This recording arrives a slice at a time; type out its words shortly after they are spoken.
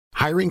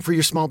Hiring for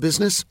your small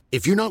business?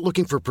 If you're not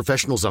looking for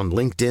professionals on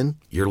LinkedIn,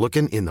 you're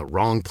looking in the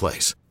wrong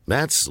place.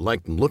 That's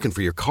like looking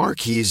for your car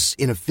keys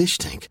in a fish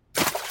tank.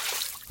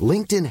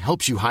 LinkedIn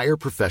helps you hire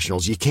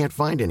professionals you can't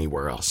find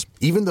anywhere else,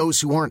 even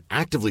those who aren't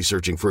actively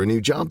searching for a new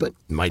job but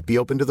might be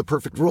open to the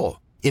perfect role.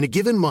 In a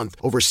given month,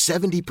 over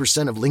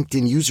 70% of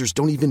LinkedIn users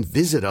don't even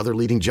visit other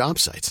leading job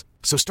sites.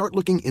 So start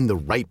looking in the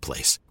right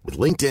place. With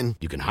LinkedIn,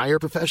 you can hire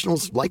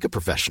professionals like a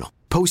professional.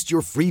 Post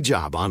your free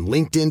job on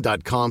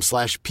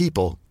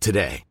linkedin.com/people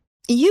today.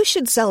 You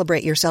should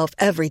celebrate yourself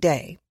every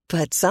day,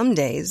 but some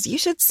days you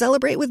should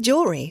celebrate with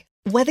jewelry.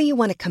 Whether you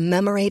want to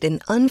commemorate an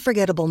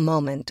unforgettable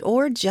moment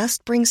or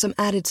just bring some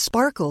added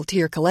sparkle to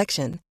your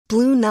collection,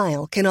 Blue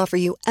Nile can offer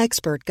you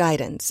expert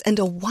guidance and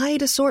a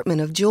wide assortment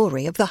of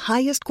jewelry of the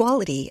highest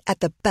quality at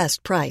the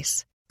best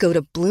price. Go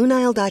to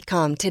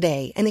BlueNile.com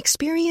today and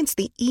experience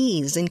the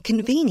ease and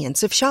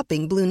convenience of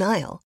shopping Blue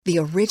Nile, the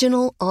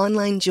original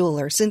online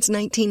jeweler since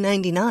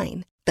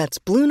 1999. That's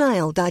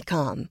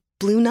BlueNile.com.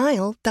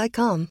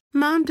 BlueNile.com.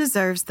 Mom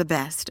deserves the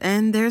best,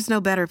 and there's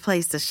no better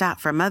place to shop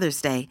for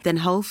Mother's Day than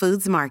Whole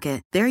Foods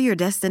Market. They're your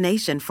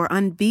destination for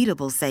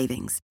unbeatable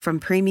savings, from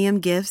premium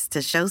gifts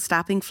to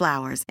show-stopping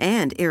flowers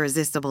and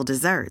irresistible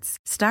desserts.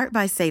 Start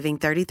by saving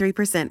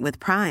 33% with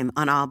Prime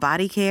on all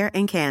body care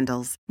and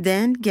candles.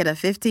 Then get a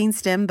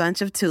 15-stem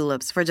bunch of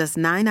tulips for just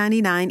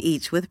 $9.99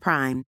 each with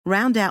Prime.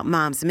 Round out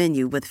Mom's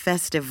menu with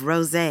festive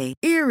rosé,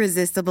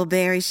 irresistible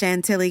berry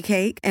chantilly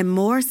cake, and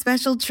more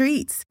special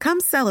treats. Come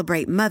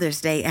celebrate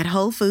Mother's Day at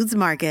Whole Foods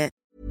Market.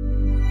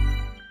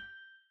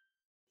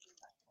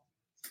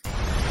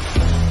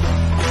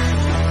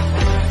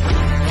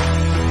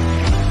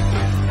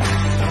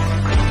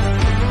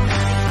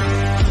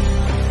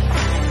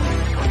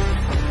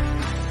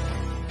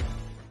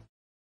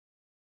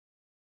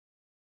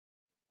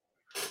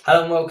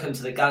 Hello and welcome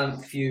to the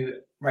Gallant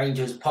Few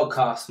Rangers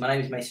podcast. My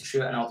name is Mason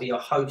Stewart and I'll be your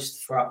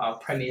host for our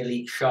Premier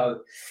League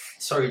show.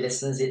 Sorry,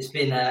 listeners, it's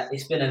been a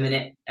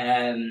minute,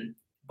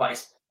 but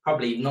it's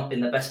probably not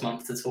been the best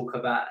month to talk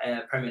about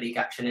Premier League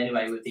action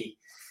anyway, with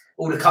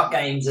all the cup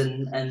games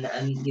and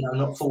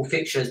not full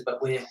fixtures.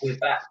 But we're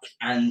back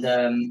and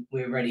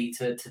we're ready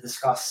to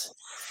discuss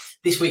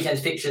this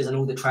weekend's fixtures and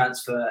all the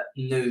transfer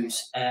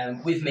news.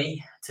 With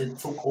me to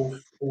talk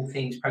all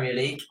things Premier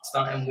League,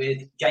 starting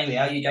with Jamie.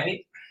 How are you,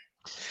 Jamie?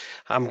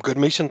 I'm good,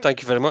 Mason.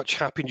 Thank you very much.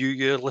 Happy New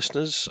Year,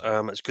 listeners.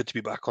 It's good to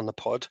be back on the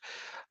pod.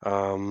 Bit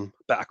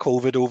of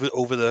COVID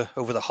over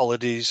the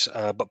holidays,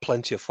 but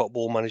plenty of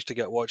football managed to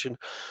get watching.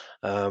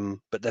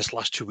 But this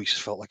last 2 weeks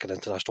has felt like an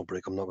international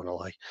break, I'm not going to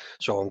lie.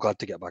 So I'm glad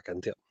to get back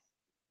into it.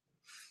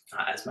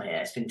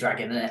 It's been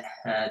dragging, isn't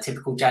it?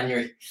 Typical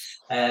January.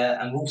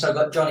 And we've also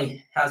got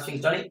Johnny. How's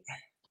things, Johnny?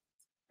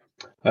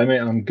 Hi, mate.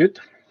 I'm good.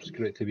 It's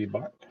great to be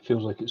back.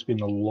 Feels like it's been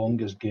the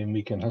longest game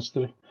week in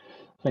history.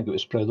 I think it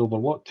was spread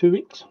over, 2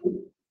 weeks?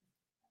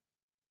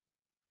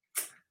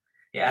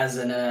 Yeah, as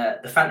in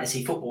the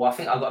fantasy football, I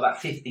think I got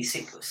about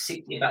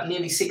 60, about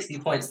nearly 60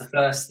 points the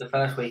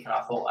first week, and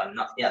I thought,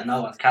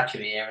 no one's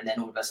catching me here. And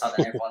then all of a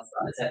sudden, everyone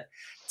started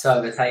to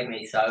overtake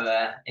me. So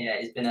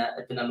it's been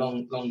a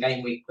long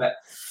game week. But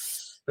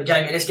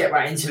Jamie, let's get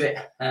right into it.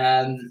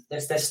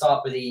 Let's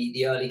start with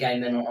the early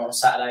game then on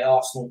Saturday.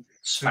 Arsenal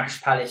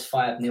smashed Palace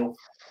 5-0.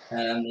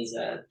 There's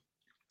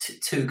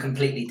two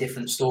completely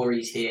different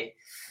stories here.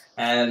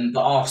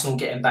 But Arsenal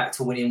getting back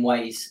to winning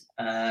ways.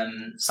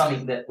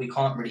 Something that we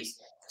can't really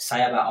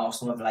say about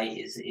Arsenal of late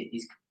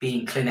is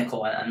being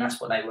clinical, and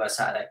that's what they were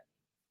Saturday.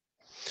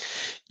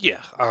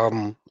 Yeah,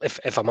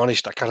 if I'm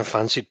honest, I kind of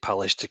fancied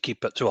Palace to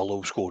keep it to a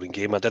low-scoring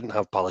game. I didn't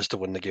have Palace to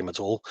win the game at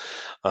all,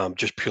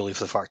 just purely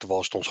for the fact of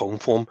Arsenal's home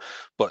form.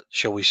 But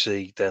shall we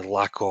say the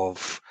lack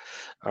of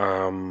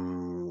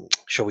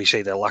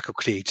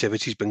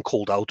creativity has been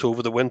called out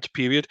over the winter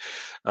period,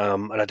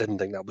 and I didn't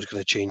think that was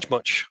going to change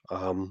much.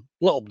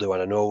 Little do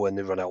I know when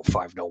they run out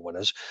 5-0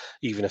 winners,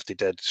 even if they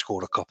did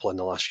score a couple in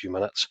the last few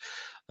minutes.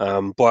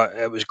 But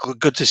it was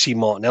good to see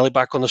Martinelli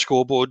back on the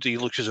scoreboard. He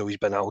looks as though he's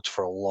been out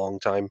for a long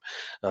time,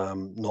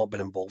 not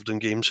been involved in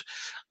games.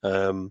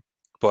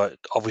 But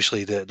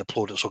obviously the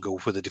plaudits will go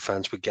for the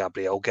defence with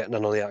Gabriel getting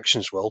another action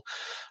as well.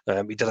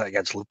 He did it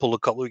against Liverpool a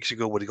couple of weeks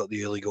ago where he got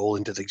the early goal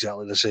and did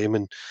exactly the same.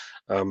 And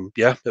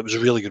it was a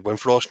really good win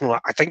for Arsenal.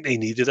 I think they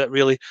needed it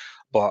really,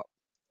 but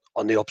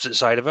on the opposite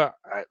side of it,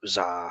 it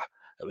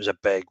was a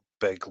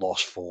big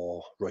loss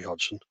for Roy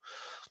Hodgson.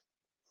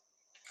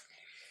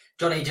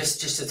 Johnny, just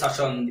to touch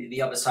on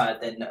the other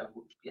side, then,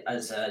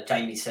 as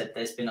Jamie said,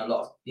 there's been a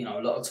lot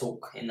of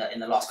talk in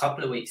the last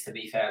couple of weeks. To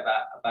be fair,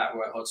 about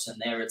Roy Hodgson,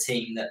 they're a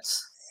team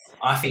that's,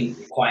 I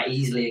think, quite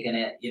easily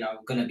are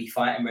going to be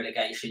fighting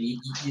relegation. You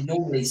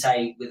normally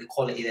say with the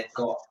quality they've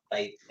got,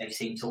 they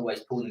seem to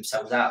always pull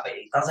themselves out, but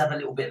it does have a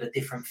little bit of a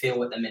different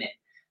feel at the minute.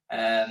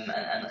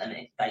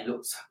 They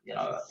looked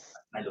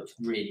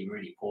really,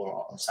 really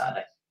poor on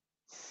Saturday.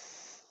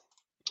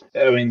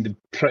 I mean, they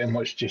pretty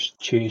much just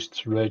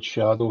chased red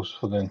shadows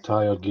for the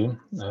entire game.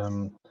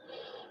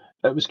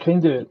 It was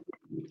kind of,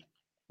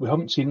 we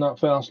haven't seen that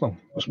for Arsenal.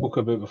 We spoke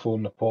about before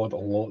in the pod a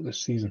lot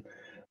this season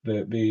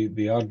that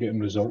they are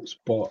getting results,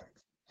 but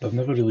they've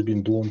never really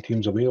been blowing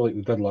teams away like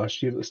they did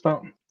last year at the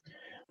start.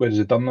 Whereas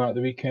they done that at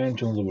the weekend,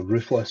 they were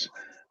ruthless.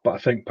 But I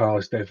think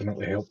Palace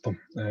definitely helped them.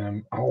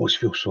 I always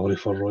feel sorry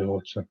for Roy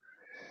Hodgson.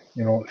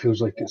 It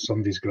feels like it's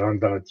somebody's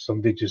granddad.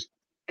 Somebody just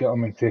get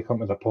him and take him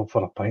to the pub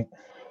for a pint.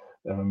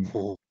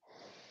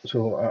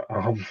 So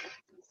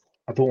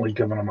I don't like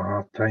giving him a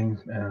hard time.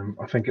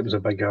 I think it was a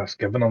big ask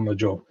giving him the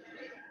job. I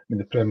mean,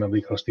 the Premier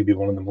League has to be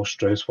one of the most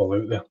stressful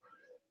out there.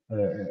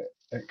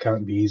 It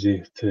can't be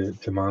easy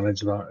to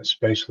manage that,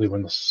 especially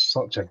when there's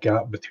such a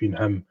gap between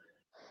him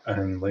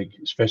and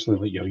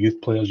especially your youth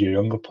players, your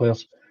younger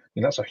players. I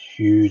mean, that's a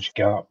huge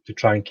gap to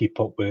try and keep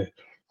up with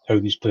how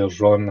these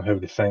players run, how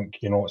they think.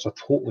 It's a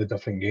totally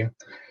different game.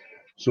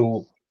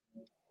 So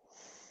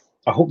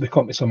I hope they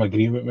come to some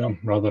agreement with him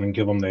rather than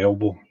give him the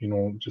elbow.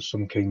 Just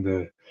some kind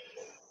of,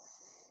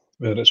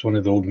 whether it's one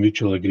of the old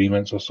mutual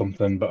agreements or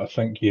something. But I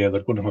think, they're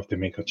going to have to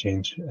make a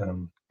change.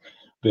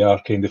 They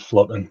are kind of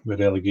flirting with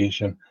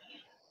relegation.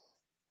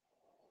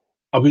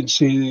 I don't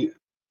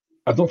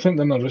think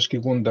they're in a risk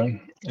of going down.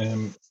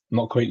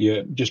 Not quite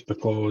yet, just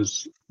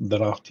because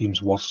there are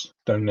teams worse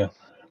down there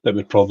that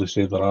would probably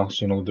save their arse,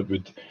 that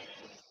would,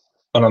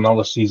 on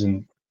another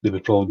season, they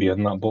would probably be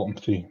in that bottom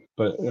three.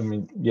 But, I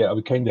mean, I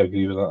would kind of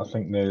agree with that. I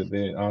think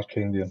they are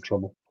kind of in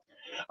trouble.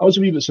 I was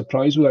a wee bit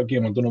surprised with that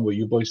game. I don't know what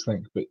you boys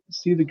think, but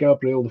see the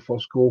Gabriel, the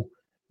first goal.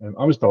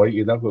 I was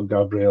delighted. I've got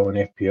Gabriel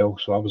in FPL,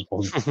 so I was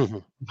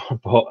buzzing.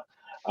 But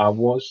I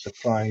was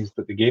surprised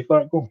that they gave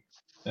that goal.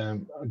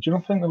 Do you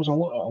not think there was a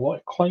lot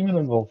of climbing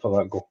involved for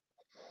that goal?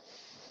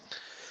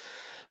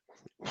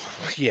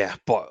 Yeah,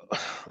 but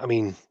I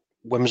mean,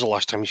 when was the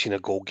last time you seen a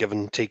goal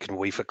taken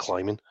away for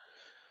climbing?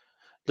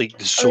 Like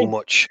there's so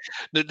much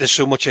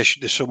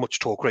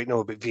talk right now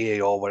about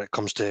VAR when it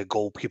comes to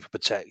goalkeeper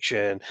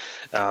protection.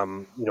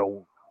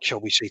 Shall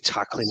we say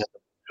tackling it,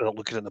 not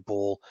looking at the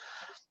ball.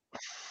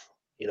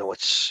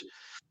 It's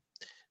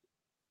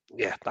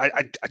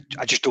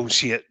I just don't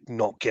see it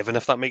not given,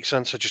 if that makes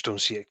sense. I just don't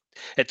see it.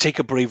 It'd take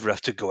a brave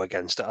ref to go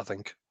against it, I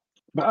think.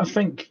 But I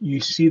think you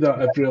see that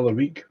every other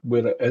week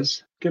where it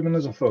is given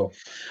as a foul.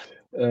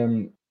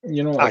 I'm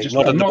not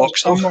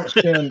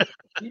saying.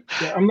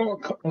 I'm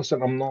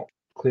not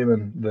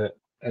claiming that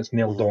it's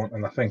nailed on,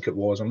 and I think it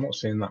was. I'm not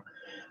saying that.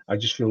 I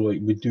just feel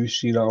like we do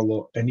see that a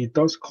lot, and he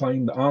does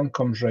climb. The arm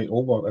comes right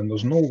over, and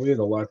there's no way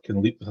the lad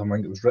can leap with him. I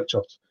think it was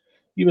Richards.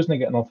 He wasn't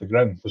getting off the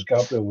ground because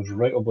Gabriel was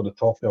right over the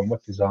top of him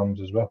with his arms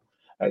as well.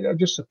 It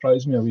just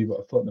surprised me a wee bit.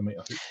 I thought they might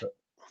have hooked it.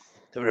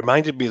 It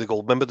reminded me of the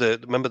goal. Remember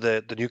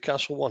the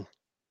Newcastle one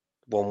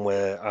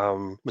where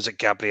was it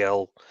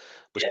Gabriel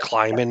was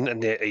climbing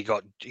and he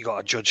got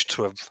a judge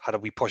to have had a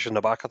wee push in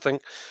the back. I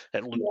think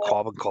it looked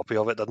carbon copy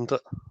of it, didn't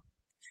it?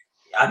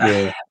 I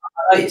know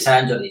you're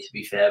saying, Johnny, to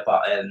be fair,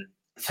 but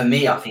for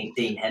me, I think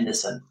Dean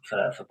Henderson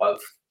for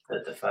both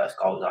the first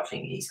goals. I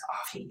think he's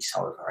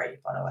so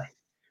overrated. By the way,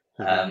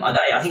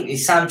 I think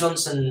is Sam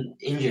Johnson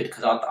injured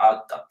because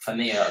for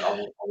me, I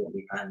wouldn't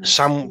be playing this.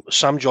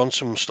 Sam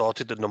Johnson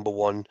started at number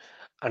one,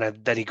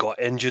 and then he got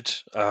injured.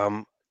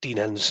 Dean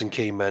Henderson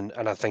came in,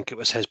 and I think it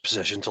was his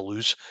position to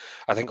lose.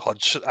 I think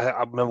Hodgson. I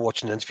remember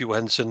watching an interview with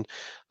Henderson.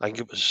 I think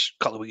it was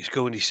a couple of weeks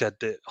ago, and he said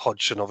that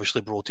Hodgson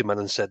obviously brought him in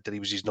and said that he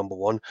was his number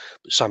one,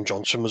 but Sam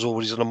Johnson was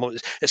always the number one.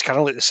 It's kind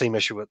of like the same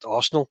issue with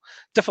Arsenal.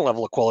 Different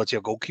level of quality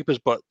of goalkeepers,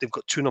 but they've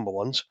got two number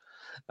ones.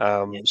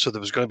 So there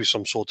was going to be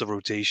some sort of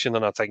rotation,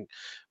 and I think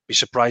be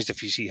surprised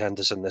if you see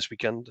Henderson this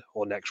weekend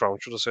or next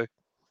round, should I say?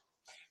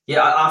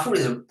 Yeah, I thought it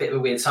was a bit of a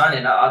weird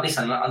signing. I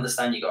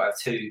understand you got to have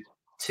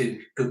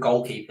two good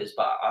goalkeepers,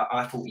 but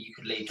I thought you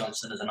could leave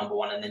Johnson as a number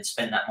one and then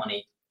spend that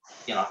money.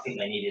 I think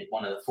they needed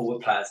one of the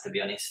forward players, to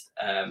be honest.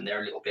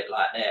 They're a little bit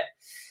like there.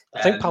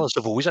 I think Palace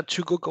have always had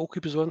two good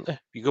goalkeepers, weren't they?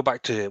 You go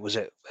back to, was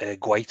it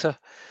Guaita?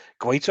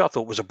 Guaita, I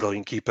thought, was a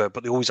brilliant keeper,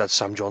 but they always had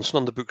Sam Johnson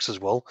on the books as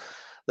well.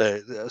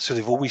 So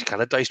they've always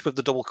kind of diced with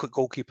the double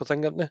goalkeeper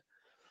thing, haven't they?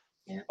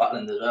 Yeah,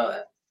 Butland as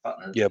well.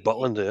 Butland,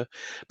 yeah.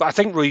 But I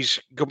think Roy's,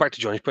 go back to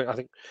Johnny's point, I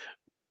think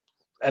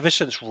ever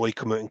since Roy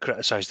came out and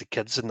criticised the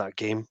kids in that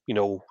game,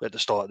 at the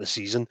start of the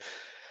season,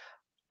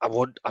 I'm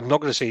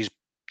not going to say he's,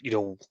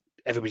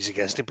 everybody's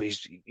against him,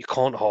 but you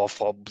can't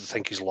half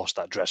think he's lost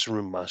that dressing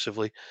room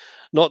massively.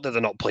 Not that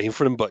they're not playing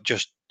for him, but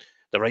just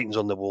the writing's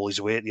on the wall. He's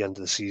away at the end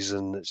of the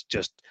season.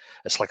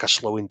 It's like a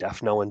slowing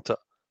death now, isn't it?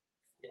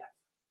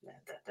 Yeah,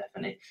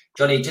 definitely.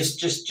 Johnny, just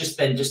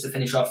to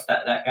finish off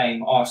that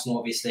game, Arsenal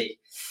obviously.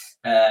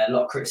 A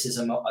lot of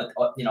criticism, of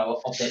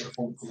their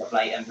performances of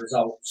late and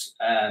results,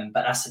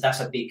 but that's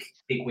a big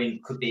win.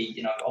 Could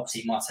be,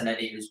 obviously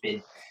Martinelli, who's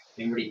been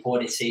really poor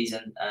this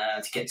season,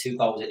 to get 2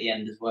 goals at the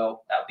end as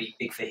well. That would be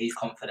big for his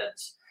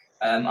confidence.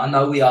 I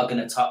know we are going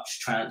to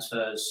touch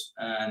transfers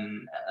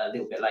a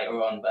little bit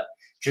later on, but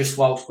just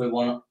whilst we're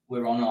on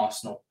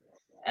Arsenal,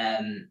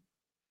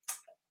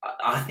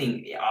 I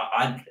think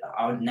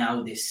I would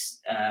nail this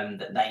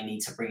that they need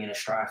to bring in a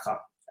striker,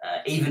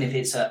 even if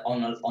it's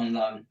on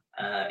loan.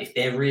 If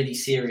they're really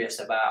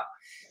serious about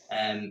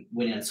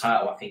winning a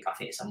title, I think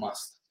it's a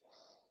must.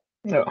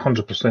 Yeah,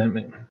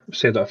 100%. I've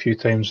said that a few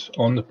times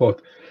on the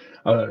pod.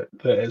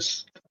 That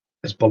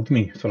it's bugged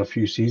me for a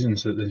few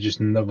seasons that they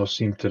just never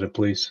seem to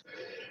replace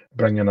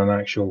bringing an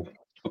actual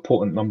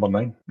potent number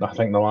 9. I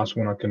think the last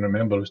one I can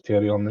remember was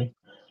Terry Henry.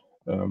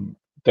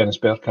 Dennis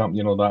Bergkamp,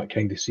 that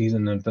kind of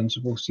season, the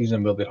Invincible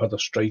season, where they had a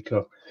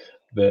striker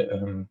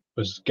that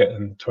was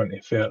getting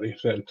 20,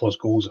 30 plus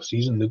goals a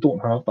season. They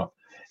don't have that.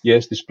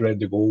 Yes, they spread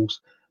the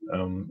goals.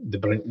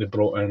 They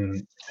brought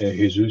in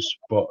Jesus,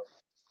 but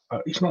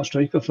he's not a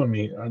striker for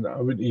me. And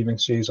I wouldn't even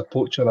say he's a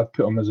poacher. I'd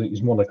put him as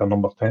he's more like a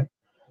number 10.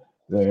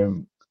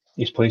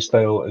 His play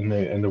style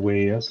in the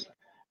way he is,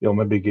 he'll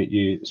maybe get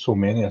you so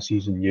many a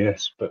season,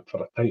 yes, but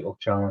for a title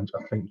challenge,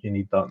 I think you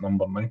need that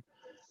number 9.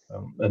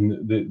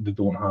 And they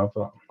don't have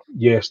that.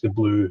 Yes, they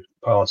blew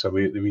Palace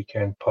away at the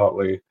weekend,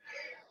 partly.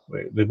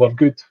 They were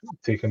good,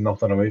 taking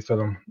nothing away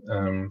from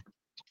them.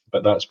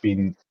 But that's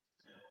been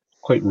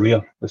quite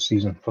rare this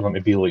season for them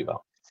to be like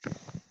that.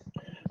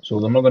 So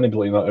they're not going to be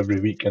like that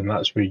every week, and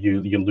that's where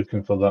you're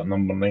looking for that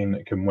number 9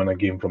 that can win a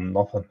game from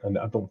nothing, and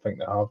I don't think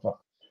they have that.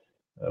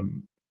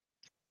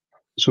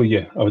 So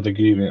yeah, I would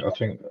agree with it. I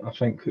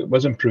think it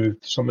was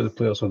improved. Some of the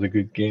players had a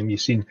good game.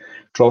 You've seen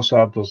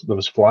Trossard, there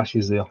was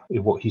flashes there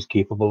of what he's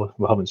capable of.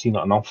 We haven't seen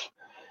it enough,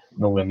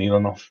 nowhere near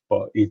enough,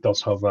 but he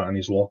does have that in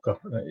his locker.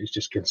 It's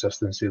just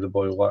consistency the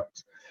boy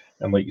lacks.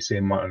 And like you say,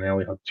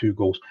 Martinelli had 2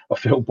 goals. I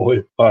felt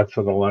bad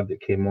for the lad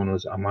that came on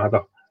as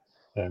Amada.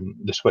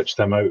 They switched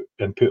him out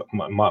and put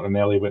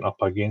Martinelli went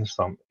up against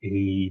him.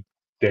 He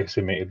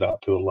decimated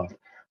that poor lad.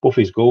 Both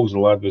his goals, the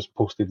lad was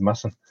posted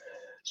missing.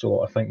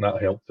 So I think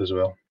that helped as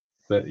well.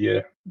 But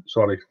yeah,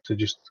 sorry to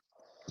just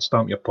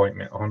stamp your point,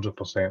 mate.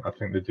 100%. I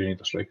think they do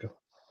need a striker.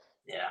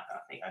 Yeah, I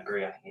think I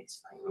agree. I think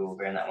we all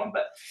agree on that one.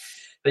 But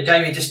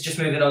Jamie, just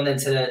moving on then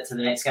to the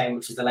next game,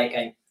 which is the late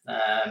game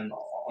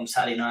on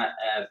Saturday night.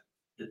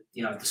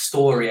 The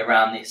story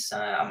around this.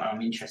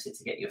 I'm interested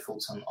to get your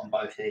thoughts on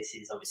both of this.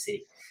 Is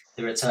obviously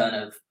the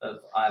return of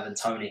Ivan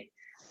Toney.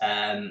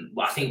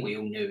 Well, I think we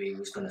all knew he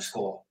was going to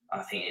score.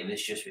 I think it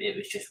was just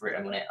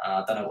written on it.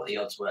 I don't know what the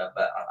odds were,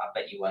 but I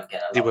bet you weren't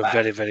getting a lot. They were back.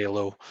 very, very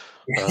low.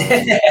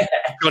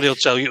 God, he'll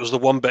tell you it was the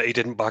one bit he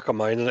didn't back on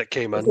mine, and it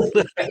came in.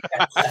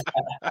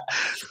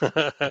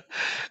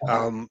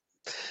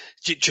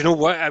 Do you know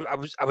what?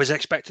 I was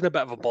expecting a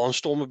bit of a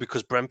barnstormer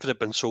because Brentford have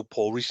been so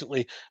poor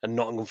recently, and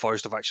Nottingham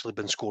Forest have actually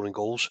been scoring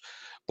goals.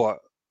 But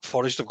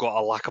Forest have got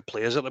a lack of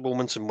players at the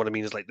moment, and what I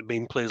mean is like the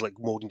main players like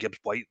Morgan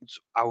Gibbs-White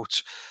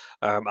out,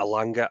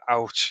 Alanga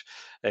out,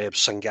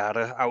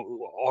 Sangara out,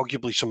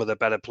 arguably some of the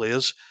better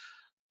players.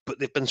 But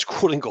they've been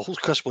scoring goals.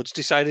 Chris Wood's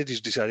decided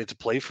to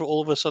play for it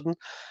all of a sudden.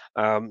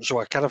 So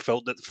I kind of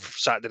felt that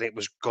Saturday night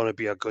was going to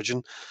be a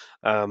gudgeon.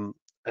 And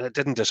it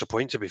didn't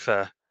disappoint, to be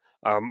fair.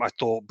 I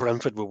thought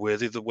Brentford were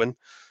worthy of the win.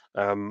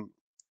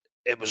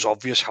 It was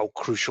obvious how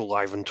crucial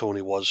Ivan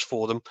Toney was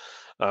for them,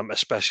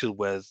 especially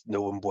with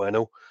no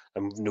Bueno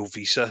and no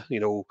Visa. He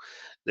was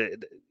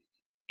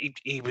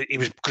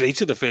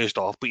great in the first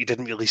half, but you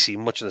didn't really see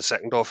much in the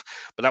second half.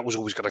 But that was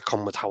always going to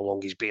come with how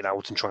long he's been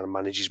out and trying to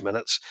manage his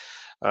minutes.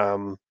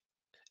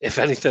 If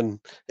anything,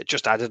 it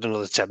just added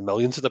another 10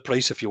 million to the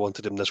price if you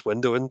wanted him this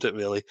window, isn't it?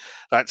 Really,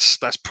 that's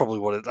probably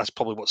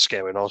what's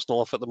scaring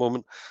Arsenal off at the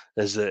moment,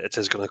 is that it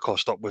is going to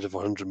cost upwards of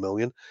 100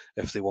 million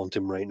if they want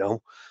him right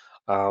now.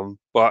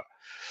 But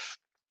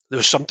there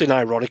was something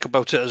ironic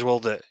about it as well,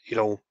 that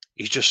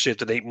he's just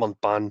served an 8-month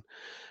ban.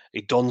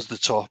 He dons the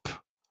top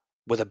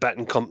with a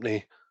betting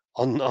company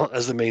on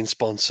as the main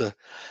sponsor,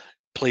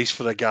 plays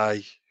for a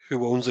guy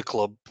who owns a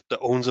club that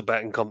owns a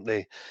betting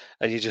company,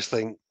 and you just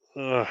think,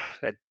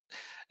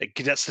 it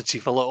gets the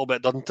teeth a little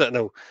bit, doesn't it?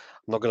 No,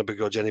 I'm not going to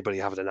begrudge anybody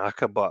having an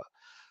ACCA, but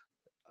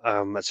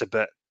it's a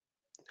bit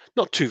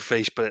not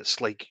two-faced, but it's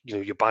like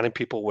you're banning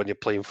people when you're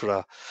playing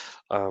for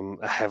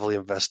a heavily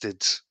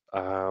invested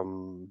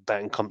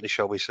betting company,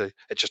 shall we say.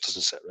 It just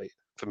doesn't sit right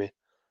for me.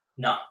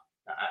 No,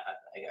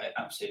 I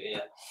absolutely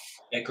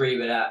agree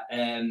with that.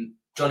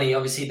 Johnny,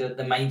 obviously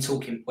the main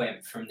talking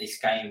point from this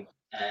game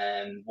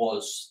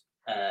was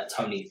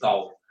Toney's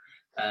goal,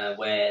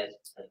 where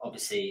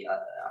obviously I'm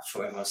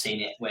sure everyone's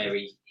seen it, where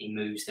he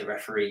moves the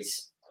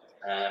referee's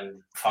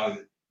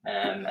phone,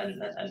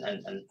 and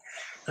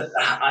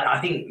I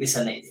think,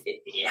 listen,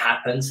 it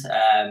happens.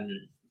 I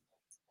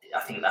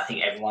think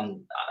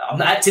everyone.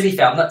 To be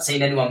fair, I've not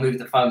seen anyone move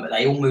the phone, but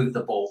they all move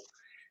the ball.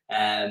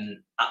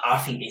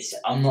 I think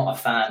I'm not a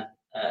fan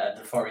of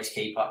the Forest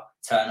keeper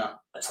Turner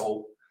at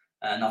all.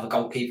 Another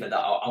goalkeeper that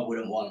I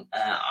wouldn't want.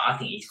 I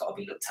think he's got to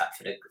be looked at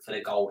for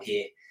the goal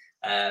here.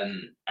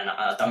 And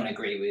I don't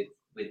agree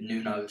with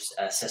Nuno's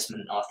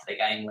assessment after the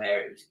game,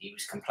 where he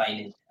was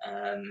complaining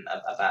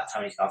about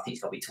Toney's goal. I think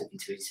he's got to be talking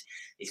to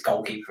his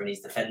goalkeeper and his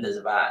defenders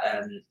about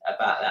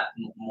that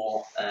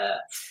more.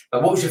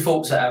 But what was your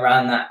thoughts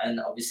around that?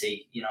 And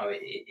obviously,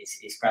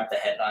 it's grabbed the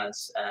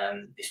headlines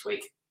this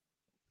week.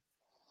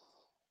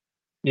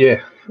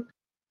 Yeah.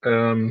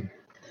 To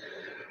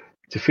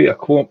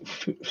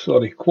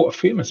quote a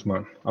famous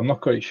man. I'm not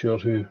quite sure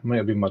who, might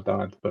have been my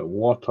dad, but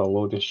what a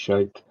load of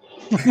shite.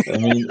 I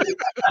mean,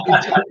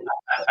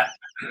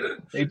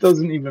 He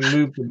doesn't even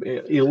move.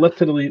 He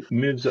literally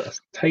moves it a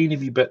tiny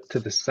wee bit to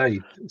the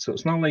side. So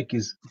it's not like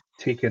he's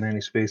taking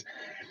any space.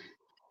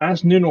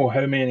 Ask Nuno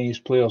how many his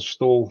players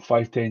stole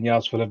 5-10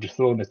 yards for every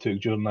throw they took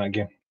during that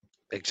game.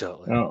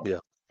 Exactly. No, Yeah.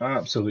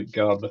 absolute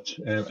garbage.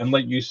 And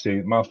like you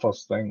say, my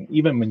first thing,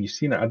 even when you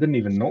seen it, I didn't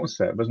even notice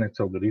it. It wasn't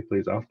until the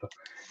replays after.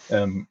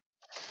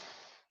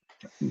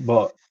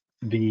 But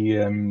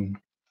the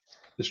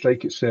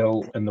strike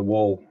itself in the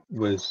wall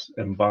was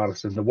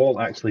embarrassing. The wall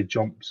actually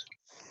jumps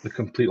the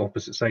complete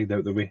opposite side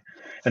out the way.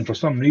 And for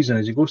some reason,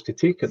 as he goes to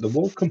take it, the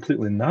wall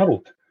completely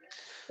narrowed.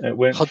 It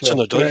went for Hudson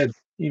a Odoi. thread,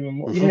 even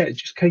more. Mm-hmm. Yeah, it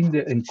just kind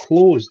of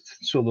enclosed,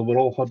 so they were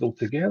all huddled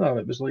together.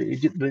 It was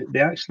like they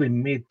actually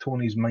made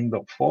Tony's mind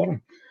up for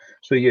him.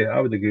 So yeah, I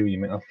would agree with you,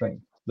 mate. I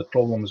think the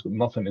problem has got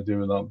nothing to do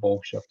with that ball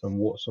shifting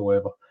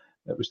whatsoever.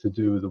 It was to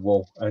do with the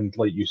wall, and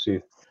like you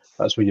say,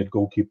 that's where your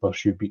goalkeeper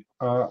should be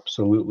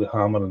absolutely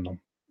hammering them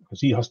because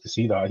he has to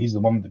see that. He's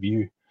the one with the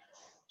view.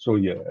 So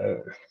yeah,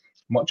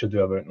 much ado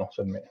about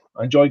nothing, mate.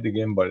 I enjoyed the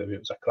game, by the way. It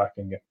was a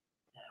cracking game.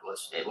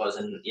 It was,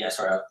 and yeah,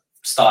 sorry, I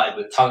started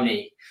with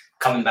Toney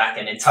coming back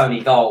and then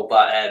Toney goal,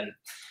 but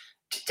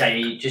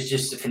Jamie,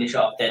 just to finish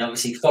off, then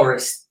obviously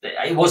Forest,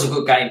 it was a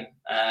good game.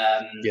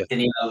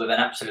 Danilo with an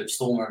absolute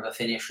stormer of a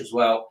finish as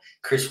well.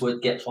 Chris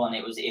Wood gets one.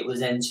 It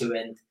was end to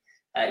end.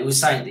 It was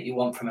something that you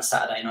want from a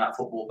Saturday night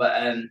football,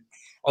 but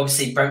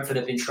obviously Brentford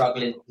have been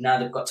struggling. Now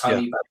they've got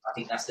Toney back. I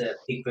think that's a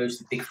big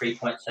boost, a big 3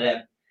 points for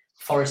them.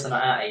 Forest are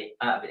not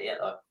out of it yet,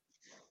 though.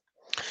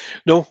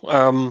 No,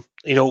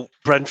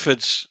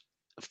 Brentford's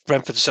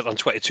sitting on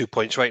 22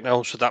 points right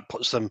now, so that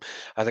puts them,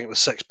 I think, the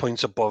 6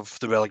 points above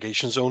the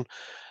relegation zone.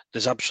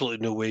 There's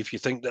absolutely no way, if you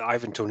think that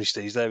Ivan Toney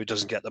stays there, he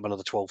doesn't get them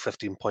another 12,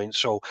 15 points.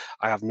 So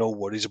I have no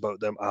worries about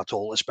them at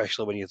all,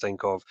 especially when you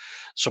think of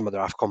some of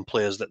their AFCON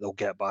players that they'll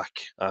get back.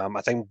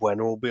 I think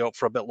Bueno will be up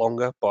for a bit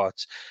longer,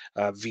 but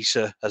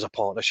Visa as a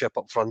partnership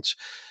up front,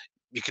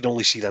 you can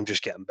only see them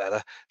just getting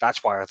better.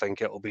 That's why I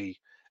think it'll be,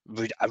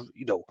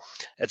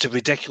 it's a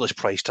ridiculous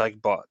price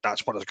tag, but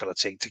that's what it's going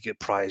to take to get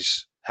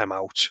prize him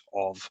out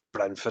of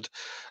Brentford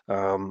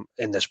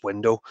in this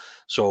window.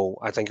 So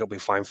I think it'll be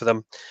fine for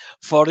them.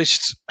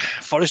 Forest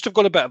have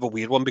got a bit of a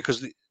weird one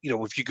because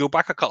if you go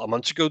back a couple of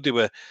months ago, they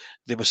were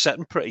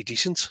sitting pretty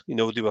decent. They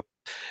were.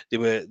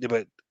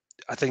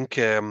 I think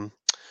the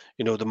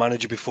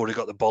manager before he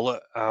got the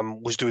bullet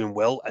was doing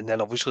well, and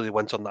then obviously they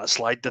went on that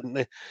slide, didn't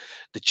they?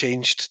 They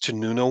changed to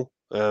Nuno,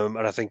 and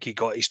I think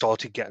he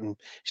started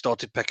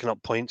picking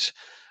up points.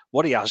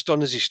 What he has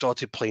done is he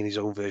started playing his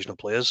own version of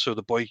players. So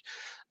the boy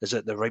is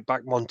at the right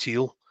back,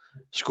 Montiel,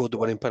 scored the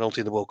winning penalty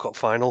in the World Cup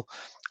final.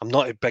 I'm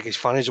not his biggest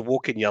fan. He's a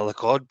walking yellow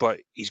card, but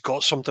he's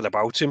got something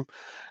about him.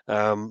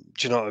 Do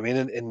you know what I mean?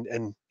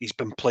 And he's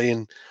been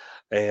playing.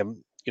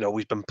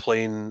 We've been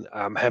playing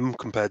him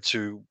compared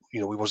to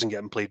he wasn't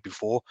getting played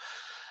before.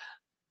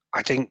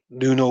 I think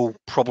Nuno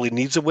probably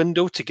needs a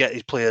window to get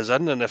his players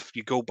in, and if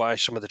you go by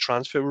some of the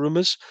transfer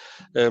rumours,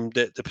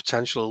 the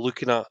potential of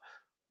looking at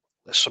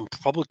some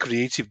probably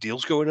creative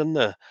deals going in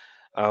there.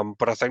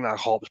 But I think that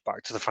harps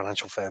back to the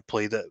financial fair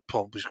play that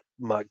probably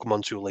might come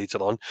on to later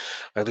on.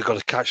 They've got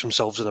to catch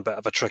themselves in a bit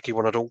of a tricky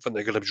one. I don't think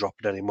they're going to be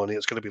dropping any money.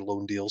 It's going to be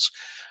loan deals.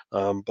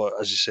 But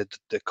as you said,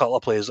 the couple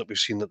of players that we've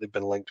seen that they've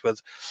been linked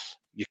with,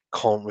 you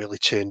can't really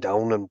turn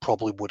down and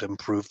probably would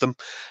improve them.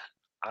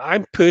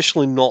 I'm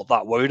personally not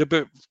that worried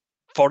about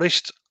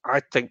Forest.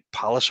 I think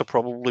Palace are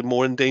probably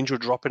more in danger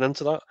of dropping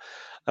into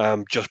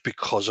that, just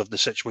because of the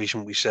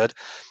situation we said.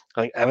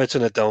 I think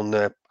Everton are down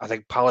there. I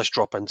think Palace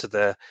drop into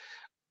there.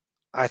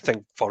 I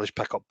think Forest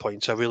pick up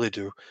points. I really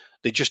do.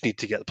 They just need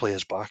to get the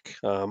players back.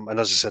 And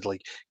as I said,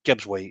 like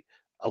Gibbs White,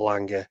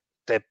 Alanga,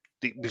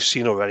 we've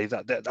seen already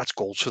that's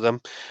goals for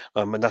them.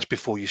 And that's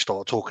before you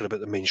start talking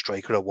about the main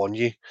striker of 1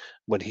 year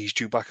when he's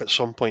due back at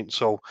some point.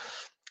 So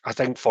I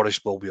think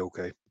Forest will be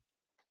okay.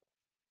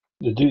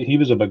 He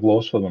was a big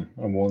loss for them.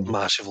 I'm wondering.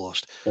 Massive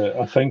loss.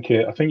 I think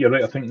you're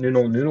right. I think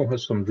Nuno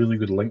has some really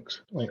good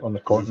links on the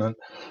continent.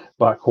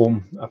 Back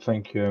home, I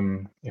think he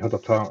had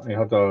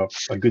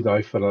a good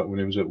eye for that when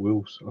he was at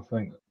Wolves. I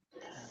think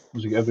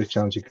there's every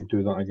chance he could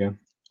do that again.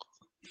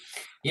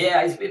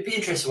 Yeah, it'd be an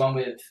interesting one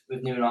with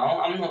Nuno.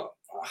 I'm not.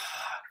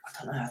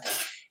 I don't know.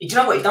 Do you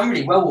know what? He's done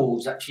really well,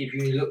 Wolves. Actually, if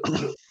you look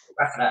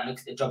back at that and look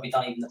at the job he's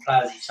done, even the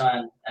players he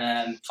signed.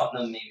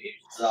 Tottenham, he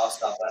was a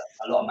disaster,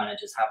 but a lot of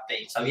managers have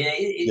been. So yeah,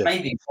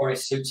 maybe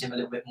Forest suits him a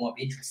little bit more. I'd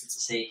be interested to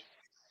see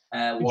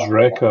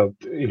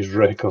his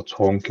record's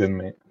honking,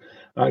 mate.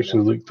 I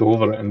actually looked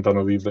over it and done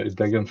a wee bit of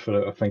digging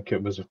for it. I think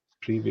it was a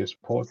previous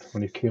pod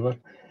when he came in,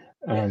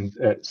 and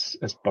it's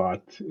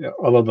bad.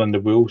 Other than the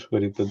Wolves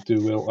where he did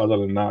do well, other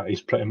than that,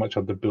 he's pretty much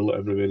had the bullet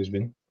everywhere he's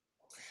been.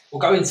 Well,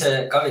 go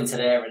into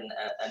there and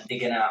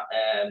digging out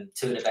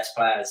two of the best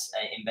players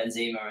in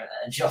Benzema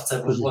and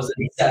Jota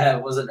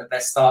wasn't the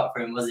best start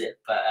for him, was it?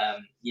 But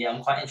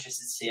I'm quite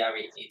interested to see how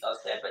he does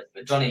there.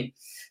 But Johnny,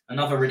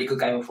 another really good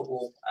game of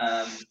football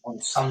on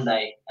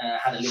Sunday.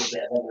 Had a little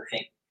bit of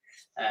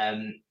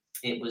everything.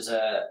 It was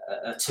a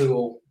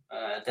 2-2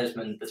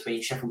 Desmond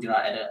between Sheffield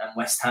United and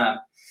West Ham.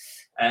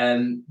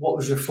 What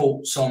was your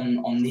thoughts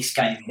on this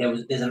game?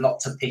 There's a lot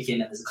to pick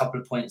in, and there's a couple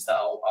of points that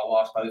I'll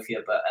ask both of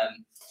you. But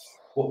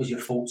what was your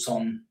thoughts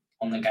on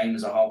the game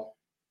as a whole?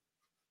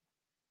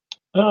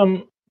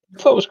 I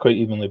thought it was quite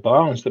evenly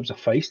balanced. It was a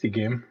feisty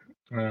game.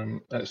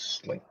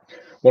 It's like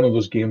one of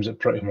those games that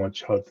pretty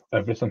much had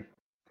everything.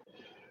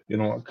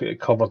 It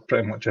covered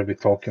pretty much every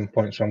talking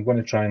point. So I'm going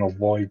to try and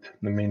avoid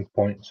the main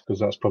points because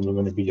that's probably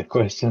going to be your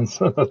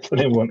questions. I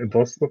don't want to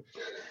bust them.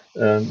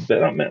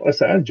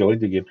 Listen, I enjoyed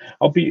the game.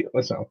 I'll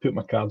put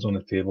my cards on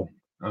the table.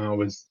 I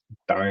was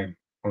dying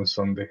on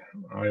Sunday.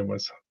 I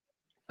was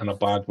in a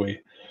bad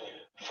way,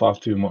 far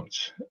too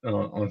much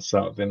on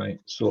Saturday night.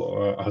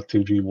 So I had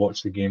to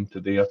re-watch the game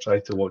today. I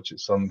tried to watch it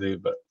Sunday,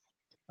 but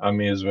I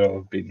may as well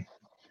have been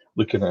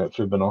looking at it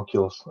through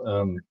binoculars.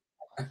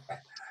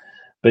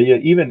 But yeah,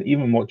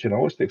 even watching, I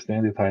watched the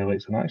extended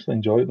highlights and I actually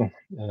enjoyed them.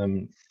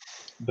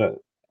 But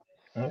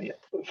yeah,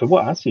 for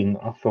what I've seen,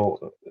 I thought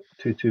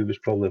 2-2 was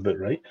probably about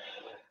right.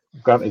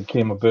 Granted,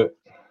 came about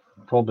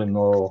probably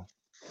not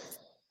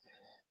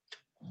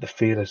the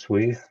fairest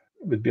way,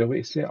 would be a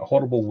way to say it. A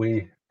horrible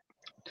way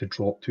to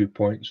drop 2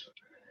 points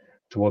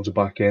towards the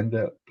back end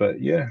of it.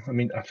 But yeah, I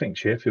mean, I think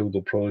Sheffield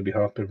will probably be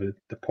happy with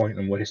the point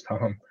in West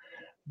Ham.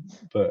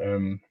 But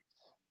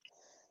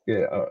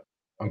yeah,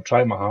 I'm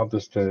trying my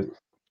hardest to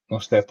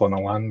not step on a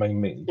landmine,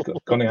 mate.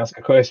 Going to ask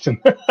a question.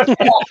 Let's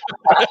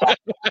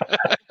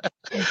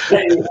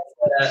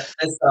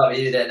start with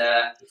you then.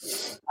 I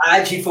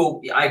actually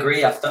thought, I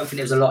agree. I don't think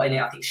there was a lot in it.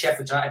 I think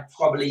Sheffield United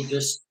probably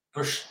just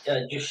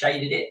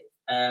shaded it.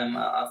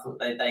 I thought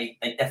they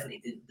definitely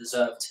didn't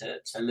deserve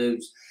to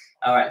lose.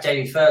 All right,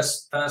 Jamie,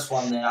 first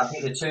one there. I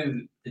think the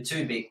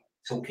two big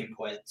talking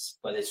points.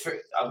 Well,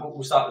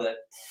 we'll start with it.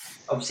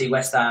 Obviously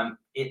West Ham.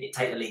 It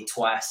take the lead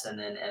twice and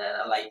then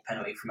a late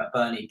penalty from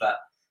McBurney. But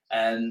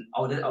I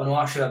want to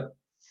ask you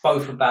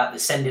both about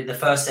the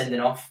first sending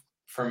off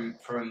from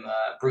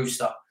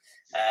Brewster.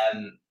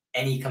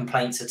 Any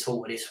complaints at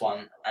all with this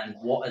one, and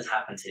what has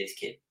happened to this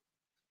kid?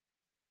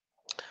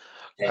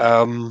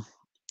 Yeah.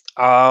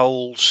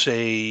 I'll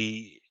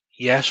say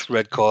yes,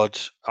 red card.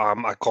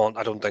 I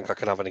don't think I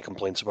can have any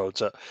complaints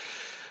about it.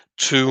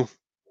 2,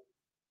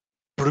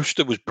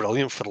 Brewster was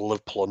brilliant for the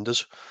Liverpool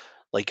unders.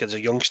 Like as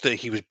a youngster,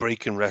 he was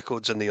breaking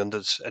records in the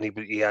unders, and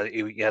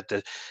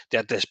they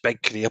had this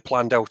big career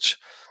planned out.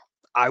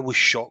 I was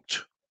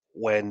shocked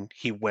when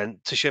he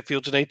went to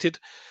Sheffield United,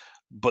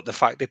 but the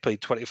fact they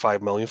paid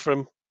 25 million for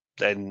him,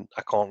 then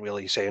I can't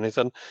really say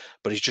anything.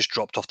 But he's just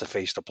dropped off the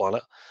face of the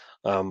planet.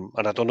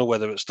 And I don't know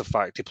whether it's the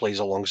fact he plays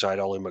alongside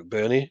Ollie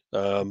McBurney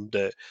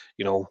that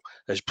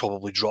has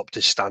probably dropped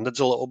his standards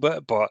a little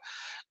bit. But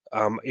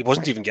he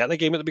wasn't even getting a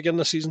game at the beginning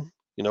of the season.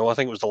 I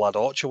think it was the lad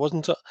Archer,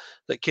 wasn't it,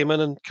 that came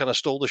in and kind of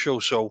stole the show.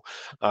 So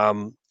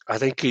I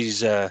think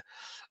he's,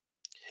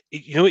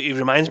 he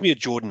reminds me of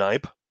Jordan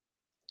Ibe.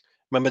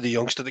 Remember the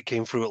youngster that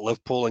came through at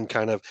Liverpool and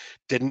kind of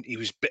he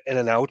was in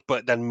and out,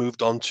 but then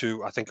moved on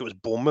to, I think it was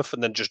Bournemouth,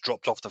 and then just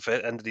dropped off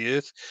the end of the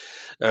earth.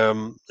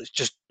 It's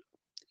just,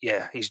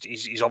 yeah,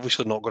 he's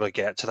obviously not going to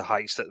get to the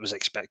heights that was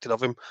expected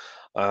of him.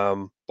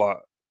 But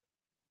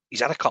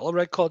he's had a couple of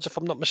red cards, if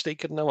I'm not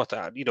mistaken. Now,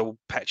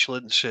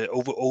 petulance,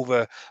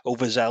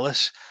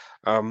 overzealous.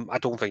 I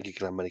don't think he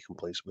can have many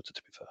complaints with it,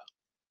 to be fair.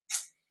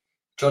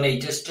 Johnny,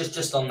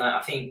 just on that,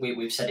 I think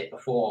we've said it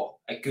before.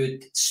 A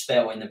good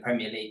spell in the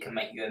Premier League can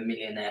make you a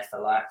millionaire for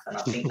life, and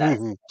I think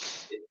that's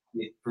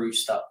with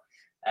Brewster.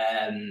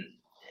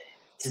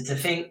 To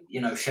think,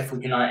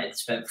 Sheffield United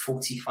spent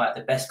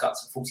the best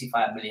guts of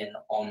 45 million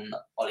on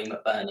Ollie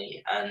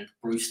McBurney, and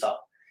Brewster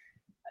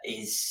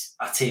is,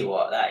 I tell you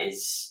what, that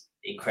is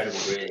incredible,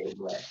 really.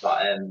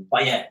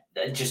 But yeah,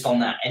 just on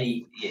that,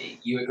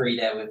 you agree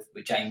there with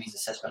Jamie's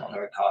assessment on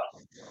the red card?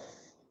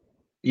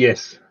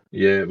 Yes.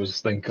 Yeah, it was a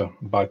stinker,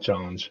 bad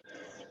challenge.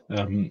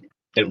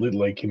 It looked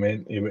like he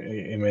meant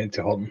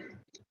to hurt him.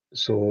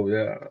 So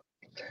yeah,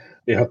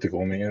 he had to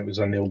go, mate. It was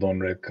a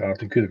nailed-on red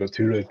card. He could have got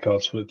 2 red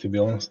cards for it, to be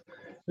honest.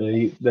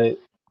 I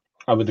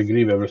would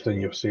agree with everything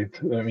you've said.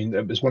 I mean,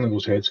 it was one of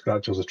those head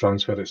scratchers, the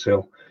transfer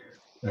itself.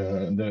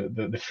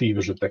 The fee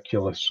was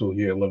ridiculous, so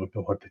yeah,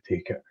 Liverpool had to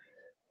take it.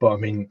 But I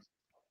mean,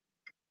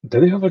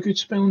 did they have a good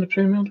spell in the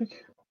Premier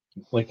League?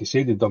 Like you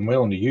said, they'd done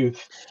well in the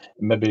youth,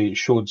 maybe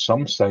showed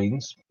some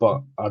signs,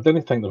 but I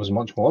didn't think there was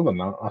much more than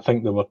that. I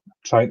think they were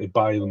trying to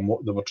buy them,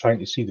 they were trying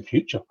to see the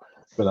future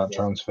with that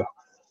transfer.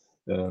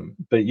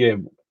 But yeah,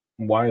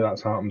 why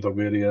that's happened or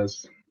where he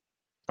is,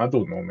 I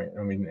don't know, mate.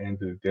 I mean, at the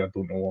end of the day, I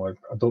don't know.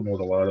 I don't know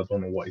the lad. I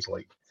don't know what he's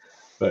like.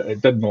 But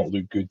it did not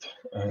look good,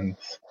 and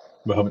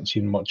we haven't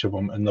seen much of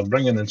him. And they're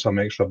bringing in some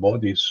extra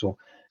bodies, so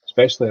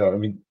especially, I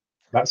mean,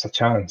 that's a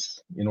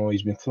chance.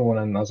 He's been thrown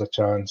in as a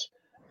chance.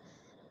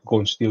 Go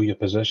and steal your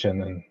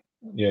position, and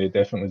yeah, he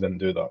definitely didn't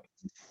do that.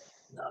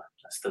 No,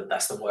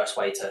 that's the worst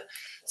way to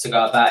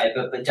go about it.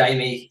 But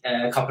Jamie,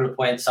 a couple of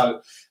points.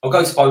 So I'll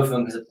go to both of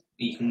them because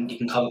you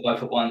can cover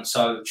both at once.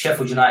 So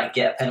Sheffield United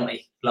get a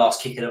penalty,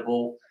 last kick of the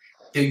ball.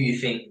 Do you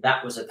think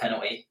that was a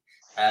penalty?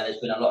 There's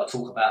been a lot of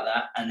talk about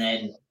that, and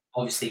then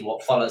obviously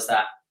what follows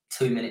that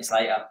 2 minutes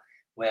later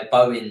where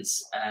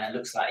Bowens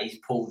looks like he's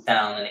pulled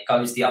down and it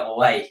goes the other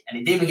way, and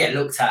it didn't even get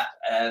looked at.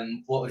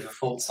 What was your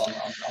thoughts on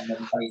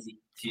them crazy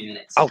few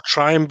minutes? I'll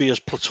try and be as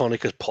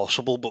platonic as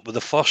possible, but with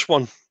the first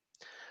one,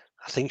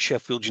 I think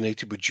Sheffield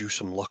United would due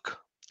some luck.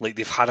 Like,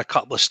 they've had a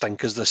couple of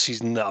stinkers this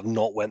season that have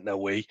not went their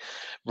way,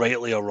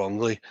 rightly or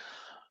wrongly.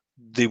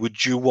 They would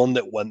due one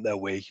that went their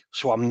way,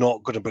 so I'm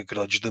not going to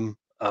begrudge them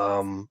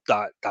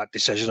that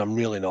decision. I'm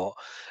really not.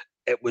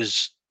 I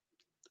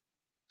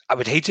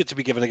would hate it to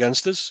be given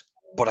against us,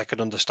 but I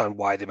can understand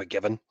why they were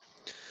given.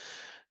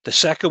 The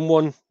second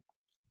one,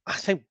 I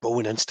think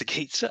Bowen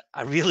instigates it.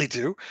 I really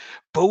do.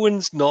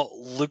 Bowen's not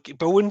looking.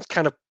 Bowen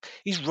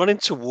he's running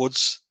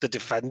towards the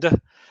defender.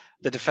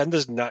 The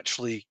defender's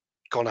naturally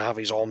going to have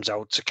his arms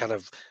out to kind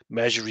of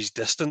measure his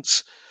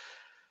distance.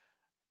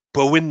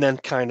 Bowen then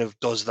kind of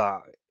does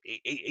that.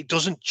 He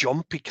doesn't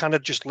jump. He kind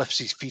of just lifts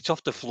his feet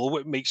off the floor.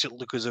 It makes it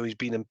look as though he's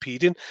been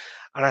impeding.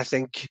 And I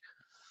think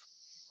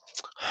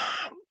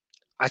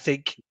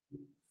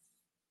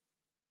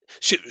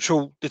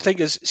so the thing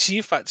is, see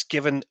if that's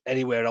given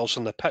anywhere else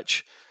on the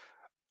pitch.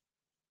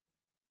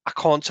 I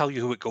can't tell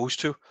you who it goes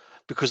to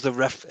because the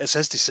ref, it's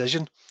his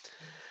decision.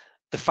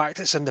 The fact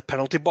it's in the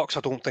penalty box,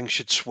 I don't think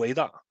should sway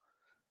that.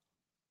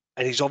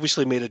 And he's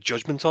obviously made a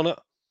judgment on it.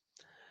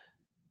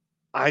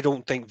 I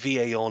don't think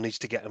VAR needs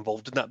to get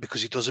involved in that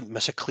because he doesn't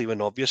miss a clear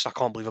and obvious. I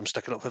can't believe I'm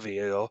sticking up for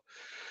VAR.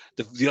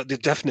 The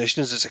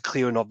definition is it's a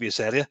clear and obvious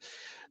area.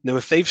 Now,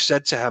 if they've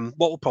said to him,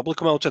 what will probably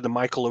come out of the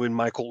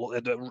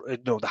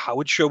the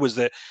Howard show was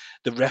that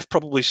the ref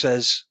probably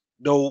says,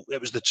 no,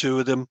 it was the two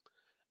of them.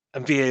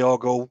 And VAR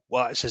go,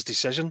 well, it's his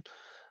decision.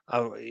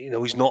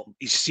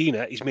 He's seen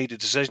it, he's made a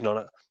decision on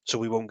it, so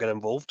we won't get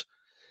involved.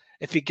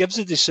 If he gives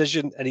a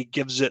decision and he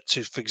gives it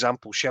to, for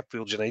example,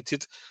 Sheffield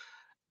United,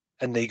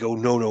 and they go,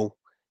 no,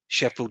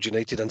 Sheffield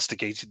United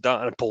instigated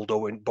that and pulled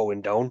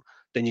Bowen down,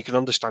 then you can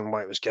understand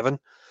why it was given.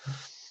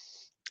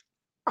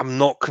 I'm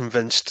not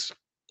convinced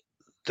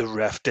the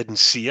ref didn't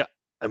see it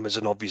and was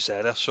an obvious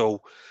error.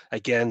 So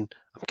again,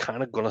 I'm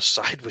kind of going to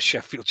side with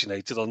Sheffield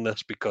United on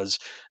this because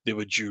they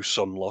were due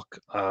some luck.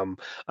 And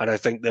I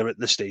think they're at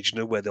the stage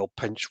now where they'll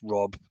pinch,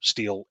 rob,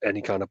 steal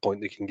any kind of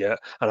point they can get.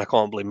 And I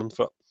can't blame them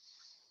for it.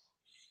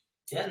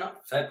 Yeah, no,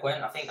 fair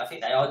point. I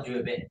think they are due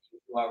a bit.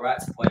 You are right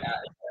to point out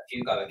that a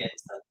few go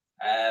against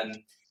them.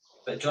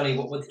 But Johnny,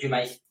 what did you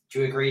make? Do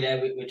you agree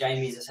there with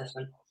Jamie's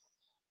assessment?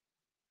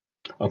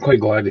 I'm quite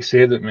glad he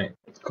said it, mate,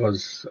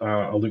 because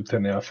I looked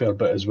into it a fair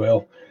bit as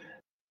well.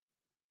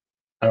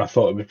 And I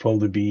thought it would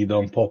probably be the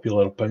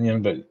unpopular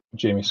opinion, but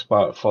Jamie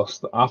spat it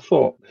first. I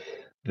thought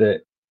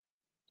that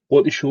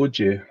what they showed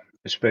you,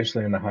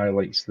 especially in the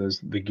highlights,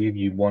 they gave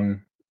you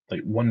one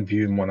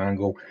view and one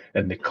angle,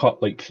 and they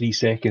cut like 3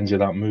 seconds of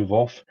that move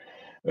off.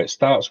 It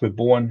starts with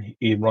Bowen.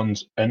 He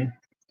runs in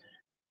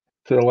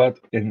to the lad,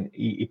 and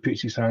he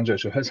puts his hands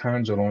out. So his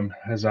hands are on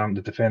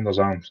the defender's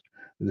arms.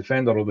 The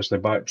defender obviously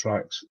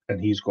backtracks, and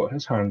he's got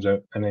his hands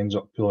out and ends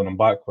up pulling him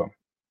back with him,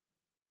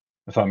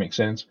 if that makes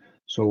sense.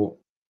 So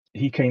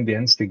he kind of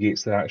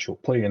instigates the actual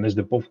play, and as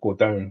they both go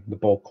down, the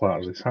ball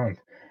clatters his hand.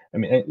 I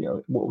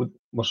mean,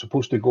 we're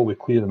supposed to go with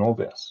clear and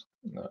obvious.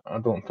 I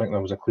don't think there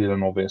was a clear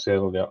and obvious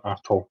error there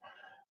at all.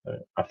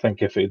 I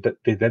think if they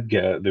did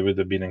get it, they would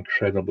have been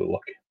incredibly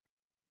lucky.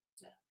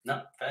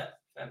 No, fair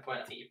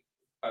point. I think you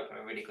both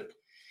made really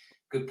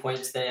good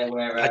points there.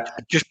 Where I'd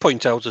just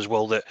point out as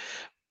well that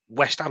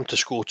West Ham to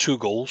score 2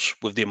 goals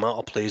with the amount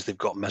of players they've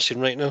got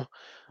missing right now,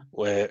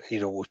 where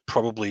was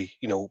probably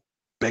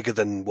bigger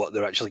than what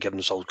they're actually giving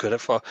themselves credit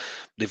for.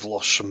 They've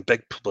lost some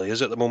big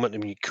players at the moment. I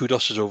mean,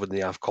 Kudos is over in the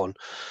AFCON.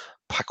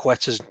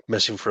 Paqueta's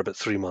missing for about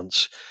 3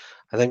 months.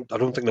 I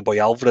don't think the boy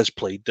Alvarez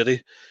played, did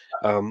he?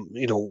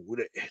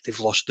 They've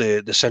lost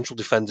the central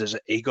defenders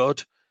at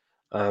Agard.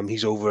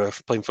 He's over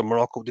playing for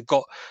Morocco. They've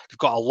got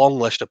a long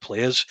list of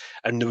players,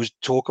 and there was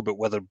talk about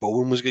whether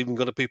Bowen was even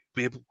going to be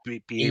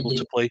able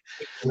to play.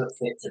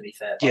 Fit, to be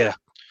fair. Yeah.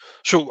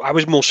 So I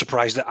was more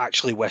surprised that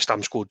actually West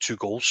Ham scored 2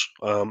 goals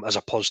as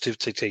a positive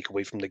to take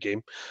away from the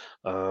game.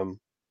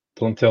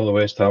 Don't tell the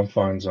West Ham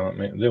fans that,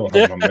 mate. They were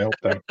having a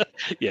meltdown.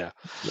 Yeah.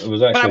 It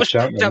was actually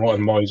chanting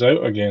wanting Moyes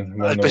out again.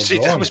 That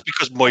was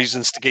because Moyes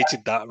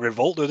instigated that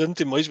revolt, didn't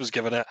he? Moyes was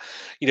giving it,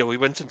 we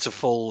went into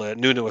full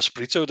Nuno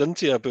Espirito, didn't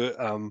he,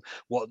 about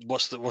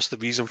what's the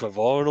reason for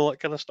VAR and all that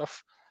kind of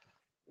stuff.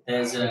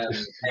 I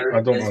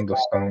don't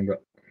understand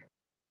it.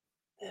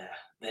 Yeah,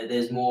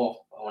 there's more.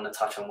 I want to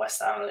touch on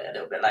West Ham a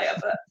little bit later,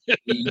 but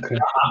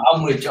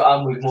I'm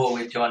more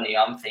with Johnny.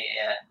 I'm thinking,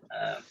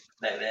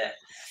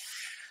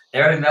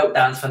 they're having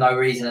meltdowns for no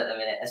reason at the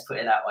minute. Let's put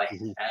it that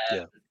way.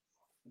 Yeah.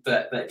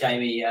 But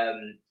Jamie,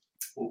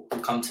 we'll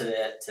come to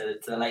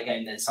the late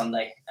game then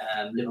Sunday.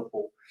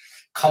 Liverpool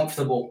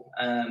comfortable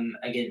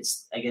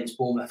against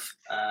Bournemouth,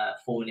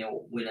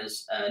 4-0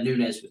 winners.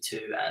 Nunes with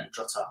 2 and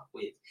Jota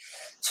with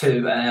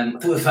 2. I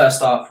thought the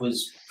first half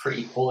was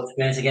pretty poor. To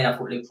be honest, again, I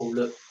thought Liverpool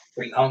looked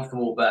pretty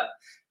comfortable, but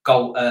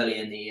goal early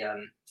in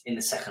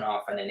the second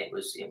half, and then it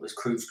was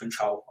cruise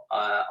control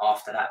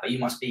after that. But you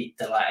must be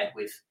delighted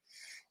with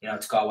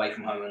to go away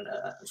from home and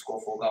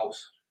score 4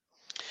 goals.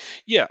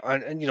 Yeah,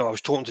 and I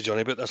was talking to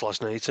Johnny about this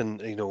last night,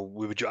 and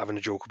we were having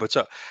a joke about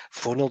it.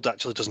 4-0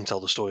 actually doesn't tell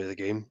the story of the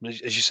game.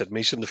 As you said,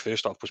 Mason, the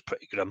first half was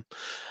pretty grim.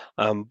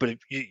 But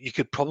you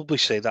could probably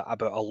say that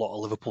about a lot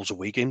of Liverpool's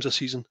away games this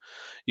season.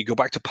 You go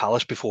back to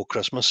Palace before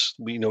Christmas.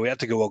 We had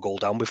to go a goal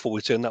down before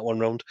we turned that one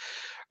round.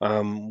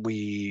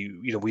 We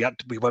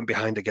went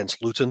behind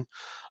against Luton.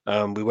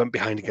 We went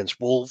behind against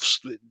Wolves.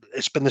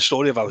 It's been the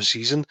story of our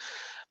season.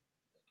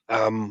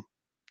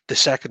 The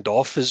second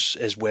off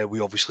is where we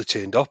obviously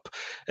turned up,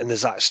 and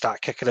there's that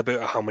stat kicking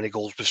about how many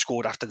goals we've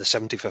scored after the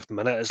 75th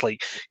minute. It's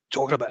like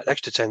talking about an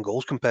extra 10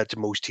 goals compared to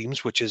most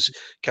teams, which is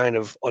kind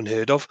of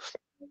unheard of.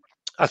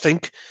 I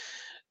think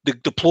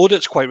the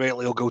plaudits quite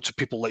rightly will go to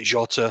people like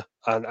Jota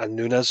and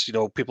Nunes.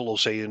 People will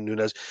say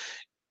Nunes,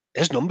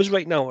 his numbers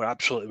right now are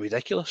absolutely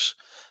ridiculous.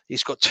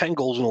 He's got 10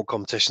 goals in all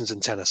competitions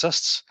and 10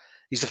 assists.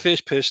 He's the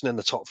first person in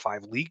the top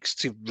 5 leagues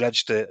to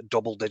register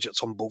double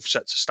digits on both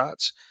sets of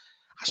stats.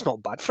 That's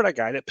not bad for a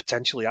guy that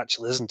potentially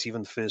actually isn't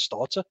even the first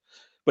starter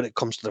when it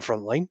comes to the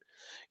front line.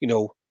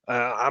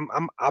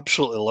 I'm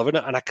absolutely loving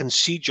it, and I can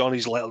see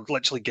Johnny's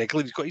literally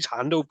giggling. He's got his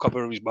hand over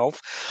cover of his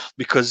mouth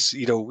because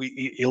he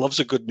loves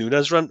a good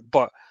Nunes run.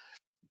 But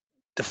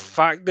the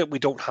fact that we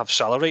don't have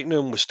Salah right now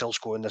and we're still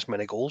scoring this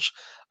many goals,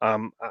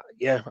 I'm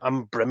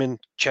brimming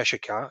Cheshire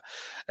Cat,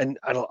 and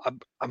I'll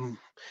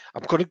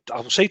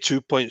say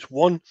 2 points.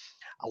 One,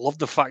 I love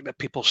the fact that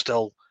people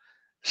still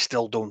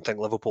don't think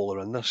Liverpool are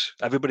in this.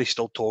 Everybody's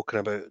still talking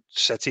about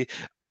City.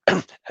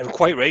 And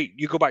quite right.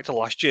 You go back to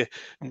last year,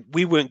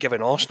 we weren't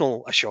giving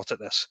Arsenal a shot at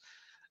this.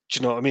 Do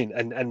you know what I mean?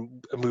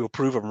 And we were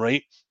proven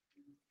right.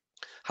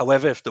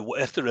 However, if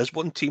there is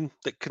one team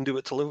that can do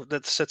it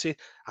to City,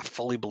 I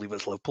fully believe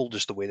it's Liverpool,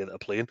 just the way that they're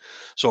playing.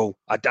 So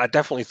I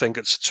definitely think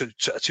it's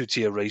a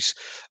two-tier race.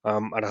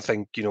 And I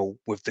think,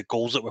 with the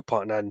goals that we're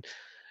putting in,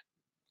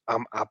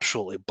 I'm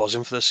absolutely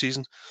buzzing for this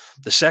season.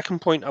 The second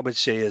point I would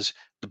say is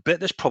the bit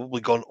that's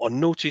probably gone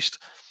unnoticed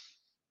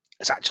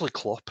is actually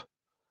Klopp.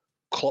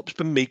 Klopp's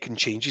been making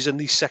changes in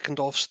these second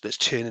offs that's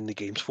turning the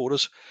games for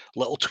us.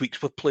 Little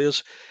tweaks with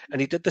players, and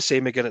he did the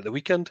same again at the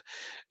weekend.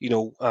 He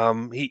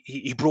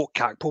brought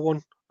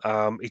Gakpo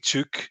on. He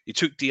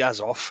took Diaz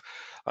off,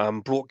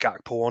 brought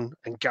Gakpo on,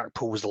 and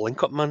Gakpo was the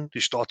link-up man who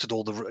started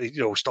all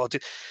the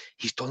started.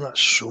 He's done that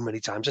so many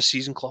times this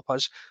season. Klopp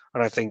has,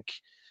 and I think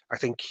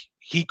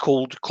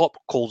Klopp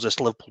calls this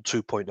Liverpool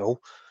 2.0.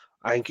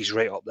 I think he's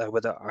right up there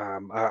with it.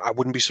 I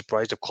wouldn't be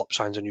surprised if Klopp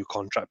signs a new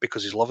contract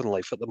because he's loving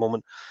life at the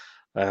moment.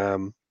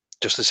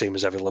 Just the same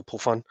as every Liverpool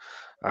fan.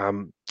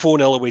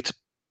 4-0 away to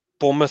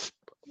Bournemouth,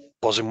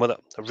 buzzing with it.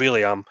 I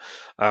really am.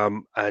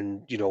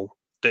 And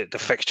the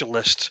fixture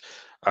list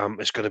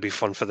is going to be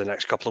fun for the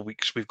next couple of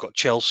weeks. We've got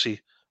Chelsea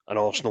and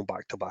Arsenal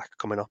back to back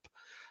coming up,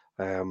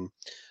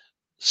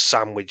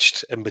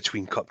 sandwiched in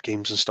between cup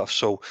games and stuff.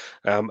 So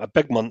a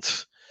big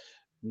month.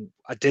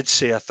 I did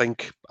say I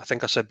think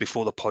I said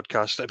before the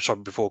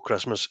podcast, before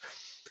Christmas,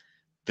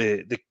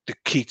 the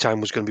key time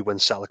was going to be when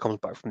Salah comes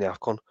back from the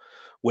AFCON.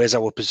 Where's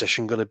our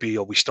position going to be?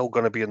 Are we still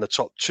going to be in the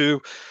top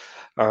 2?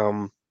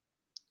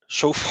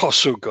 So far,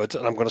 so good,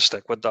 and I'm going to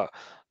stick with that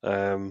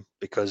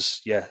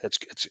because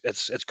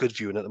it's good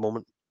viewing at the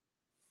moment.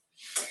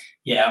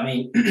 Yeah, I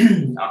mean,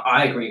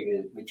 I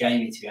agree with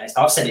Jamie, to be honest.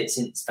 I've said it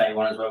since day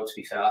one as well, to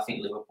be fair. I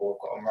think Liverpool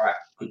have got a right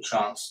good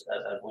chance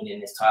of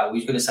winning this title. We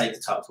were going to save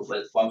the title,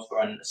 but whilst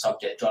we're on the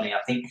subject, Johnny, I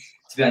think,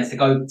 to be honest, to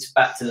go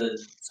back to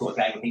the sort of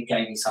game, I think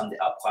Jamie summed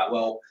it up quite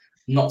well.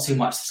 Not too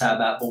much to say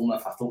about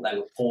Bournemouth. I thought they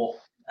were poor,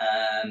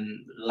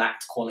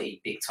 lacked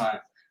quality big time.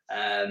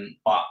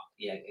 But,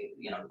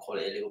 the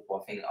quality of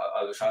Liverpool, I think,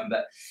 overshone.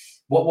 But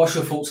what's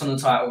your thoughts on the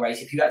title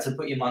race? If you had to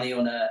put your money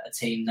on a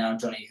team now,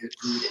 Johnny, who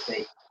would it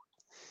be?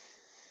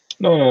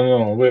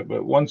 No. Wait,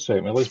 1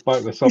 second. Let's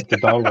back this up to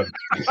Darwin.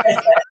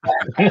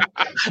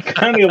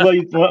 Can't you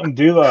let him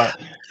do that?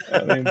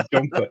 I mean,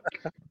 jump it.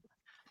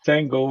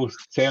 10 goals,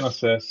 10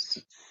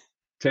 assists,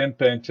 10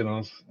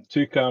 pensioners,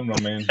 2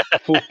 cameramen,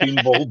 14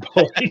 ball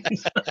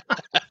boys.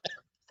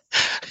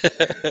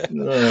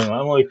 No,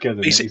 I'm like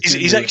kidding. His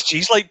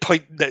XG's like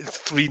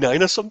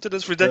 0.39 or something.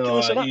 It's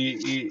ridiculous. No,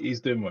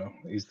 he's doing well.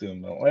 He's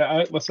doing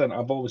well. Listen,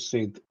 I've always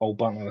said, all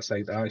banter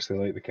aside, I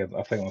actually like the kid.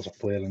 I think there's a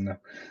player in there.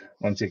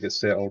 Once he gets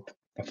settled,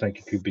 I think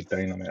he could be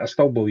dynamite. I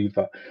still believe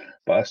that,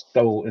 but I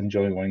still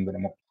enjoy winding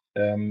him up.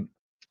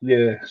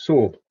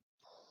 So,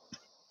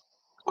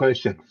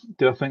 question.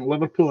 Do I think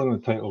Liverpool in the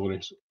title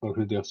race, or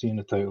who do I see in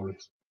the title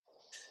race?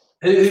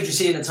 Who do you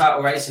see in the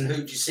title race, and who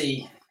do you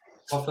see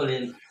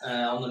toppling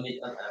on the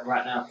mid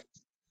right now?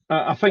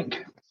 I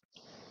think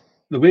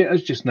the way it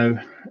is just now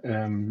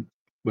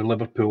with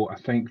Liverpool, I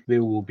think they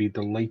will be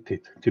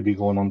delighted to be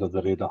going under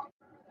the radar.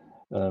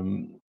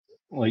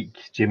 Like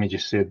Jamie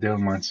just said there,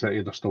 Man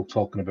City, they're still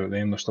talking about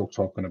them, they're still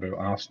talking about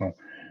Arsenal.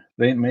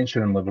 They ain't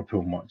mentioning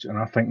Liverpool much, and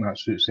I think that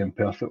suits them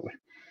perfectly.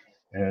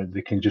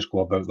 They can just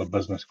go about their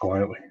business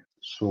quietly.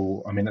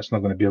 So, I mean, it's not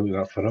going to be like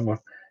that forever.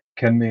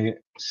 Can they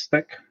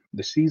stick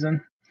the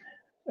season?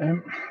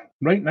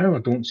 Right now, I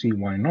don't see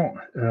why not.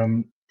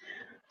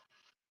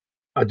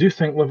 I do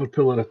think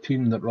Liverpool are a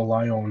team that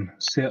rely on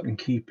certain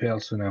key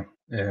personnel.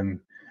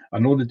 I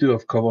know they do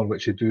have cover,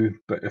 which they do,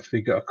 but if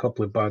they get a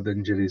couple of bad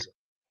injuries,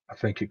 I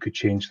think it could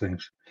change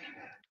things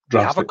They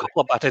have a drastically.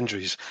 couple of bad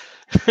injuries.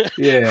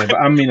 Yeah, but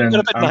I mean, We've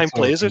got about I'm 9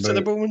 players talking out at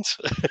the about. moment.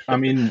 I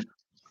mean,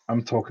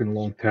 I'm talking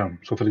long term.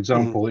 So, for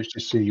example, let's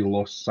just say you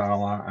lost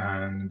Salah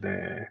and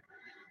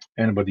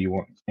anybody you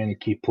want, any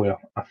key player.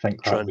 I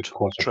think that would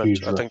cause a Trent.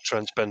 huge I think rift.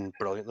 Trent's been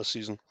brilliant this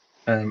season.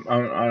 I'm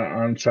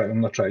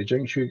not trying to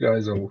jinx you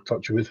guys. I will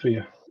touch wood for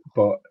you,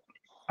 but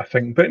I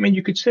mean,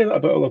 you could say that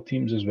about other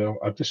teams as well.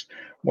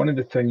 One of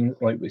the things,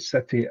 like with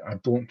City, I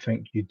don't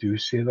think you do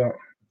say that.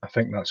 I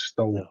think that's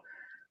still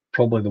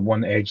probably the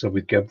one edge I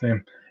would give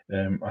them.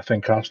 I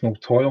think Arsenal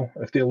toil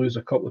if they lose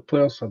a couple of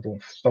players. I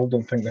still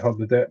don't think they have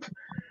the depth.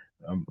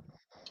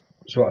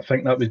 So I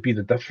think that would be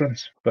the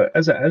difference. But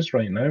as it is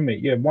right now,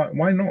 mate, yeah,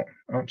 why not?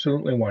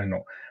 Absolutely, why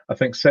not? I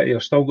think City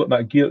have still got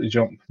that gear to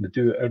jump. They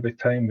do it every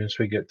time once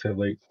we get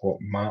to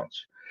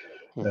March,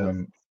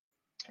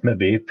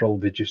 maybe April.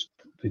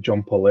 They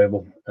jump a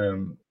level.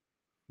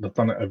 They've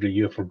done it every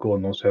year for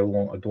God knows how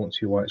long. I don't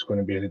see why it's going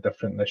to be any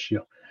different this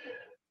year.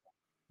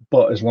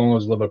 But as long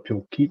as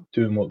Liverpool keep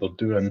doing what they're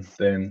doing,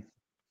 then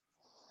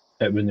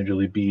it wouldn't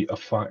really be a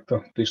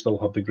factor. They still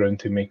have the ground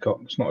to make up.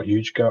 It's not a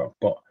huge gap,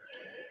 but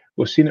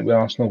we've seen it with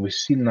Arsenal. We've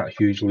seen that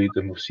huge lead,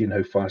 and we've seen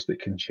how fast it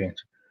can change.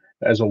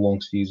 It is a long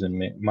season,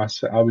 mate.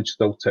 I would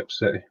still tip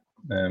City,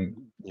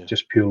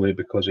 just purely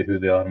because of who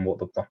they are and what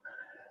they've done.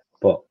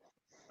 But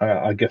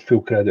I give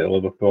full credit to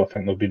Liverpool. I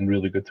think they've been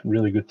really good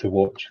to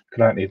watch.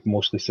 Granted,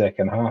 mostly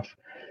second half.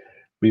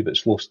 Wee bit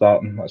slow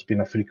starting. That's been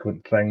a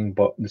frequent thing,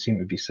 but they seem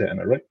to be setting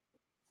it right.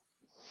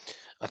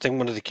 I think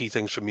one of the key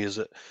things for me is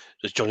that,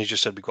 as Johnny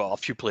just said, we've got a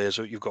few players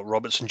out. You've got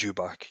Robertson due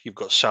back. You've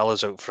got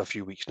Salah's out for a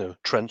few weeks now.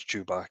 Trent's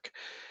due back.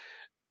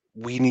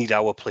 We need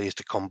our players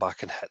to come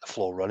back and hit the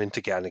floor running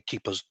to get and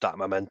keep us that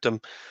momentum.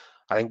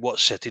 I think what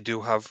City do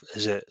have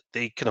is that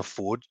they can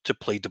afford to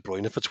play De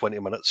Bruyne for 20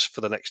 minutes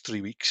for the next 3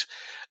 weeks,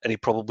 and he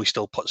probably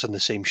still puts in the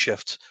same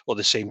shift or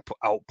the same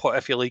output,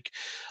 if you like.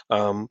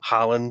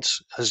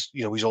 Haaland has,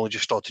 he's only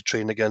just started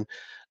training again.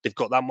 They've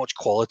got that much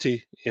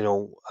quality,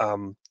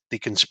 they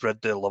can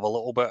spread their love a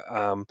little bit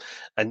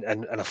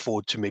and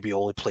afford to maybe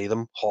only play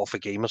them half a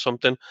game or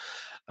something.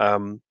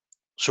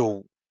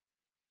 So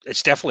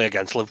it's definitely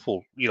against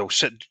Liverpool.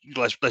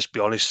 Let's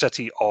be honest.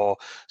 City are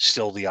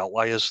still the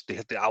outliers.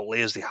 The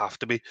outliers. They have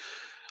to be.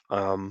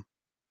 I'm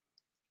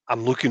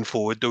looking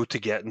forward though to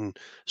getting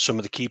some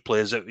of the key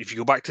players. If you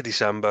go back to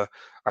December,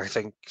 I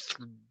think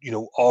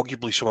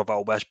arguably some of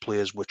our best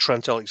players were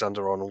Trent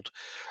Alexander-Arnold.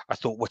 I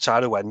thought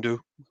Wataru Endo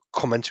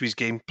come into his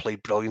game,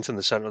 played brilliant in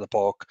the centre of the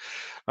park.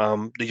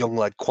 The young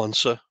lad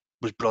Kwanzaa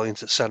was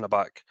brilliant at centre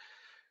back.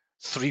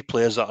 3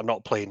 players that are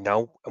not playing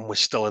now, and we're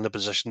still in the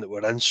position that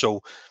we're in.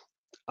 So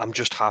I'm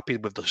just happy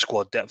with the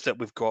squad depth that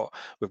we've got.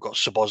 We've got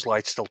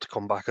Szoboszlai still to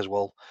come back as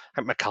well.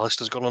 I think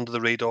McAllister's gone under the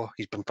radar.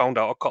 He's been found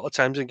out a couple of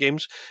times in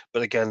games,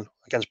 but again,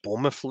 against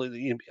Bournemouth,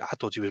 I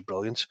thought he was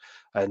brilliant.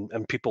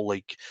 And people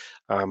like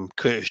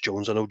Curtis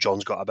Jones, I know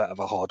John's got a bit of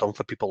a hard-on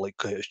for people like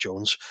Curtis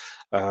Jones.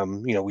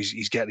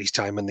 He's getting his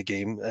time in the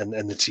game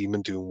and the team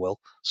and doing well.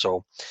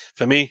 So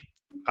for me,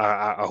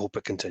 I hope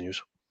it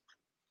continues.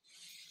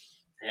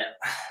 Yeah,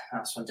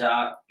 that's one.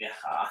 I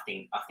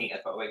think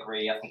I've got to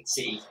agree. I think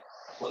City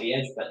got the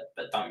edge,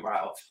 but don't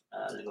write off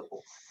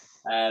Liverpool.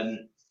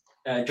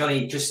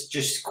 Johnny,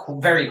 just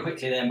very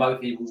quickly then, both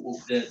of you,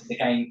 the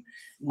game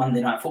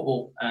Monday Night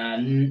Football.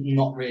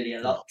 Not really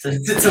a lot to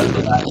talk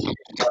about.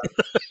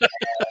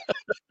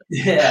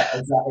 Yeah,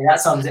 exactly. That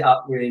sums it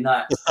up really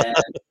nice.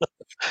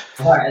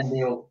 Brighton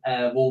 0,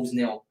 Wolves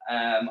 0.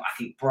 I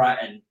think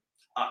Brighton.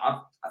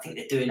 I think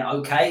they're doing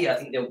okay. I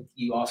think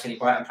you ask any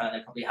Brighton fan,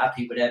 they're probably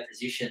happy with their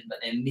position, but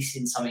they're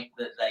missing something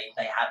that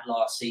they had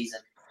last season.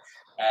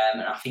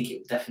 And I think it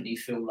will definitely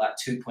feel like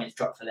 2 points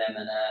drop for them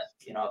and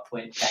a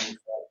point gain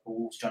for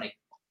Wolves, Johnny.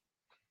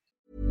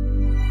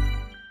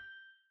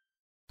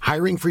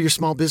 Hiring for your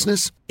small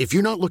business? If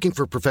you're not looking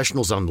for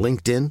professionals on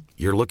LinkedIn,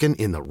 you're looking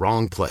in the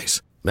wrong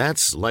place.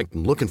 That's like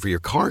looking for your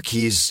car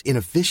keys in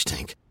a fish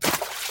tank.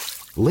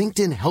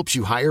 LinkedIn helps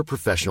you hire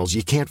professionals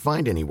you can't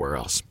find anywhere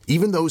else,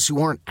 even those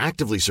who aren't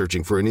actively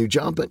searching for a new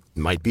job but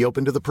might be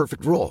open to the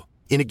perfect role.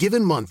 In a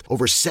given month,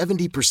 over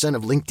 70%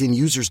 of LinkedIn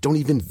users don't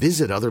even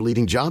visit other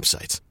leading job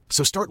sites.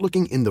 So start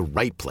looking in the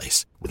right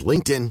place. With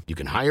LinkedIn, you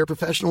can hire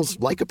professionals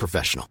like a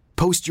professional.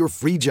 Post your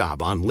free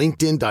job on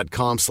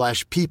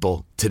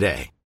linkedin.com/people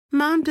today.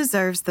 Mom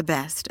deserves the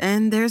best,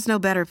 and there's no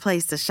better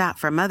place to shop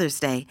for Mother's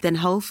Day than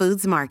Whole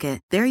Foods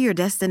Market. They're your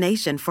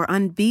destination for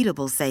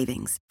unbeatable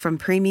savings, from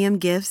premium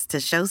gifts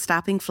to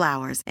show-stopping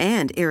flowers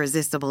and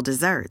irresistible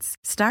desserts.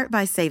 Start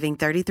by saving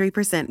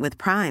 33% with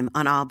Prime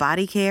on all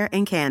body care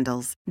and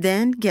candles.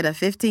 Then get a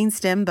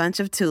 15-stem bunch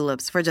of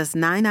tulips for just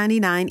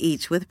 $9.99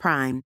 each with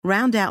Prime.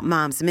 Round out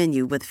Mom's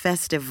menu with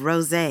festive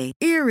rosé,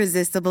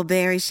 irresistible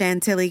berry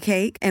chantilly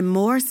cake, and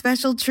more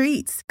special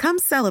treats. Come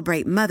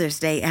celebrate Mother's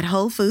Day at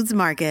Whole Foods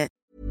Market.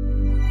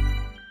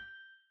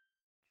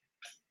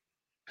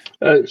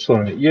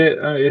 Sorry,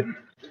 yeah.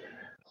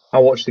 I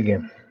watched the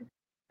game.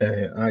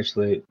 I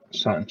actually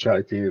sat and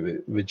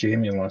chatted with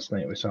Jamie last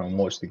night. We sat and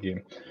watched the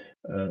game.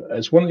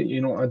 It's one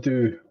that, I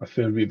do a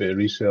fair wee bit of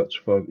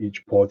research for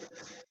each pod,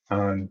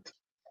 and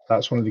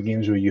that's one of the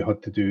games where you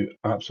had to do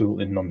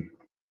absolutely none,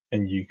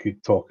 and you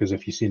could talk as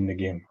if you'd seen the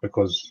game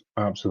because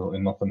absolutely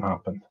nothing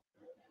happened.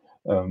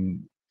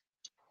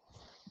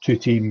 Two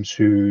teams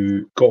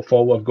who got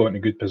forward, got into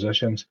good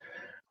positions.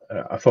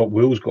 I thought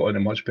Wolves got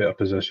into much better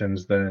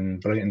positions than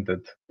Brighton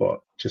did, but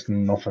just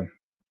nothing.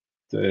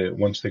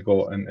 Once they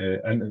got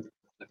into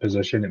the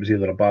position, it was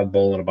either a bad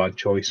ball or a bad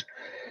choice,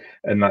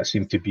 and that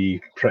seemed to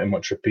be pretty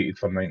much repeated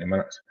for 90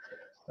 minutes.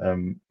 I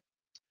would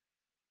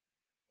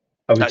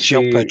That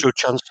João say, Pedro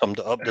chance summed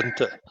it up,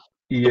 didn't it?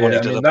 The one yeah, he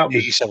I did mean, about that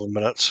was 87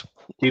 minutes.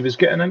 he was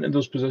getting into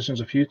those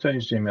positions a few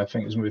times, Jamie. I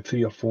think it was maybe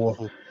 3 or 4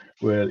 Mhm.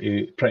 where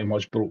he pretty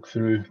much broke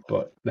through,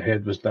 but the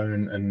head was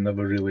down and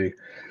never really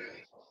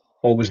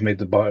always made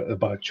the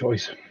bad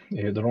choice,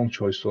 the wrong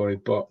choice. Sorry,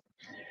 but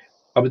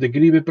I would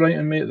agree with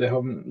Brighton, mate. They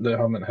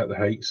haven't hit the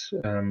heights.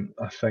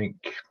 I think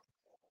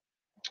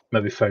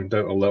maybe found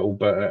out a little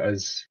bit it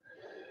is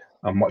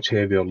a much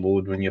heavier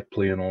load when you're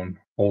playing on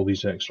all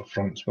these extra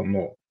fronts, but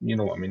not, you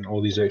know what I mean,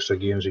 all these extra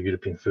games of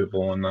European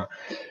football and that.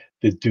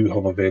 They do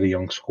have a very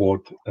young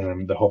squad. They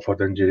have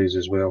had injuries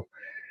as well.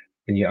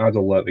 When you add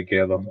all that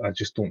together, I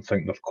just don't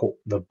think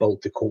they're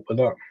built to cope with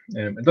that.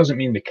 It doesn't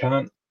mean they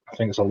can't. I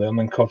think it's a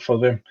learning curve for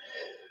them.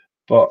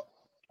 But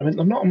I mean,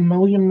 they're not a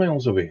million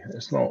miles away.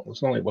 It's not.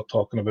 It's not like we're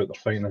talking about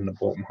they're fighting in the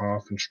bottom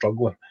half and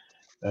struggling.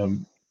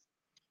 Um,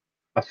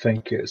 I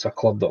think it's a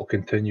club that will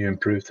continue to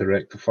improve to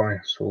rectify.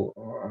 So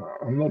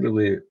I'm not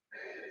really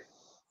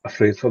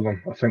afraid for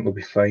them. I think they'll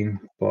be fine.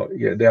 But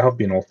yeah, they have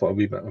been off a a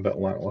bit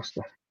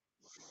lackluster.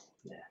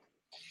 Yeah.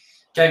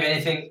 Jamie,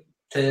 anything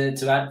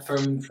to add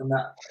from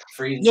that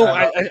for either No,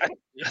 side?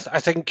 I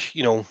think,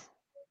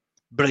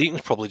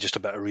 Brighton's probably just a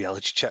bit of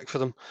reality check for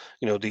them.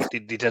 They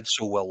did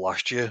so well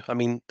last year. I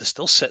mean, they're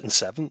still sitting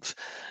seventh.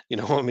 You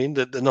know what I mean?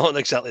 They're not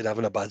exactly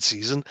having a bad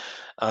season.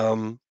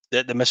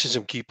 They're missing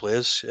some key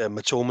players.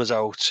 Matoma's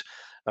out.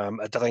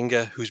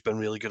 Adringa, who's been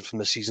really good from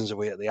the seasons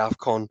away at the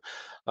AFCON.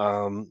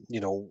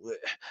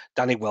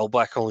 Danny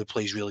Welbeck only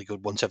plays really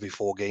good once every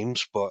 4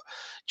 games. But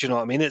do you know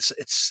what I mean?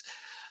 It's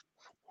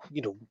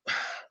you know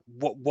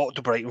what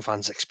do Brighton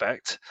fans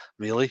expect,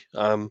 really?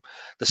 They're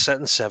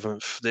sitting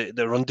seventh.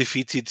 They're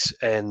undefeated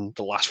in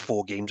the last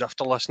 4 games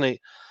after last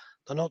night.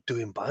 They're not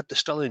doing bad. They're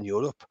still in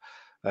Europe.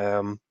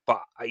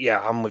 But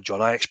yeah, I'm with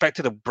John. I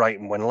expected a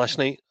Brighton win last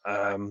night.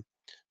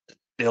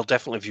 They'll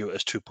definitely view it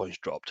as 2 points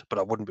dropped, but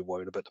I wouldn't be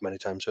worried about them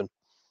anytime soon.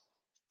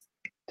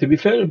 To be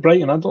fair to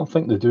Brighton, I don't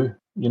think they do.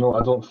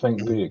 I don't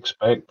think they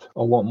expect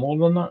a lot more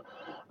than that.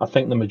 I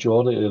think the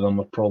majority of them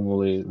are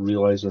probably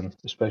realising,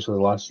 especially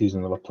last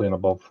season, they were playing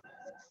above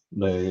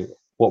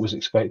what was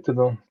expected of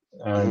them,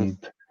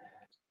 and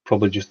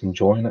probably just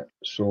enjoying it.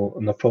 So,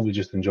 and they're probably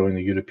just enjoying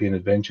the European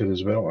adventure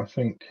as well. I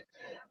think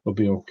they'll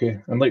be okay.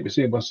 And like we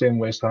say, we're saying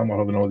West Ham are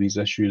having all these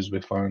issues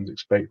with fans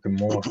expecting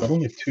more. They're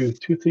only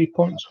 3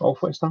 points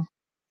off West Ham.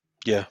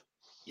 Yeah.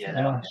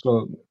 Yeah,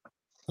 So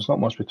there's not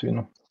much between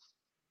them.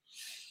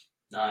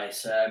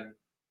 nice.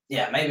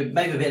 Yeah,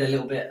 maybe a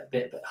little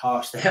bit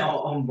harsh there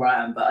on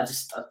Brighton, but I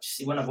just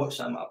when I've watched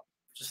them, I've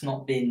just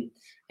not been.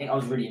 I think I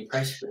was really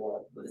impressed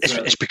with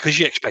the It's because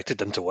you expected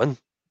them to win.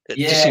 It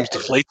just Yeah, seems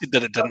deflated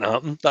that it didn't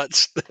happen.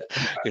 That's,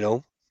 yeah,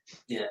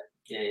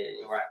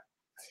 you're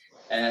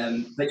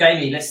right. But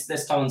Jamie, let's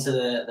come on to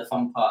the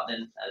fun part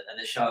then of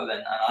the show,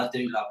 and I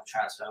do love a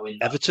transfer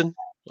window. Everton?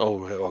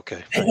 Oh,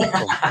 okay.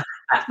 Right.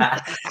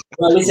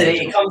 Well, listen,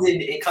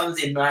 it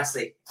comes in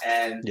nicely.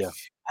 Yeah.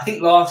 I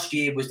think last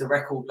year was the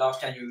record. Last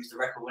January was the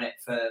record, wasn't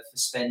it, for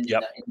spending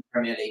Yep. in the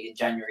Premier League in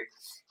January.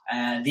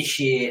 And this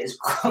year has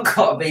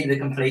got to be the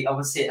complete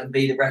opposite and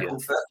be the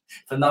record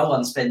for no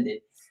one spending.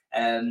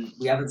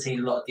 We haven't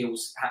seen a lot of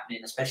deals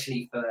happening,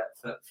 especially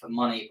for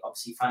money.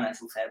 Obviously,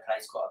 financial fair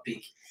play's got a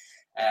big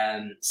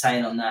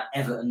saying on that.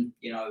 Everton,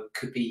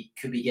 could be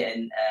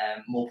getting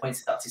more points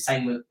deducted.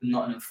 Same with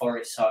Nottingham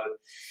Forest. So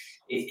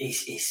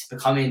it's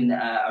becoming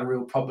a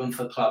real problem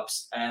for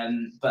clubs.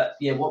 But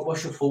yeah,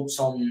 what's your thoughts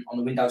on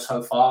the window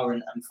so far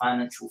and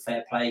financial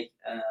fair play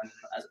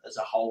as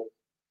a whole?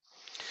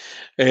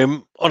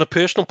 On a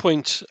personal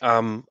point,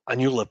 I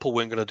knew Liverpool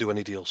weren't going to do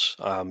any deals.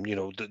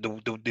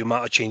 The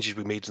amount of changes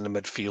we made in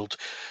the midfield,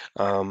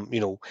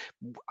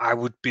 I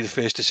would be the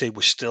first to say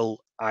we're still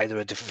either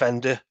a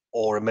defender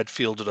or a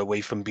midfielder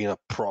away from being a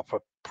proper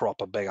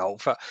big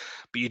outfit.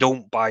 But you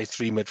don't buy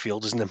 3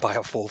 midfielders and then buy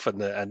a fourth in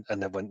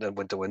the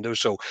winter window.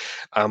 So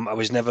I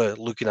was never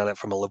looking at it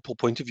from a Liverpool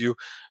point of view.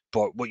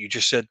 But what you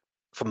just said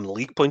from the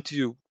league point of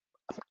view,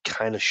 I'm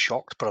kind of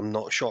shocked, but I'm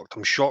not shocked.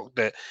 I'm shocked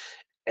that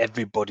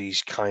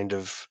everybody's kind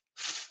of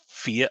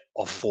fear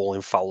of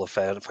falling foul of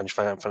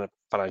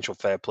financial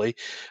fair play,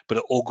 but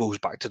it all goes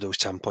back to those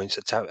 10 points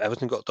that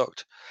Everton got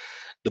docked.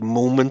 The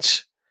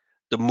moment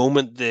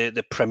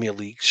the Premier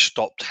League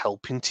stopped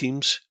helping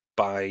teams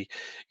by,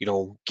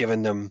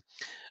 giving them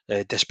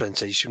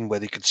dispensation where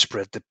they could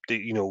spread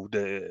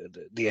the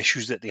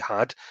issues that they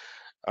had,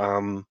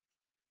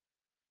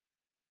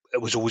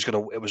 it was always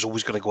going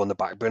to go on the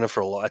back burner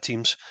for a lot of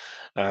teams.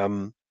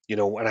 And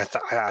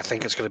I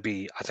think it's going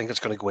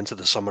to go into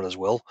the summer as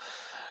well.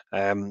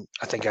 I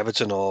think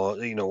Everton are,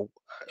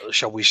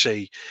 shall we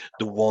say,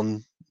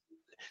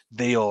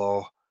 they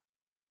are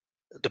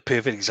the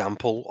perfect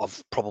example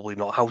of probably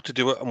not how to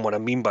do it. And what I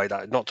mean by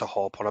that, not to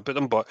harp on about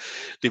them, but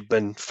they've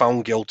been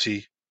found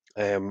guilty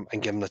and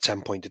given a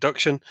 10-point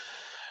deduction.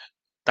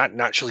 That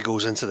naturally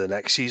goes into the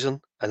next season,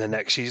 and the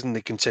next season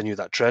they continue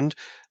that trend.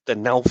 They're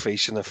now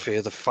facing a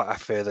further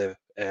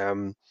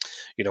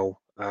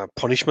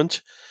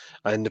punishment,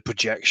 and the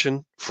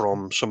projection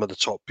from some of the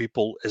top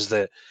people is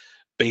that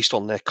based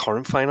on their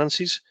current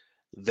finances,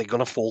 they're going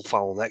to fall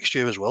foul next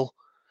year as well.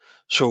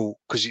 So,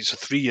 because it's a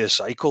 3-year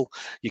cycle,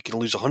 you can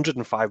lose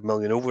 105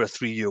 million over a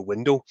 3-year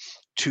window.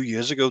 2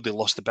 years ago, they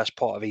lost the best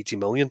part of 80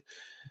 million.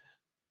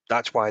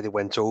 That's why they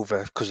went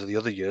over, because of the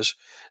other years.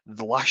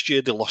 The last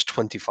year they lost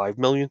 25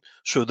 million,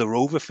 so they're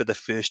over for the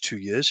first 2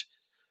 years.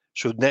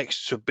 So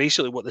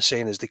basically what they're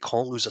saying is they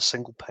can't lose a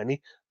single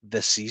penny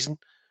this season,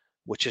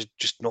 which is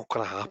just not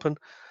going to happen.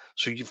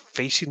 So you're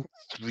facing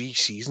 3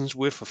 seasons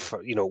worth of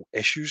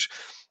issues.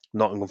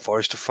 Nottingham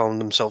Forest have found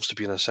themselves to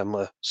be in a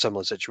similar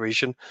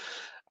situation,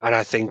 and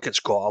I think it's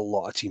got a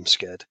lot of teams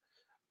scared.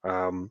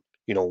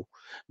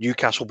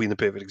 Newcastle being the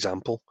perfect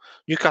example.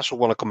 Newcastle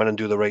want to come in and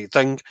do the right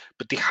thing,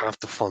 but they have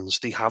the funds.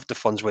 They have the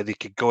funds where they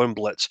could go and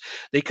blitz.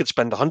 They could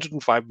spend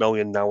 105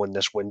 million now in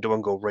this window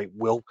and go, right,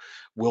 we'll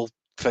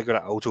figure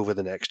it out over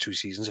the next 2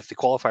 seasons. If they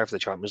qualify for the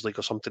Champions League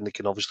or something, they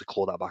can obviously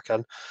claw that back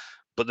in.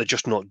 But they're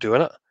just not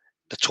doing it.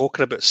 They're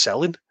talking about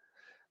selling.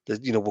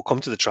 We'll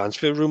come to the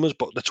transfer rumours,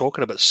 but they're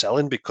talking about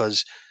selling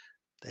because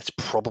it's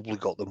probably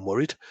got them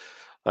worried.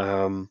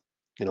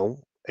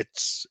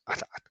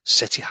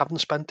 City haven't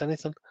spent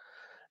anything.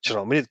 Do you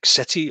know what I mean?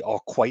 City are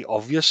quite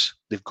obvious.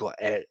 They've got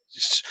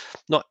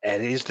not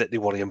areas that they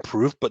want to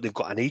improve, but they've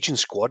got an aging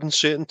squad in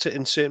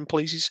certain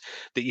places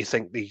that you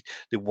think they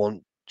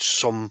want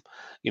some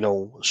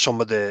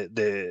of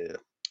the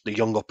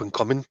young up and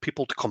coming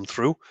people to come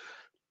through.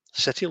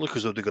 City look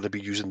as though they're going to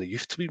be using the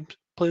youth team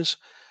players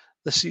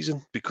this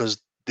season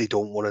because they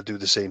don't want to do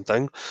the same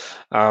thing.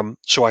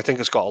 So I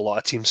think it's got a lot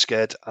of teams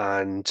scared,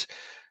 and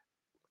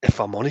if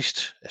I'm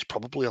honest, it's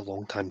probably a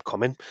long time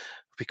coming,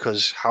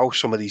 because how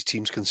some of these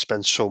teams can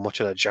spend so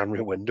much in a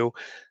January window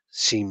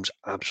seems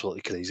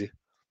absolutely crazy.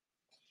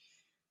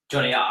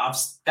 Johnny,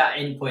 that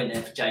end point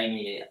there for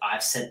Jamie,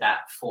 I've said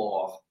that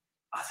for,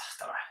 I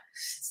don't know,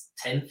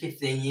 10,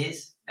 15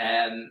 years.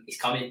 It's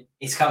coming.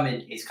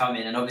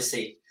 And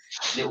obviously,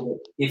 a little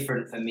bit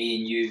different for me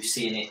and you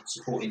seeing it,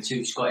 supporting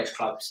 2 Scottish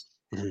clubs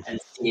and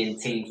seeing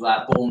teams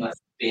like Bournemouth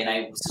being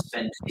able to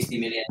spend 50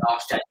 million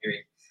last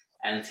January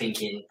and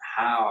thinking,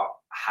 how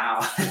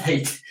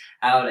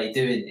are they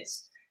doing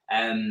this?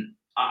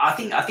 I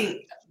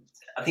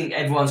think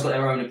everyone's got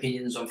their own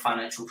opinions on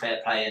financial fair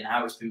play and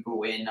how it's been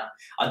brought in.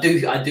 I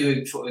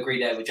do sort of agree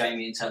there with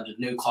Jamie in terms of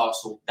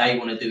Newcastle. They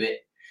want to do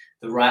it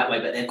the right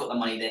way, but they've got the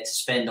money there to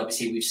spend.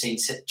 Obviously, we've seen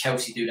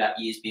Chelsea do that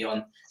years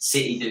beyond.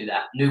 City do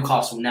that.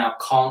 Newcastle now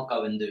can't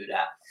go and do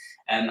that.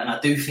 And I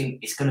do think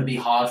it's going to be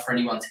hard for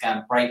anyone to go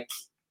and break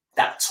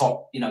that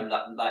top,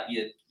 like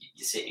your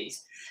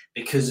cities,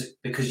 because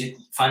your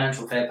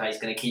financial fair play is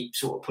going to keep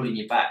sort of pulling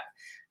you back.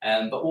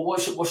 But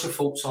what's your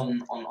thoughts on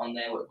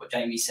there, what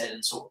Jamie said,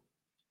 and sort of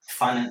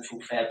financial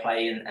fair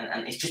play,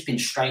 and it's just been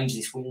strange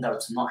this window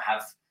to not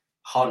have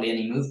hardly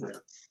any movement.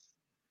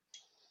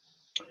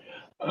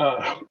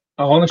 I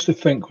honestly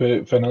think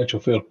with financial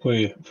fair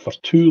play, for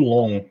too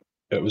long,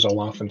 it was a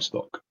laughing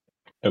stock.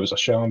 It was a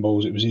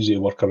shambles. It was easy to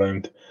work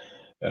around.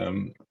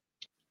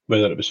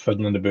 Whether it was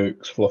fiddling the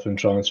books, fluffing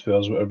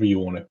transfers, whatever you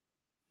want to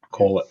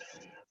call it,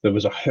 there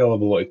was a hell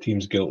of a lot of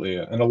teams guilty.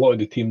 And a lot of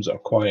the teams that are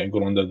quiet and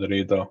going under the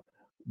radar,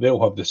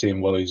 they'll have the same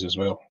worries as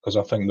well, because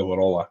I think they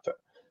were all at it.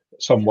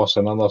 Some worse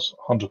than others,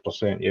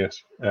 100%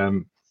 yes.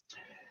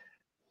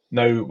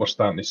 Now we're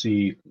starting to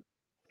see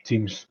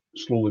teams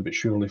slowly but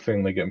surely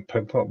finally getting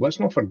picked up. Let's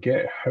not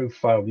forget how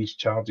far these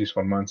charges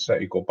for Man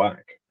City go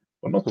back.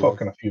 We're not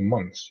talking a few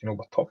months, we're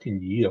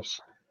talking years.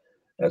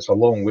 It's a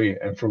long way.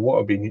 And for what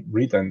I've been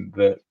reading,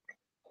 that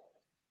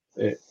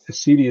as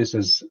serious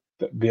as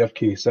their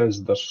case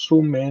is, there's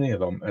so many of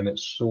them, and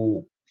it's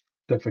so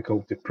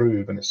difficult to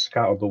prove, and it's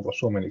scattered over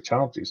so many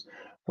charges.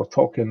 We're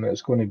talking that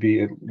it's going to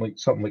be like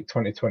something like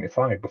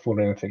 2025 before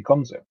anything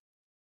comes in.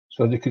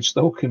 So they could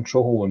still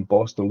control and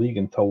boss the league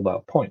until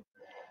that point,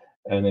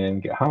 and then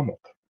get hammered.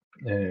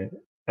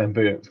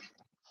 But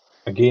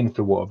again,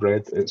 from what I've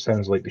read, it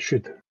sounds like they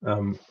should.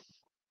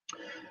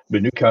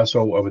 With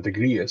Newcastle, I would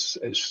agree.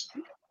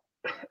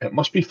 It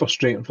must be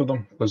frustrating for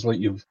them, because like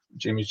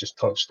Jamie's just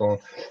touched on,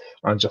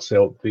 and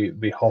yourself, they're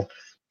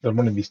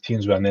one of these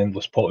teams with an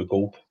endless pot of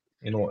gold.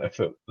 If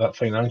that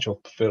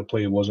financial fair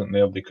play wasn't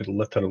there, they could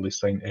literally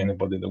sign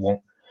anybody they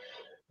want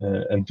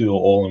and do it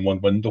all in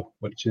one window,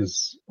 which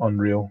is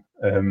unreal.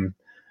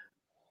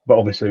 But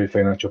obviously with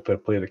financial fair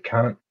play, they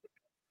can't.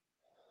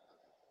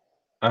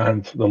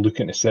 And they're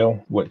looking to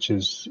sell, which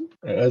is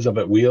a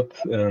bit weird.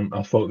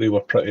 I thought they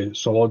were pretty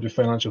solid with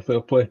financial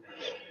fair play.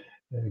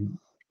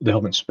 they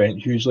haven't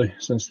spent hugely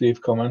since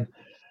they've come in.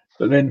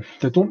 But then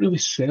they don't really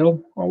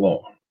sell a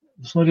lot.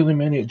 There's not really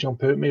many that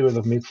jump out at me where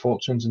they've made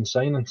fortunes in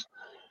signings.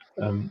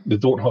 They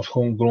don't have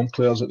homegrown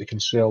players that they can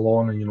sell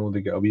on, and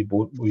they get a wee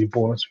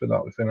bonus for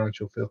that with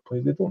financial fair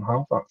play. They don't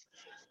have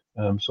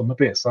that. So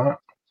maybe it's that.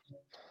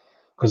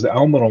 Because the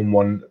Almiron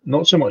one,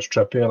 not so much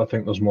Trippier, I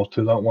think there's more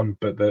to that one,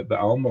 but the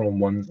Almiron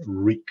one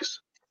reeks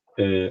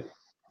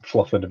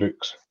fluff in the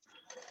books.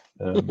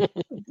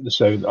 The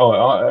Saudi,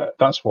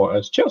 that's what it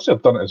is. Chelsea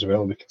have done it as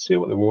well. They can say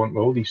what they want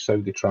with all these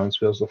Saudi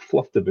transfers. They've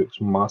fluffed the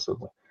books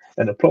massively.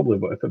 And but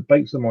if it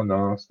bites them on the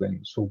arse, then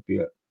so be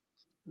it.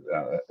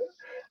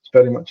 It's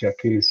very much a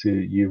case of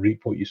you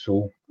reap what you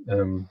sow.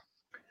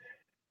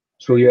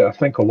 So yeah, I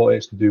think a lot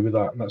has to do with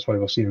that, and that's why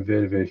we're seeing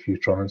very, very few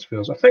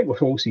transfers. I think we'll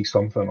all see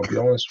something. I'll be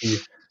honest with you.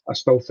 I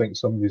still think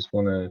somebody's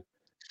going to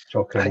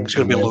chuck in. I think it's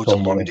going to be loads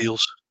of loan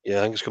deals. Yeah,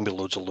 I think it's going to be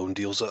loads of loan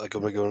deals that are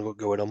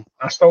going on.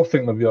 I still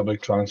think there'll be a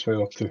big transfer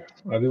or two.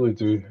 I really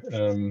do.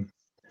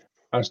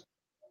 As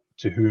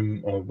to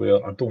whom or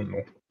where, I don't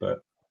know, but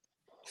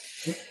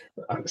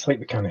it's like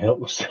they can't help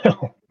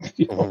themselves.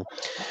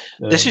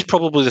 This is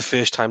probably the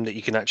first time that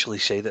you can actually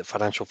say that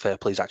financial fair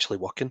play is actually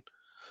working.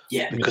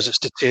 Yeah, because it's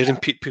deterring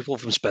people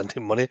from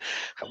spending money.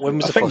 When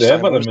was I the think first time?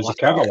 Everton was a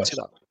catalyst.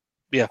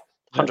 Yeah,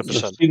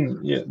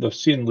 100%. They've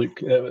seen.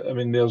 Look, I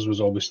mean, theirs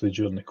was obviously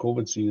during the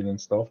COVID season and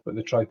stuff, but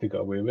they tried to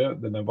get away with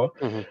it. They never,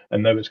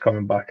 and now it's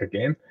coming back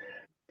again.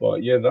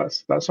 But yeah,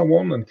 that's a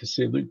warning to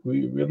say, look,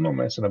 we're not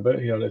messing about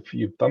here. If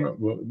you've done it,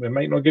 we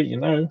might not get you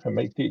now. It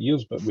might take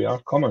years, but we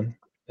are coming.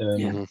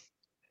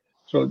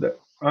 So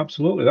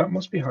absolutely, that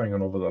must be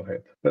hanging over their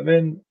head. But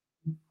then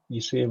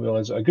you say, well,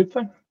 is it a good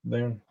thing?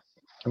 Then,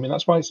 I mean,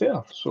 that's why it's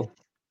there. So,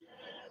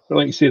 but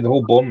like you say, the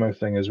whole Bournemouth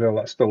thing as well,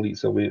 that still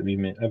eats away at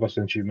me, ever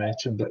since you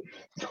mentioned it.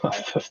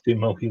 50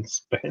 million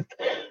spent,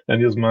 and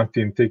here's my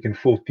team taking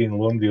 14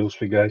 loan deals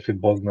for guys for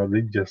Bognor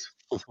Regis.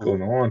 What's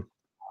going on?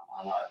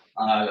 I know.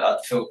 I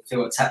feel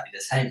exactly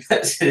the same.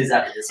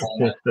 Exactly the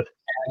same.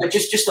 But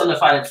just on the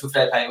financial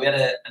fair play, we had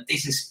a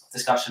decent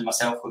discussion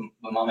myself with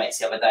my mates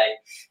the other day,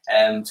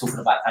 talking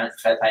about financial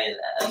fair play,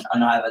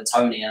 and I have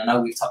Toney, and I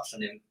know we've touched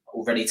on him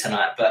already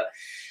tonight, but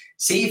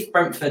see if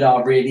Brentford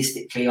are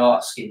realistically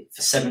asking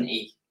for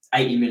 70,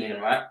 80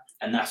 million, right?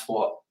 And that's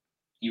what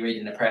you read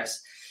in the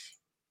press.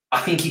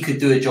 I think he could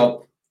do a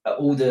job at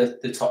all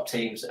the top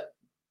teams.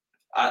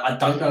 I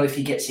don't know if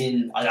he gets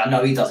in. I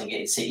know he doesn't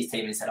get in City's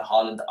team instead of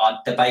Haaland.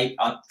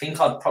 I think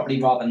I'd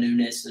probably rather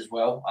Nunes as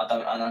well.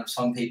 I know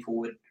some people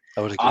would.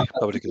 I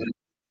would agree.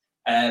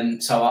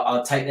 So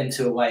I'll take them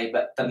two away.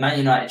 But Man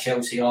United,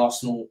 Chelsea,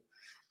 Arsenal,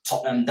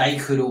 Tottenham, they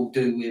could all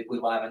do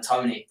with Ivan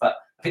Toney. But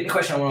I think the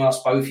question I want to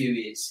ask both of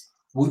you is: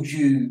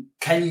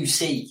 can you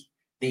see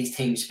these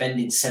teams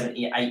spending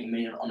 70 or 80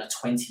 million on a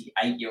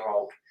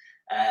 28-year-old?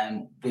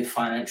 With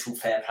financial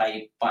fair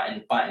play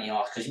biting the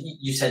arse, because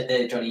you said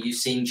there, Johnny, you've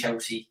seen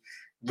Chelsea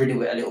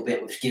riddle it a little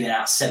bit with giving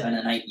out 7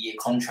 and 8 year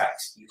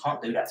contracts. You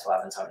can't do that to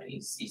Ivan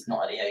Toney. He's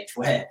not at the age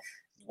where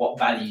what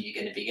value you're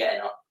going to be getting,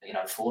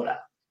 for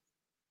that.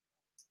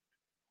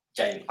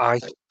 Jamie,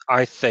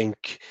 I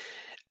think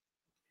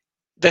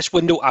this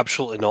window,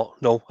 absolutely not.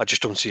 No, I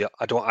just don't see it.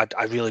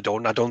 I really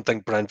don't. I don't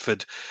think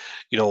Brentford,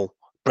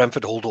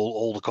 Brentford hold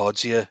all the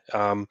cards here.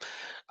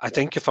 I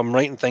think if I'm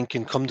right in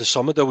thinking, come the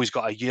summer though, he's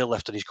got a year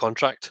left on his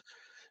contract.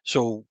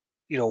 So,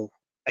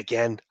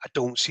 again, I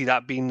don't see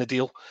that being the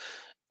deal.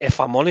 If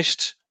I'm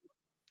honest,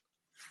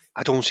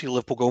 I don't see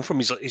Liverpool going for him.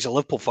 He's a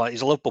Liverpool fan.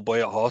 He's a Liverpool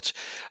boy at heart.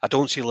 I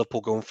don't see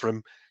Liverpool going for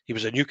him. He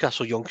was a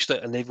Newcastle youngster,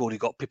 and they've already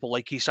got people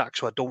like Isak,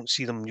 so I don't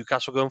see them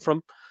Newcastle going for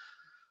him.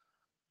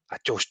 I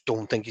just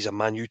don't think he's a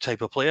Man U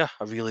type of player.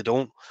 I really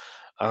don't.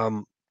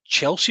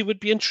 Chelsea would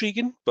be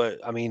intriguing, but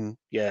I mean,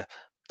 yeah,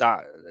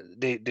 that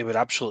they would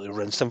absolutely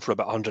rinse him for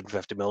about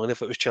 150 million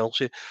if it was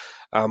Chelsea.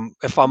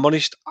 If I'm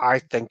honest, I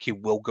think he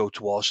will go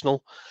to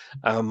Arsenal,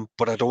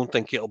 but I don't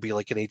think it'll be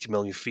like an 80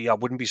 million fee. I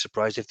wouldn't be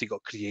surprised if they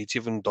got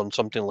creative and done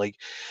something like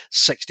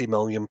 60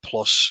 million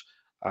plus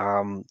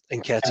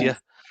Nketiah.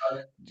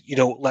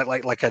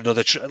 Like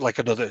another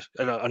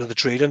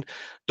trading.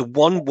 The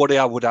one worry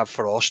I would have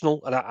for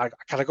Arsenal, and I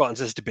kind of got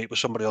into this debate with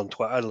somebody on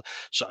Twitter.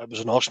 So it was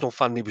an Arsenal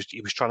fan. He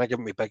was trying to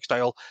give me big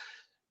style.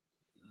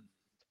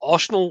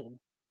 Arsenal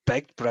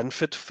begged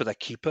Brentford for their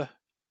keeper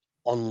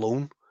on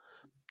loan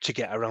to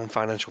get around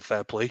financial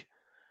fair play.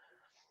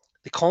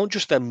 They can't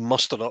just then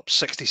muster up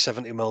 60,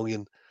 70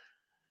 million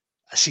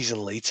a season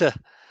later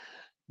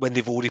when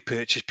they've already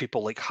purchased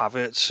people like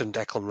Havertz and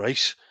Declan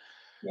Rice.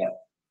 Yeah.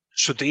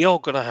 So they are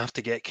going to have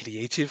to get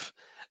creative,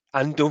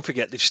 and don't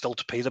forget they've still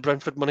to pay the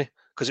Brentford money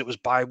because it was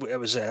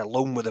a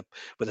loan with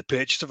a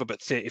purchase of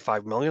about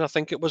 35 million, I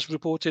think it was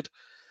reported.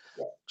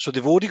 Yeah. So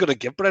they've already got to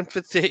give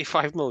Brentford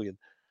 35 million.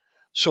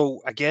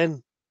 So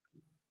again,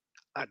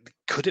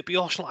 could it be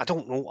Arsenal? I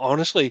don't know.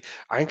 Honestly,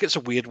 I think it's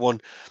a weird one.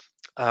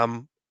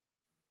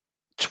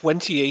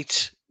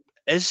 28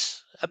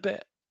 is a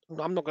bit.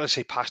 I'm not going to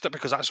say past it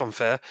because that's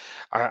unfair.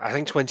 I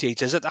think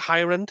 28 is at the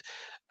higher end,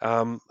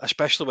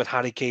 especially when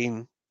Harry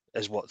Kane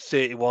is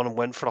 31 and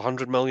went for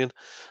 100 million.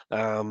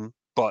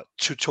 but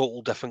two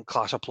total different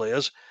class of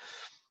players.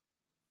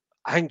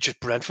 I think just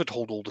Brentford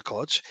hold all the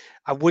cards.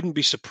 I wouldn't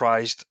be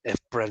surprised if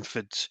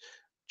Brentford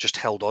just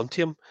held on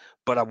to him,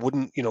 but I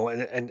wouldn't,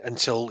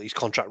 until his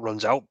contract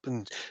runs out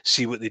and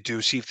see what they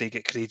do, see if they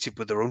get creative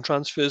with their own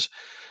transfers.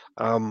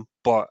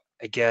 But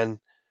again,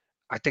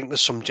 I think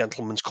there's some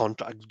gentleman's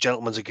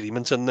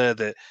agreement in there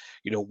that,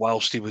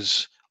 whilst he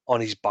was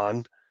on his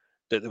ban,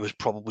 that there was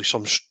probably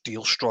some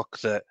deal struck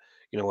that,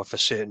 if a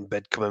certain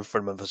bid come in for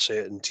him of a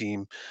certain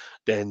team,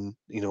 then,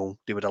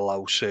 they would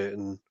allow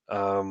certain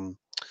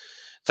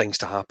things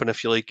to happen,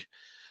 if you like.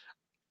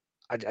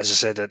 As I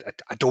said,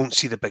 I don't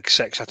see the big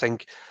six. I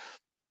think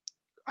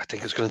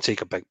it's going to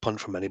take a big punt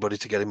from anybody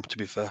to get him, to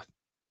be fair.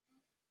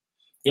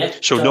 Yeah.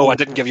 So no, I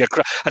didn't give you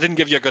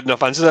a good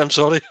enough answer. I'm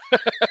sorry.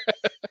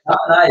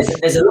 No,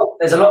 there's a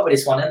lot with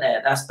this one, isn't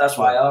there? That's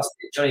why I asked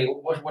it. Johnny,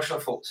 what's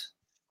your thoughts?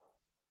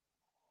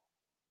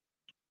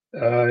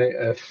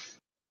 If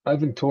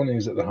Ivan Toney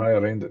is at the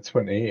higher end at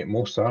 28,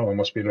 Mo Salah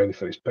must be ready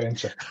for his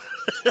pension.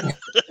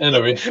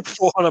 Anyway,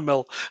 400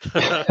 mil.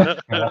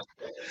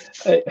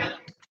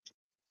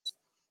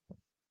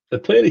 The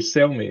player he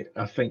sell me,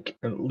 I think,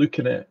 and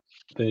looking at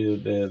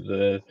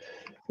the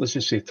let's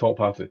just say top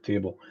half of the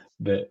table,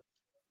 that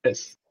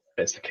it's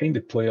the kind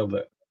of player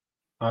that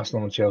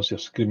Arsenal and Chelsea are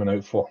screaming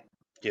out for.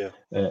 Yeah.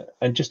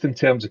 And just in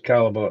terms of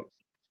calibre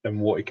and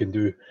what he can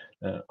do,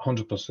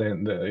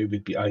 100% that it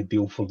would be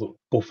ideal for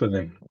both of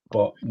them.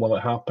 But will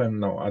it happen?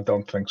 No, I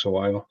don't think so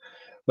either.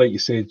 Like you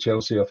said,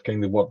 Chelsea have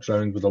kind of worked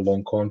around with the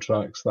long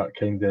contracts. They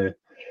can't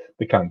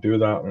do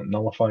that, and it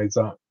nullifies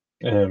that.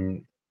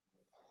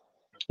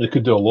 They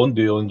could do a loan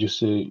deal and just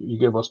say, you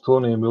give us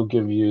Toney and we'll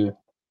give you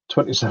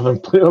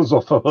 27 players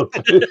off our books.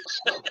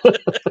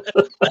 Like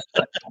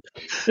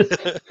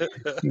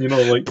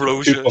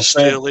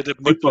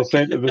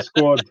 2% of the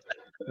squad.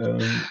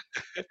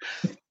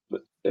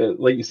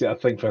 Like you say, I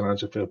think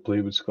financial fair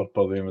play would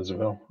scupper them as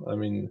well. I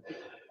mean,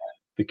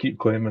 they keep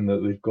claiming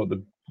that they've got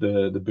the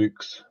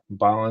books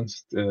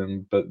balanced,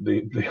 but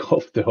they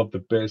have to have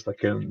the best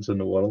accountants in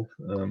the world.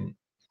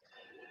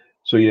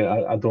 So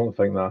yeah, I don't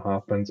think that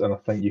happens, and I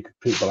think you could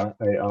put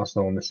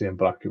Arsenal in the same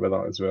bracket with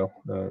that as well.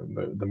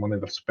 The money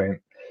they've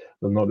spent,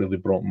 they've not really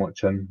brought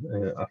much in.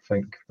 I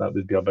think that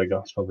would be a big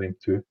ask for them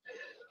too.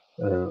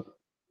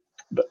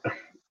 But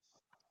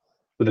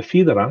with the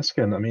fee they're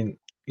asking, I mean,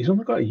 he's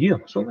only got a year.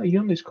 It's only a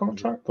year in his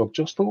contract, or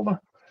just over.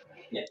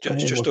 Yeah,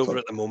 just over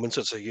at the moment.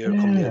 It's a year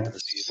come the end of the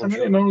season.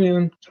 70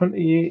 million,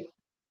 28.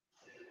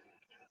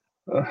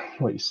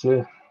 Like you say,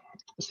 a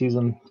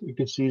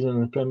good season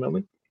in the Premier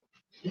League.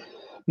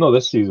 Not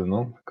this season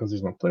though, because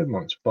he's not played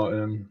much. But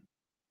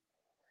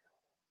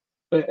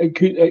it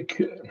could.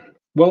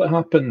 Will it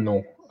happen?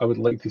 No. I would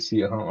like to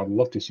see it happen. I'd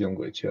love to see him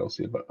go to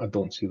Chelsea, but I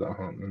don't see that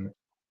happening.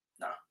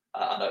 No,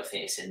 I don't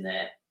think it's in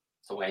there.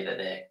 The way that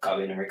they're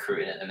going and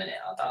recruiting at the minute,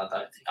 I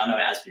don't think. I know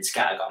it has been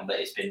scattergun, but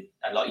it's been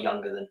a lot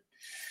younger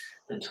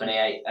than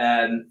 28.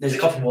 There's a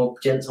couple more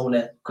gents I want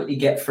to quickly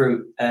get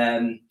through.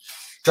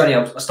 Johnny,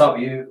 I'll start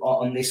with you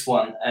on this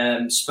one.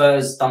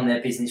 Spurs done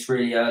their business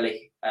really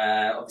early.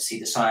 Obviously,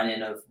 the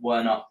signing of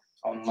Werner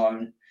on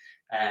loan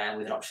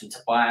with an option to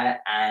buy,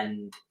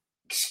 and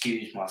is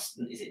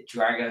it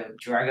Dragovic?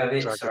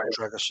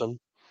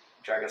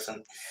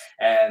 Dragoson.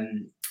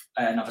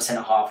 Another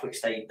centre half,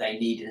 which they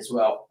needed as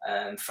well,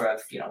 for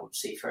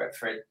obviously for a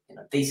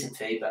decent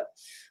fee, but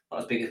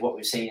not as big as what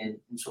we've seen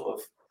in sort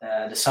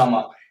of the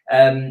summer.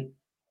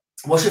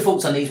 What's your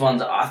thoughts on these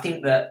ones? I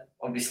think that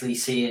obviously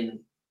seeing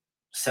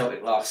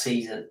Celtic last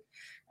season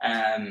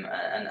and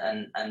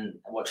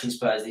watching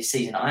Spurs this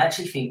season, I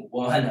actually think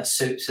Werner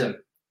suits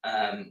them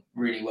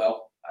really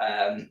well.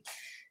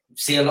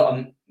 See a lot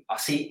of. I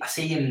see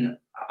him.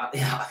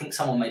 I think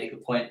someone made a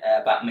good point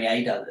about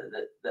Maeda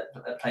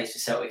that plays for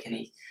Celtic, and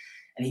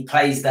he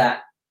plays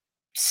that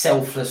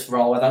selfless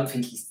role. I don't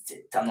think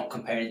I'm not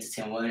comparing to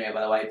Tim Werner,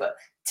 by the way, but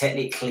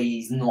technically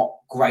he's not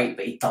great,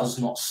 but he does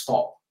not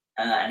stop,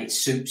 and it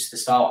suits the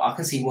style. I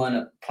can see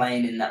Werner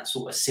playing in that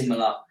sort of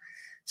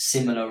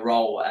similar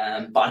role,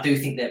 but I do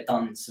think they've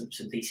done some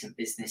decent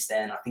business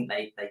there, and I think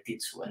they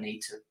did sort of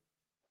need to.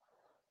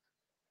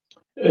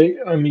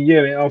 I mean,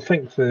 yeah, I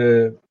think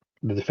the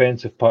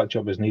defensive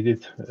patch-up is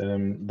needed.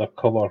 Their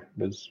cover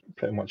was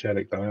pretty much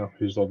Eric Dyer,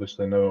 who's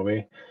obviously now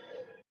away.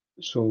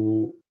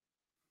 So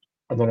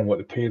I don't know what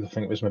they paid. I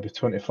think it was maybe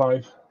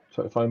 25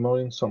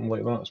 million, something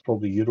like that. It's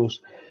probably euros.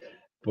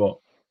 But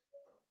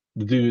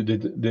they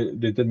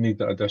did need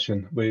that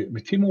addition.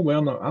 With Timo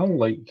Werner, I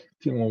like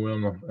Timo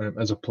Werner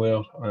as a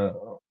player.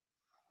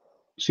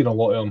 Seen a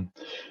lot of him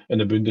in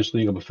the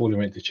Bundesliga before he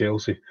went to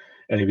Chelsea,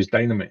 and he was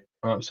dynamite,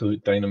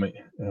 absolute dynamite.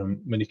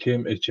 When he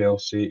came to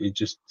Chelsea,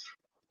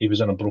 he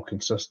was in a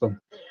broken system.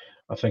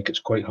 I think it's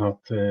quite hard,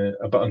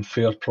 a bit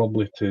unfair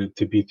probably to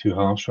be too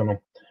harsh on him.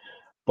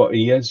 But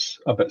he is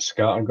a bit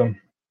scattergun.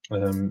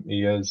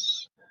 He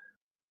is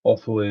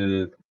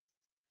awfully,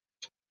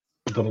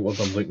 I don't know what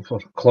I'm looking for,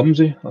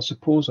 clumsy, I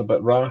suppose, a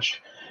bit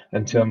rash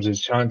in terms of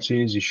his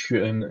chances, his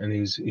shooting and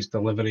his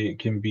delivery. It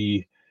can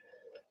be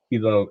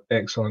either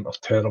excellent or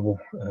terrible.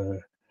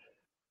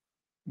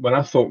 when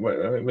I thought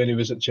when he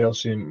was at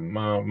Chelsea,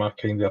 my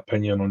kind of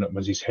opinion on it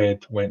was his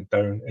head went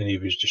down and he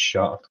was just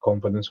shattered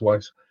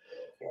confidence-wise.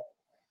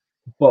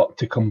 But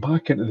to come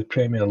back into the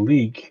Premier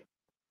League,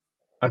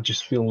 I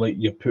just feel like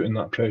you're putting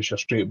that pressure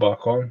straight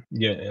back on.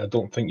 Yeah, I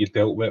don't think you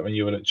dealt with it when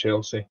you were at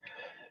Chelsea.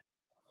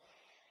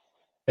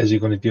 Is he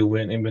going to deal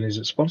with it when he's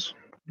at Spurs?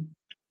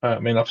 I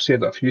mean, I've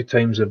said it a few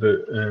times about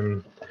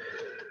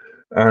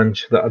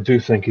Ange that I do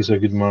think he's a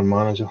good man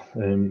manager.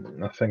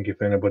 I think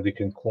if anybody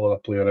can claw a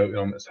player out of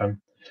him, it's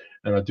him.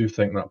 And I do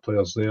think that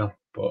player's there,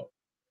 but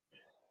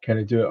can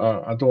he do it?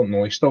 I don't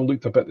know. He still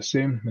looked a bit the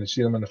same. When you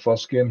see him in the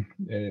first game,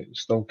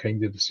 still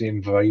kind of the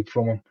same vibe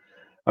from him.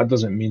 That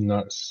doesn't mean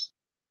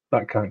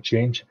that can't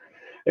change.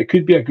 It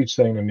could be a good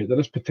signing, mate. There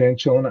is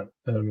potential in it.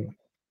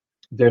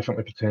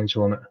 Definitely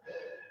potential in it.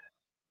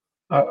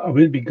 I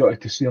would be gutted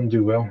to see him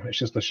do well. It's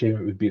just a shame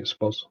it would be at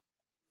Spurs.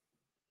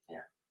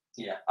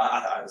 Yeah.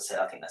 I would say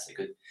I think that's a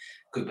good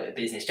bit of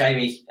business.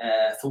 Jamie,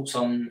 thoughts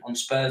on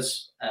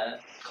Spurs?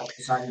 Couple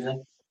of signings there.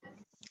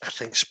 I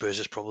think Spurs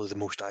is probably the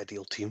most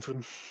ideal team for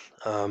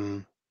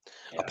him.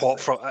 Apart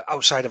from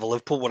outside of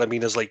Liverpool, what I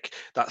mean is like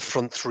that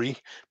front three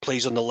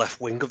plays on the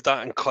left wing of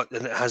that and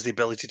it has the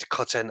ability to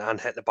cut in and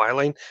hit the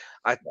byline.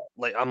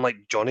 I'm like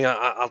Johnny.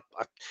 I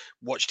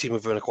watched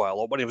Timo Werner quite a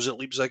lot when he was at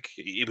Leipzig.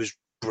 He was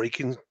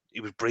breaking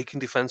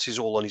defenses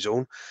all on his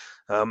own,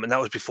 and that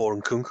was before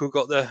Nkunku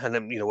got there. And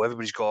then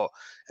everybody's got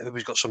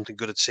something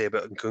good to say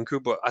about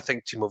Nkunku, but I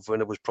think Timo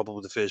Werner was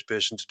probably the first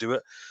person to do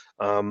it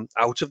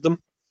out of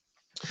them.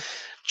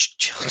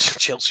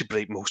 Chelsea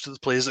break most of the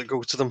players that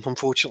go to them,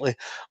 unfortunately,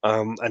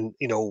 and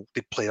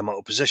they play them out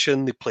of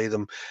position. They play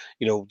them,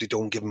 they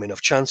don't give them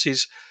enough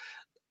chances.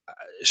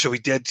 So he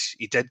did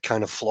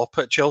kind of flop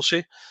at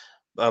Chelsea,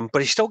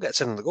 but he still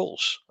gets in the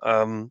goals.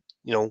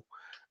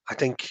 I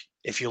think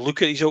if you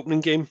look at his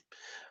opening game,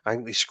 I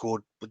think they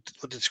scored. What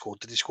did he score?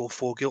 Did he score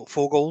four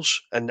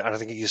goals? And I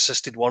think he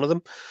assisted one of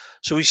them.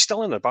 So he's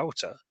still in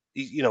about it.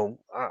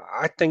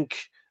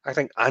 I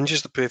think Ange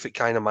is the perfect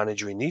kind of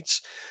manager he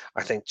needs.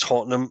 I think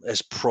Tottenham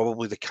is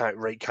probably the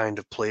right kind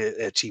of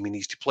team he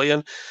needs to play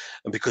in,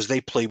 and because they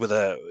play with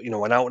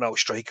an out-and-out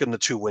striker and the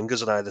two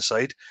wingers on either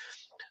side.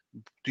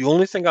 The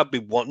only thing I'd be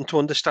wanting to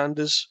understand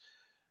is,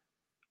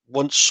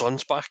 once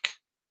Son's back,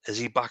 is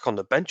he back on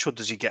the bench, or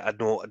does he get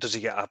does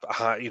he get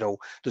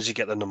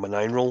the number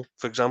 9 role,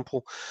 for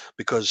example?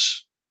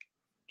 Because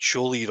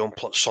surely you don't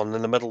put Son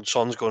in the middle.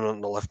 Son's going on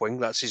the left wing.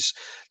 That's his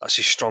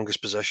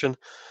strongest position.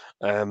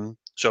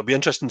 So it'll be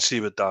interesting to see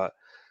with that.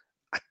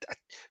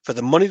 For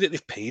the money that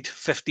they've paid,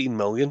 15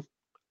 million,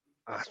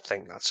 I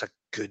think that's a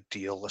good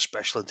deal,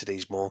 especially in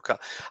today's market.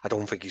 I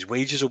don't think his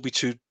wages will be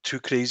too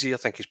crazy. I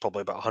think he's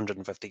probably about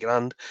 150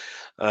 grand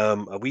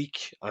a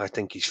week. I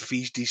think his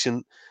fee's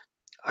decent.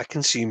 I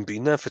can see him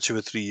being there for 2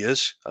 or 3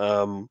 years,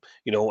 and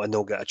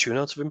they'll get a tune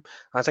out of him.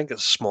 I think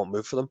it's a smart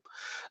move for them.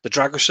 The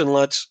Dragosin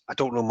lads, I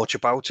don't know much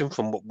about him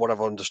from what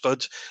I've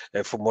understood,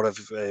 from what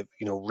I've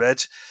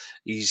read.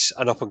 He's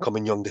an up and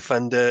coming young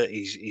defender.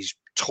 He's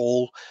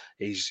tall.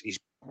 He's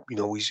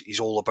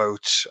all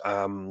about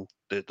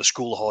the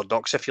school of hard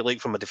knocks, if you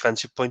like, from a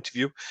defensive point of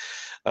view.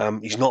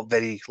 He's not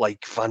very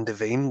like Van de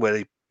Ven,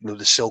 where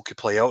the silky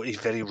play out. He's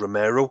very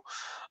Romero.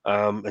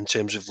 In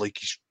terms of like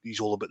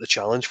he's all about the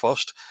challenge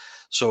first.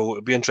 So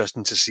it'd be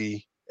interesting to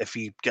see if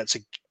he gets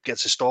a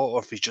start or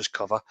if he's just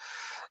cover.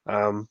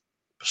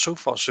 So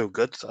far, so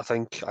good. I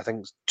think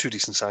 2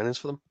 decent signings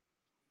for them.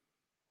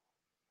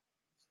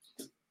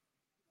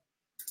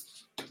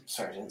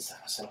 Sorry, I didn't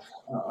set myself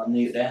on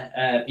mute there.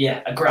 I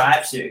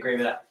absolutely agree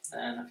with that.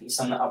 And I think you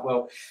summed that up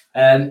well.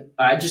 All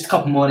right, just a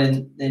couple more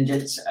then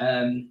gents.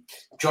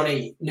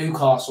 Johnny,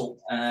 Newcastle,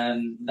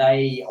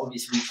 they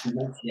obviously, we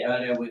mentioned it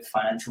earlier with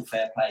financial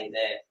fair play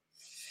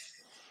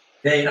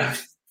there.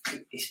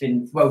 It's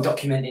been well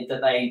documented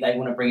that they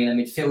want to bring in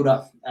a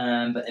midfielder,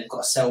 but they've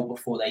got to sell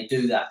before they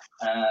do that.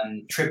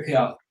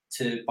 Trippier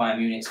to Bayern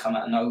Munich's come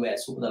out of nowhere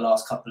sort of the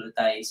last couple of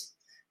days.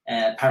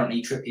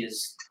 Apparently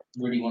Trippier's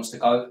really wants to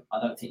go. I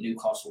don't think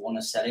Newcastle want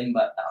to sell him,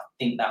 but I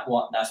think that's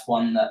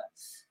one that,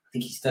 I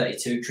think he's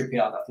 32,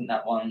 Trippier. I think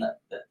that one that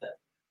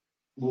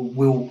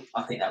will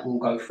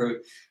go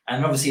through.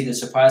 And obviously the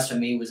surprise for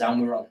me was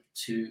Almiron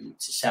to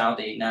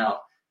Saudi.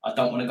 Now, I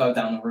don't want to go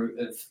down the route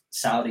of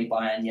Saudi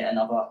buying yet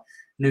another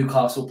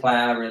Newcastle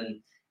player,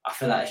 and I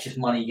feel like it's just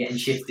money getting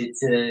shifted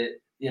to,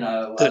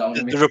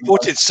 the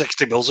reported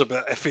 60 mils a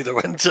bit iffy the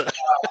winter.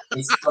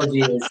 It's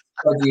dodgy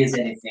as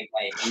anything,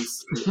 mate.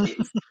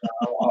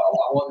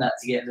 I want that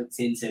to get looked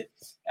into.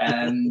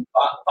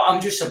 But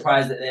I'm just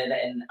surprised that they're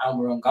letting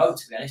Almiron go,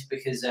 to be honest,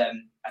 because,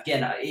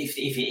 again, if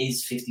it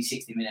is 50,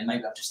 60 million,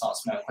 maybe I'll just start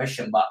to smell a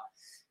question. But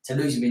to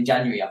lose him in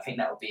January, I think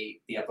that would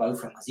be a blow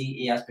for him, because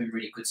he has been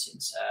really good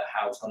since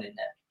Howard's gone in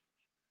there.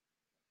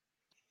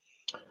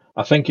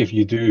 I think if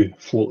you do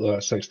float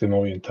that 60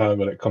 million tab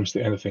when it comes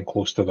to anything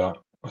close to that,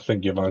 I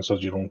think you've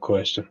answered your own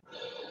question.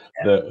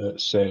 Yeah. That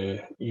it's,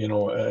 it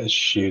is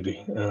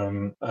shady.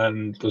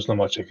 And there's not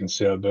much I can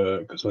say about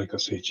it, because, like I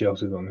say,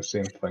 Chelsea done the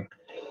same thing.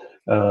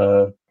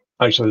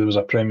 Actually, there was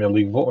a Premier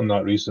League vote on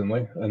that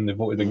recently, and they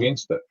voted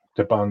against it.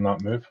 to ban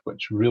that move,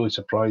 which really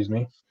surprised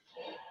me.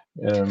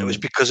 It was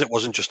because it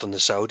wasn't just on the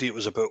Saudi; it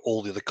was about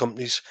all the other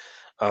companies.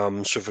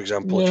 So, for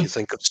example, if you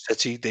think of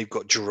City, they've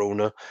got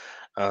Girona.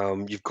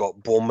 You've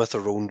got Bournemouth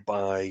are owned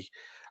by,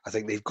 I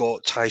think they've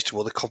got ties to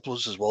other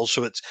couplers as well.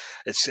 So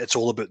it's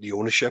all about the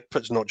ownership.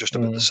 It's not just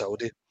about the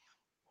Saudi.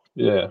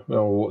 Yeah,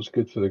 well, what's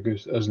good for the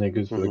goose isn't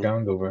good for the Mm-hmm.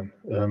 gander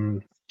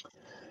then.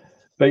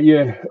 But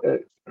yeah,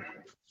 the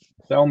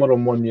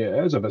Almiron one, yeah,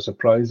 it is a bit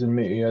surprising,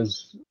 mate. He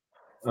is,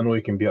 I know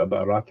he can be a bit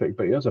erratic,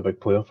 but he is a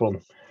big player for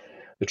them.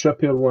 The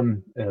Trippier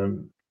one,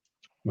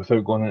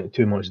 without going into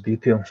too much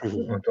detail,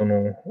 I don't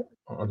know,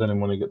 I didn't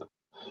want to get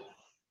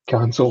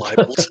cancelled.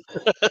 Libels.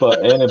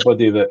 But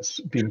anybody that's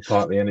been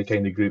part of any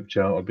kind of group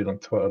chat or been on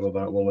Twitter or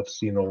that will have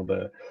seen all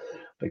the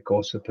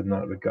gossip and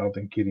that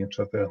regarding Kieran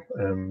Trippier.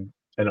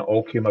 And it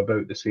all came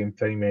about at the same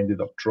time. He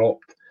ended up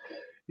dropped.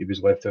 He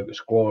was left out of the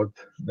squad.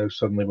 Now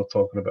suddenly we're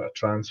talking about a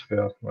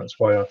transfer. That's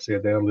why I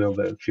said earlier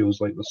that it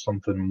feels like there's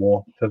something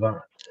more to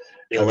that.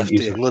 He left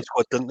the England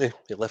squad, didn't he?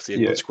 He left the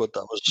England squad.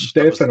 That was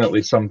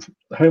definitely something.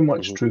 How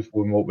much truth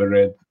in what we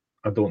read,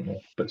 I don't know,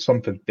 but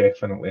something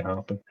definitely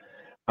happened.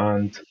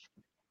 And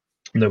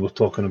now we're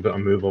talking about a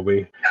move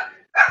away.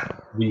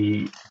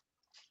 It's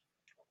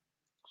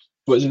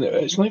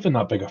not even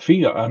that big a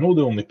fee. I know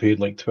they only paid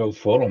like 12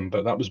 for him,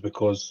 but that was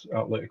because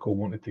Atletico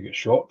wanted to get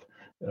shot.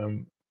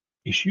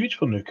 He's huge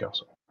for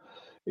Newcastle.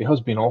 He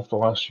has been off the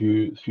last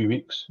few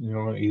weeks. You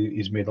know,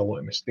 he's made a lot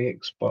of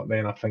mistakes, but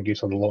then I think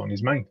he's had a lot on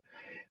his mind.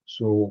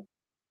 So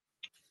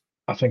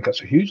I think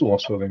that's a huge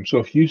loss for them. So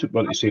if you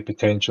were to say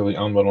potentially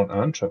Almiron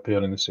and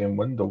Trippier in the same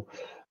window,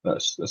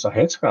 that's a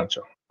head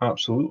scratcher,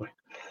 absolutely.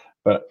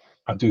 But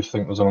I do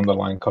think there's an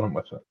underlying current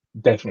with it.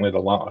 Definitely the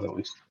latter, at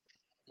least.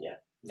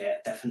 Yeah,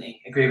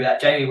 definitely agree with that.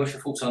 Jamie, what's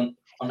your thoughts on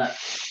that?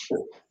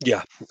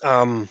 Yeah,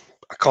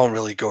 I can't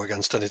really go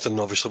against anything,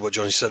 obviously, what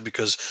Johnny said,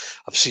 because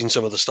I've seen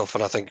some of the stuff,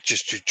 and I think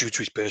just due to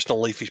his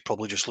personal life, he's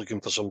probably just looking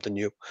for something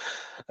new.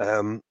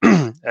 And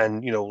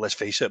let's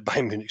face it,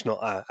 Bayern Munich's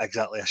not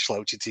exactly a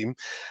slouchy team.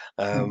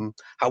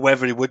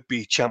 However, it would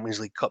be Champions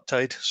League cup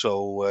tied,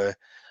 so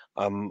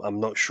I'm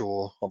not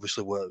sure,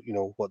 obviously,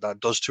 what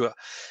that does to it.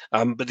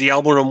 But the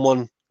Almiron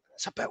one,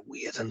 it's a bit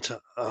weird, isn't it?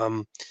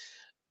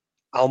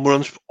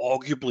 Almiron's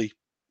arguably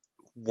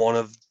one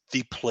of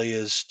the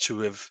players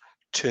to have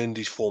turned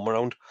his form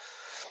around,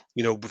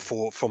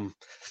 before from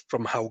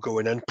how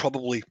going in,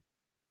 probably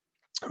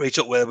right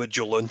up there with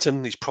Joe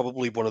Linton. He's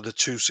probably one of the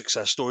two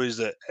success stories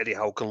that Eddie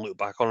Howe can look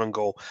back on and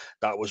go,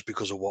 that was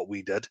because of what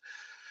we did.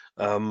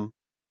 The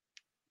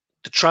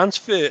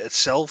transfer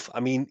itself, I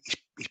mean,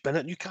 he's been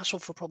at Newcastle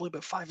for probably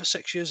about 5 or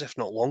 6 years, if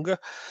not longer.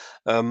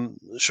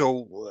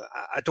 So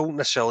I don't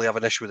necessarily have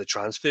an issue with the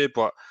transfer,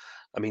 but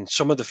I mean,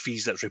 some of the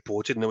fees that's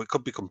reported, now it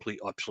could be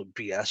absolute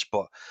BS,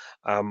 but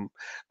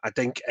I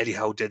think Eddie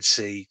Howe did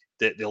say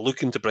that they're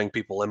looking to bring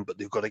people in, but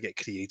they've got to get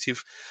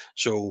creative.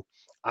 So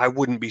I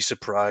wouldn't be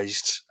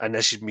surprised, and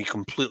this is me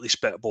completely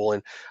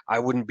spitballing, I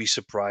wouldn't be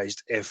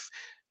surprised if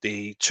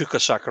they took a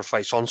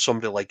sacrifice on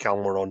somebody like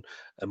Almiron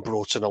and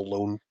brought in a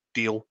loan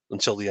deal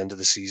until the end of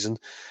the season.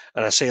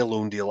 And I say a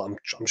loan deal, I'm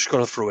just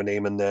going to throw a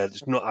name in there.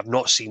 I've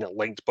not seen it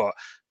linked, but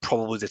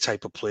probably the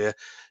type of player.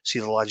 See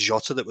the lad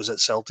Jota that was at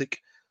Celtic?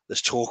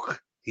 There's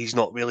talk he's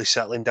not really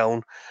settling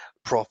down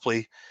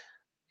properly.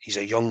 He's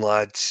a young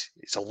lad.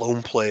 He's a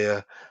lone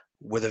player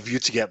with a view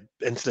to get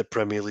into the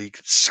Premier League.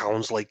 It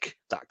sounds like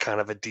that kind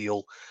of a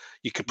deal.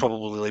 You could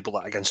probably label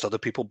that against other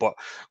people, but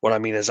what I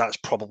mean is that's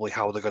probably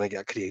how they're going to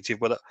get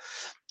creative with it.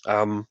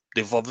 I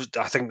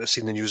think they've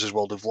seen the news as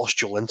well. They've lost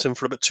Joe Linton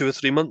for about 2 or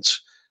 3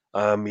 months.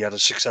 He had a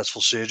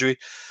successful surgery,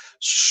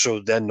 so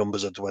their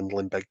numbers are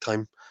dwindling big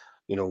time.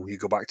 You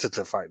go back to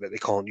the fact that they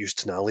can't use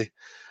Toney.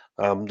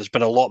 There's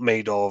been a lot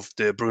made of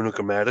the Bruno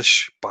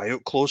Guimaraes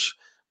buyout clause,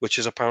 which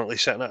is apparently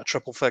setting at a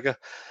triple figure.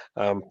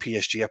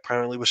 PSG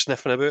apparently was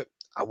sniffing about.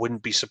 I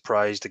wouldn't be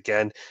surprised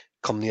again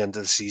come the end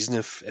of the season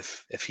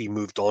if he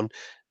moved on,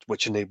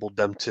 which enabled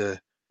them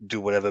to do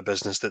whatever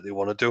business that they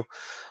want to do.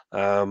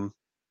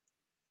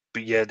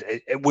 But yeah,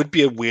 it would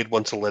be a weird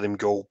one to let him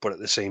go, but at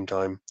the same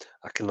time,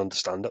 I can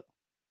understand it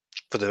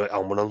for the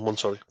Almiron one.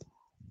 Sorry.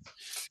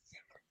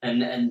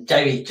 And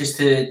Jamie, just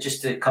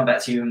to come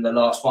back to you on the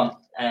last one,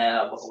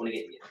 I want to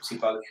get obviously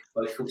both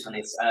thoughts on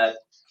this.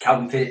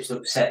 Calvin Phillips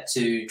looks set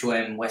to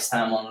join West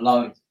Ham on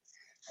loan,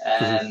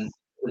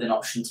 with an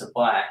option to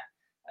buy.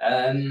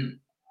 I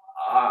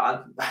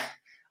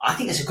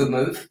think it's a good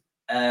move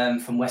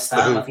from West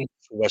Ham. I think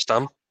West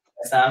Ham.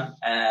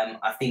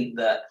 I think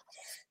that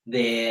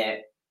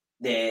they've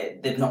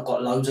not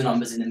got loads of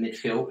numbers in the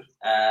midfield.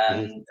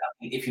 I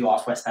think if you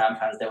ask West Ham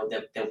fans, they'll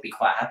be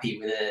quite happy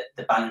with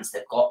the balance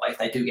they've got. But if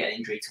they do get an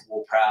injury to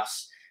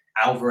Ward-Prowse,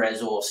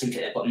 Alvarez or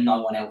Suchet, they've got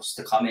no one else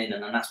to come in,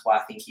 and that's why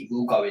I think he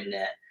will go in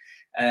there.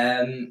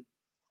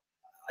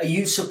 Are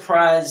you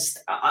surprised?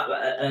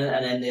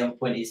 And then the other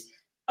point is,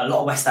 a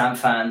lot of West Ham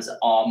fans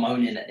are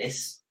moaning at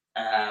this,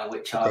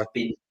 which I've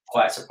been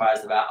quite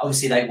surprised about.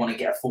 Obviously, they want to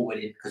get a forward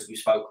in because we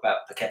spoke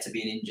about Paqueta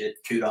being injured,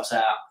 Kudos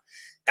out.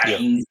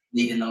 Danny Ings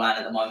leading the line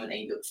at the moment.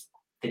 He looks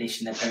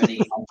finish in the Premier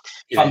League.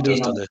 Yeah, he does,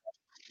 doesn't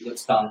he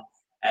looks done.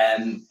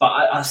 But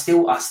I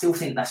still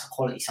think that's a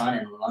quality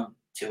signing on loan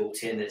till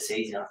the end of the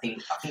season. I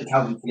think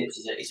Calvin Phillips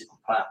is a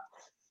good player.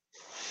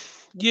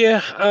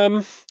 Yeah,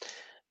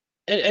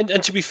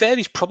 and to be fair,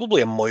 he's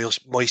probably a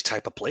Moyes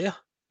type of player.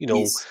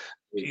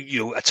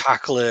 A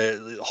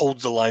tackler,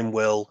 holds the line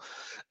well.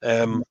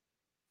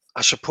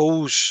 I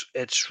suppose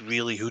it's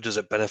really, who does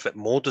it benefit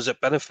more? Does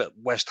it benefit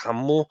West Ham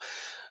more?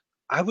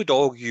 I would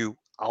argue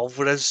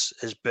Alvarez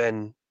has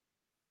been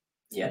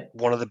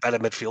one of the better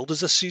midfielders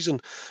this season.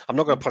 I'm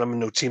not going to put him in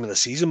no team of the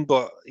season,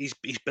 but he's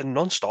been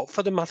non-stop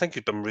for them. I think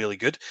he's been really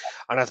good.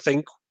 And I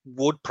think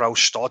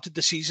Ward-Prowse started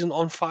the season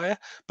on fire,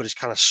 but he's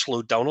kind of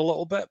slowed down a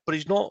little bit. But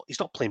he's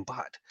not playing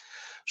bad.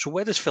 So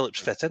where does Phillips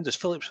fit in? Does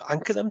Phillips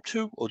anchor them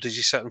too? Or does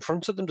he sit in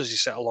front of them? Does he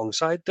sit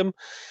alongside them?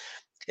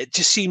 It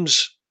just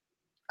seems,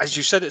 as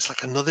you said, it's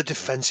like another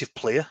defensive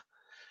player.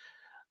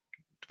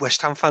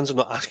 West Ham fans are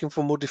not asking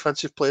for more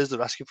defensive players;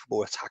 they're asking for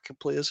more attacking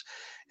players.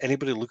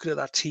 Anybody looking at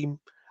that team,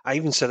 I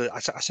even said it. I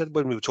said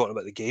when we were talking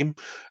about the game,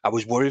 I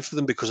was worried for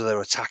them because of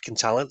their attacking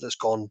talent that's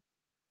gone.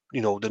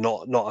 They're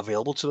not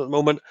available to them at the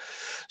moment.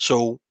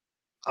 So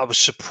I was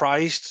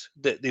surprised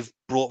that they've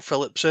brought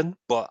Phillips in,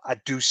 but I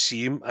do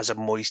see him as a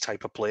Moyes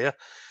type of player.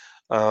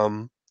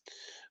 But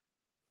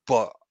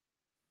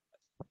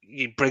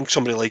you bring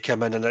somebody like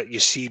him in, and you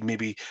see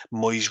maybe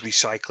Moyes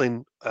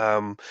recycling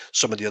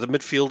some of the other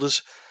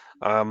midfielders.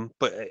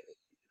 But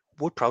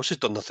Ward-Prowse has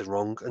done nothing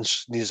wrong, and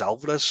neither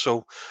Alvarez.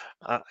 So,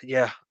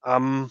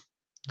 I'm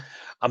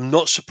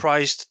not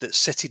surprised that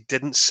City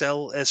didn't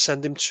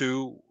send him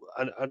to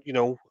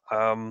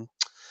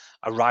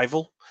a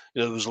rival.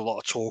 There was a lot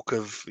of talk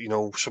of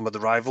some of the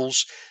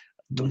rivals.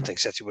 Don't think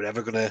City were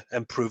ever going to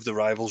improve the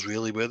rivals,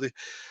 really, were they?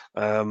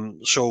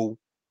 So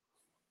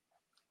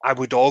I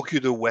would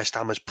argue that West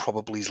Ham is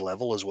probably his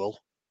level as well.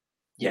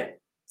 Yeah,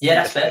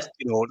 that's fair.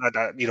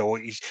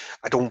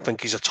 I don't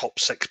think he's a top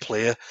 6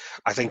 player.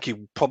 I think he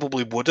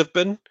probably would have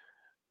been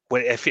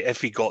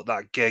if he got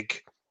that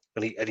gig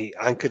and he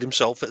anchored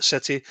himself at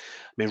City. I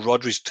mean,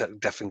 Rodri's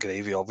different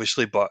gravy,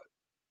 obviously, but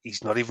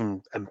he's not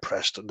even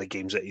impressed in the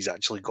games that he's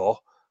actually got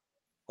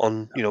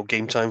on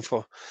game time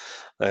for.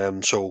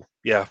 So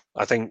yeah,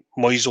 I think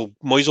Moyes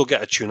will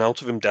get a tune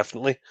out of him,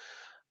 definitely.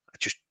 I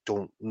just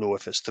don't know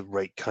if it's the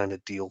right kind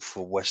of deal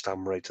for West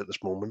Ham right at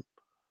this moment.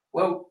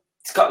 Well,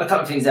 it's got a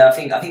couple of things there. I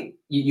think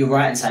you're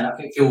right in saying I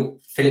think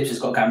Phillips has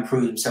got to go and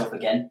prove himself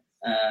again.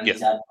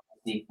 He's had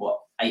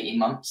 18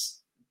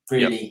 months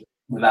really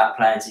without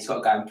plans. He's got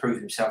to go and prove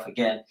himself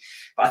again.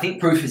 But I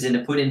think proof is in the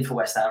pudding for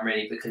West Ham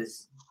really,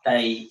 because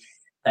they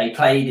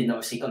played and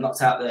obviously got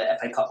knocked out of the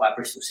FA Cup by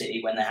Bristol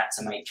City when they had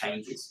to make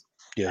changes.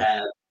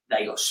 Yeah.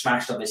 They got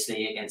smashed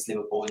obviously against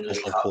Liverpool in the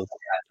League Cup.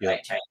 They had to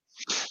make changes.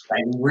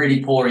 They were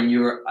really poor in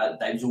Europe.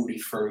 They was already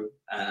through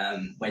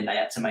when they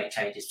had to make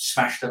changes.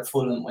 Smashed up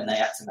Fulham when they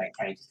had to make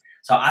changes.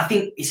 So I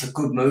think it's a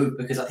good move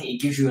because I think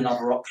it gives you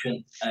another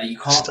option. You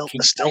can't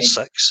keep still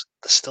 6.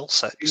 They're still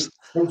 6.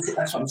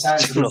 That's what I'm saying.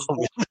 So in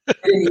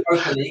the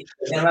Europa League,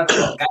 they're going to have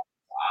a lot of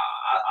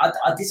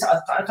games.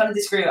 I kind of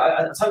disagree.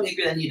 I totally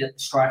agree they need a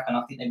striker, and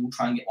I think they will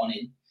try and get one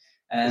in.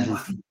 I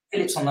think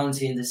Phillips on loan to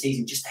the end of the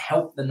season just to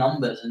help the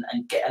numbers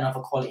and get another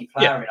quality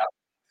player in.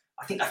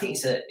 I think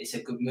it's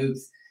a good move.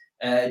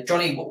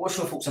 Johnny, what's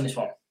your thoughts on this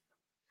one?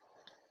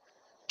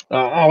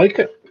 I like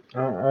it.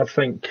 I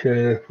think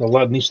the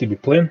lad needs to be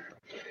playing.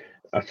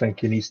 I think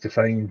he needs to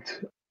find,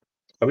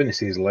 I wouldn't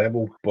say his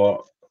level,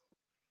 but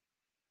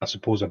I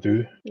suppose I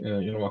do.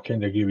 I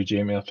kind of agree with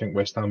Jamie. I think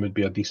West Ham would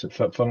be a decent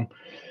fit for him.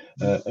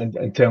 And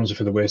in terms of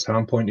the West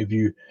Ham point of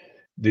view,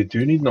 they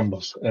do need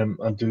numbers.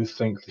 I do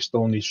think they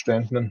still need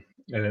strengthening.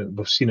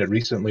 We've seen it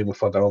recently. We've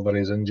had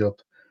Alvarez injured.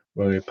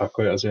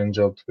 Paqueta's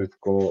injured.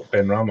 We've got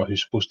Ben Rama,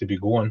 who's supposed to be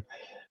going.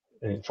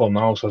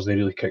 Fornals they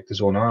really kicked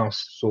his own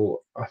ass.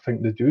 So I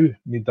think they do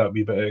need that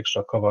wee bit of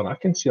extra cover. And I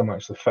can see him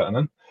actually fitting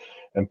in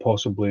and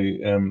possibly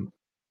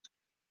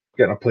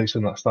getting a place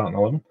in that starting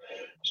 11.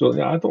 So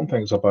yeah, I don't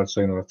think it's a bad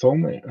signing at all,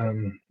 mate.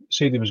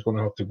 Said he was going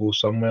to have to go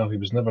somewhere. He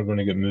was never going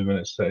to get moving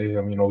at City.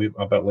 I mean,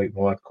 a bit like the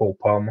lad Cole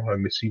Palmer,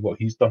 and we see what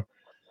he's done.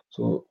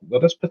 So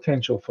there is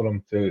potential for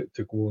him to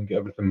go and get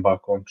everything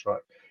back on track.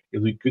 He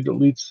looked good at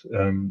Leeds.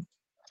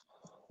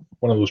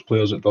 One of those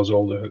players that does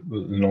all the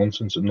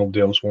nonsense that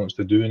nobody else wants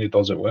to do, and he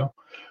does it well.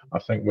 I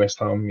think West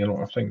Ham,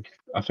 I think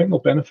they'll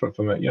benefit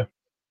from it. Yeah.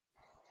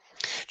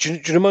 Do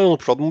you know my only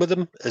problem with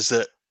him is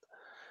that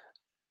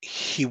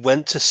he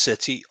went to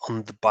City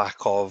on the back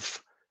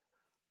of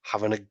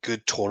having a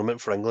good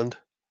tournament for England.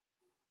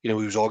 He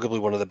was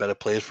arguably one of the better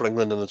players for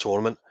England in the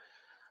tournament,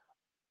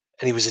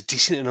 and he was a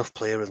decent enough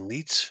player in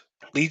Leeds.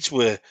 Leeds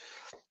were,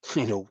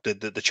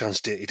 the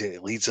chance to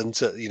leads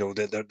into,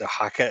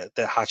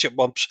 the hatchet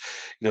bumps.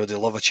 They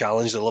love a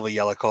challenge, they love a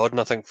yellow card, and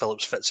I think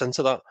Phillips fits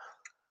into that.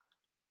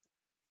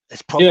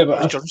 It's probably,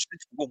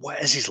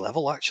 what is his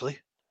level actually?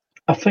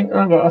 I think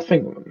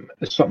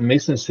it's something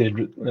Mason said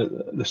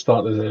at the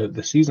start of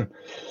the season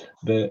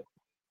that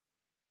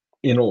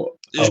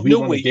There's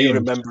no way you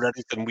remember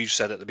anything we've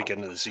said at the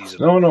beginning of the season.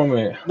 No,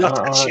 mate. Not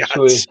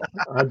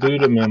I do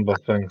remember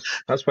things.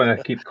 That's why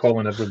I keep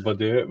calling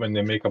everybody out when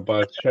they make a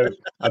bad shout.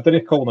 I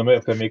didn't call them out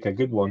if they make a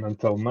good one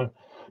until now.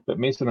 But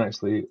Mason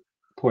actually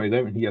pointed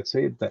out, and he had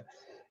said that,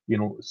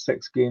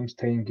 6 games,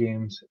 10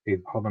 games,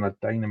 having a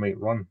dynamite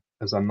run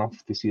is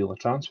enough to seal a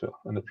transfer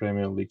in the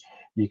Premier League.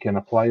 You can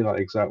apply that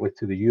exactly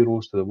to the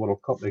Euros, to the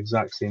World Cup, the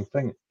exact same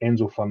thing.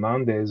 Enzo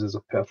Fernandez is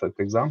a perfect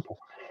example.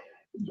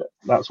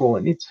 That's all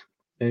it needs.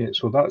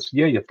 So that's,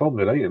 you're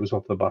probably right. It was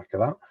off the back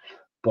of that,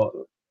 but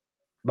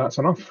that's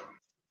enough.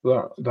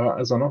 That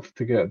is enough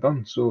to get it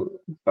done. So,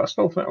 but I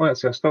still think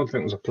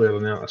there's a player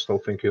in there. I still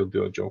think he'll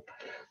do a job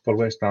for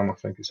West Ham. I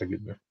think it's a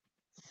good move.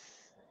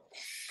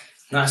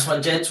 Nice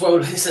one, gents. Well,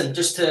 listen,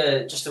 just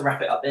to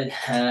wrap it up then,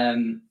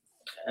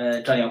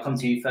 Johnny, I'll come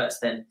to you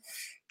first then.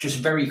 Just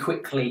very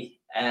quickly,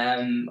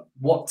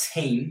 what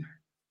team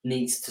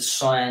needs to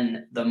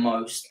sign the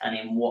most and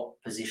in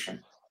what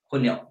position?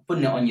 Putting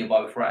it on you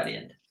both right at the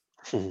end.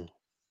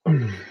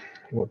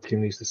 What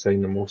team needs to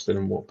sign the most and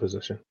in what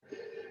position?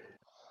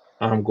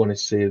 I'm going to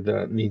say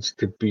that it needs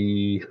to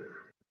be,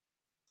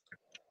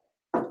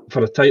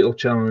 for a title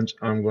challenge,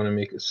 I'm going to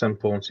make it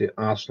simple and say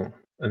Arsenal,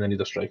 and they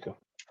need a striker.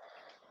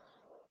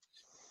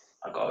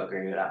 I've got to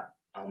agree with that.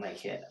 I'll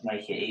make it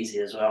easy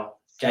as well.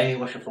 Jamie,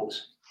 what's your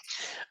thoughts?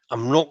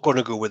 I'm not going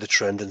to go with the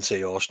trend and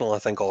say Arsenal. I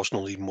think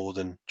Arsenal need more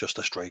than just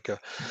a striker.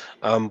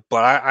 But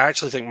I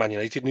actually think Man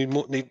United need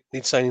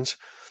signings.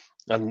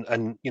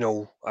 And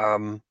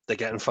they're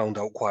getting found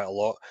out quite a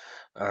lot.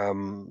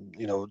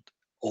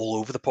 All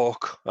over the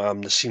park.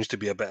 There seems to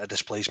be a bit of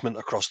displacement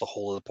across the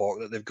whole of the park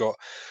that they've got.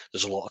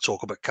 There's a lot of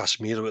talk about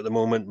Casemiro at the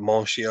moment,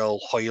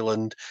 Martial,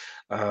 Højlund.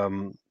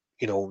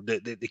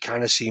 They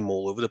kind of seem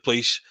all over the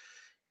place.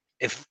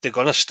 If they're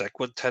going to stick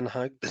with Ten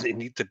Hag, then they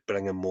need to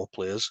bring in more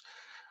players.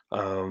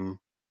 I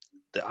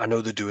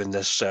know they're doing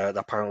this. They're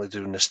apparently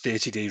doing this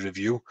 30-day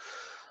review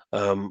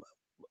of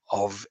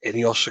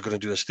Ineos. Are going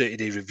to do a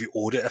 30-day review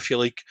audit, if you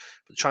like.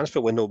 But the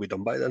transfer window will be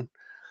done by then.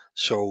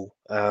 So,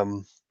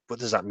 what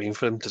does that mean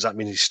for him? Does that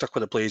mean he's stuck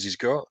with the players he's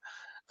got?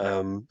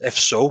 If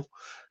so,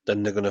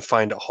 then they're going to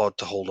find it hard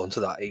to hold on to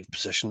that 8th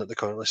position that they're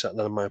currently sitting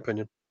in my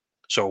opinion.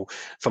 So,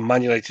 for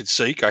Man United's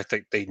sake, I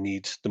think they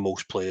need the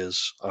most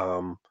players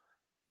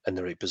in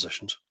the right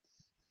positions.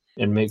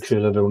 And make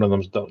sure every one of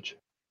them's Dutch.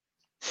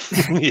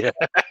 Yeah.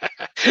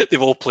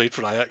 They've all played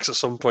for Ajax at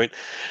some point.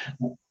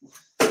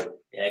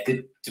 Yeah,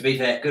 good. To be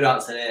fair, good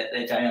answer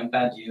there, Jamie. I'm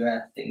glad you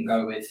didn't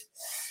go with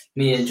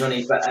me and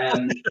Johnny, but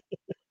hence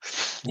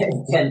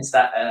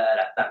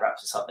that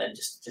wraps us up then,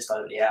 just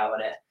over the hour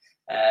there.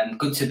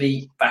 Good to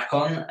be back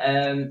on.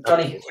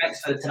 Johnny,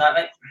 thanks for tonight,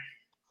 mate.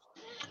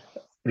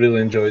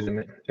 Really enjoyed it,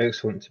 mate.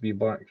 Excellent to be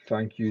back.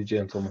 Thank you,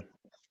 gentlemen.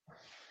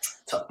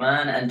 Top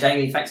man. And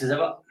Jamie, thanks as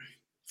ever.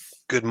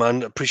 Good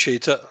man,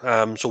 appreciate it.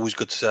 It's always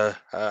good to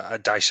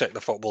dissect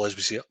the football as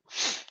we see it.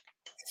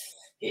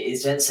 It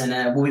is, gents,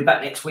 and we'll be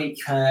back next week,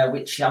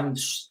 which I'm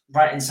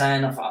right in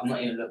saying, I've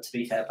not even looked, to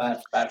be fair,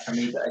 bad for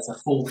me, but it's a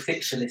full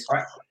fixture list,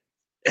 right?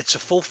 It's a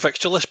full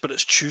fixture list, but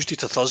it's Tuesday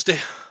to Thursday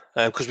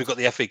because we've got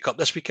the FA Cup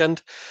this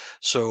weekend.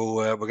 So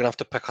we're going to have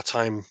to pick a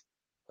time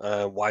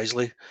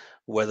wisely,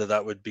 whether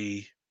that would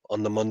be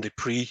on the Monday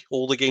pre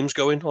all the games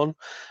going on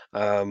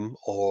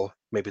or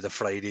maybe the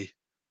Friday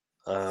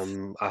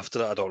after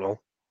that. I don't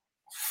know.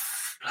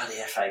 Bloody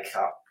FA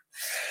Cup.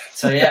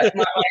 So yeah, might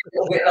be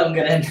a little bit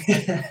longer then.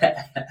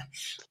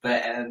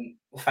 But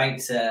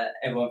thanks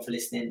everyone for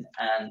listening,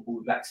 and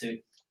we'll be back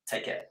soon.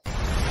 Take care.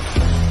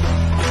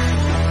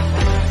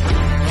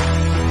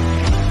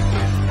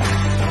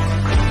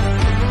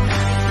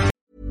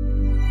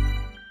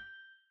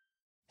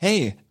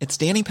 Hey, it's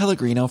Danny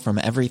Pellegrino from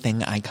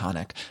Everything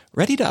Iconic.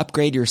 Ready to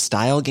upgrade your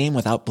style game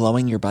without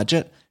blowing your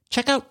budget?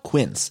 Check out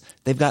Quince.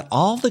 They've got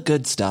all the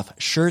good stuff,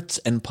 shirts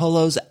and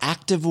polos,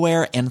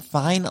 activewear, and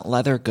fine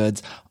leather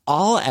goods,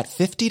 all at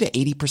 50 to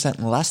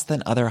 80% less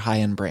than other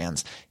high-end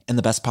brands. And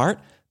the best part?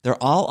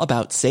 They're all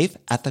about safe,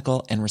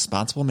 ethical, and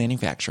responsible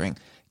manufacturing.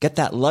 Get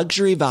that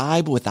luxury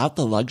vibe without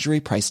the luxury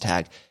price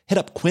tag. Hit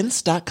up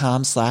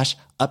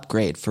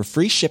quince.com/upgrade for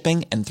free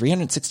shipping and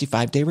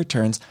 365-day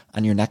returns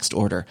on your next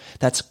order.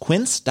 That's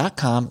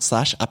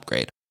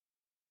quince.com/upgrade.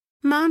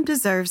 Mom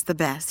deserves the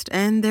best,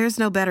 and there's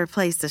no better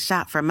place to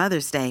shop for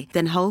Mother's Day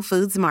than Whole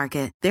Foods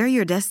Market. They're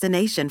your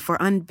destination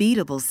for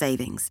unbeatable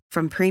savings,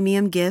 from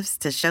premium gifts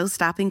to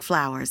show-stopping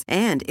flowers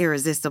and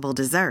irresistible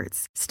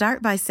desserts.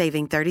 Start by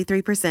saving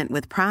 33%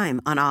 with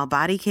Prime on all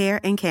body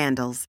care and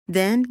candles.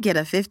 Then get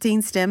a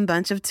 15-stem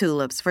bunch of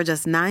tulips for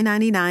just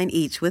 $9.99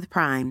 each with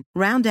Prime.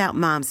 Round out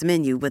Mom's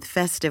menu with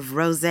festive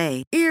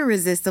rosé,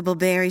 irresistible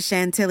berry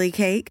chantilly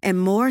cake,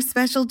 and more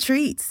special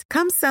treats.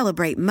 Come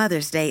celebrate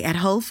Mother's Day at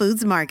Whole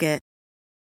Foods Market.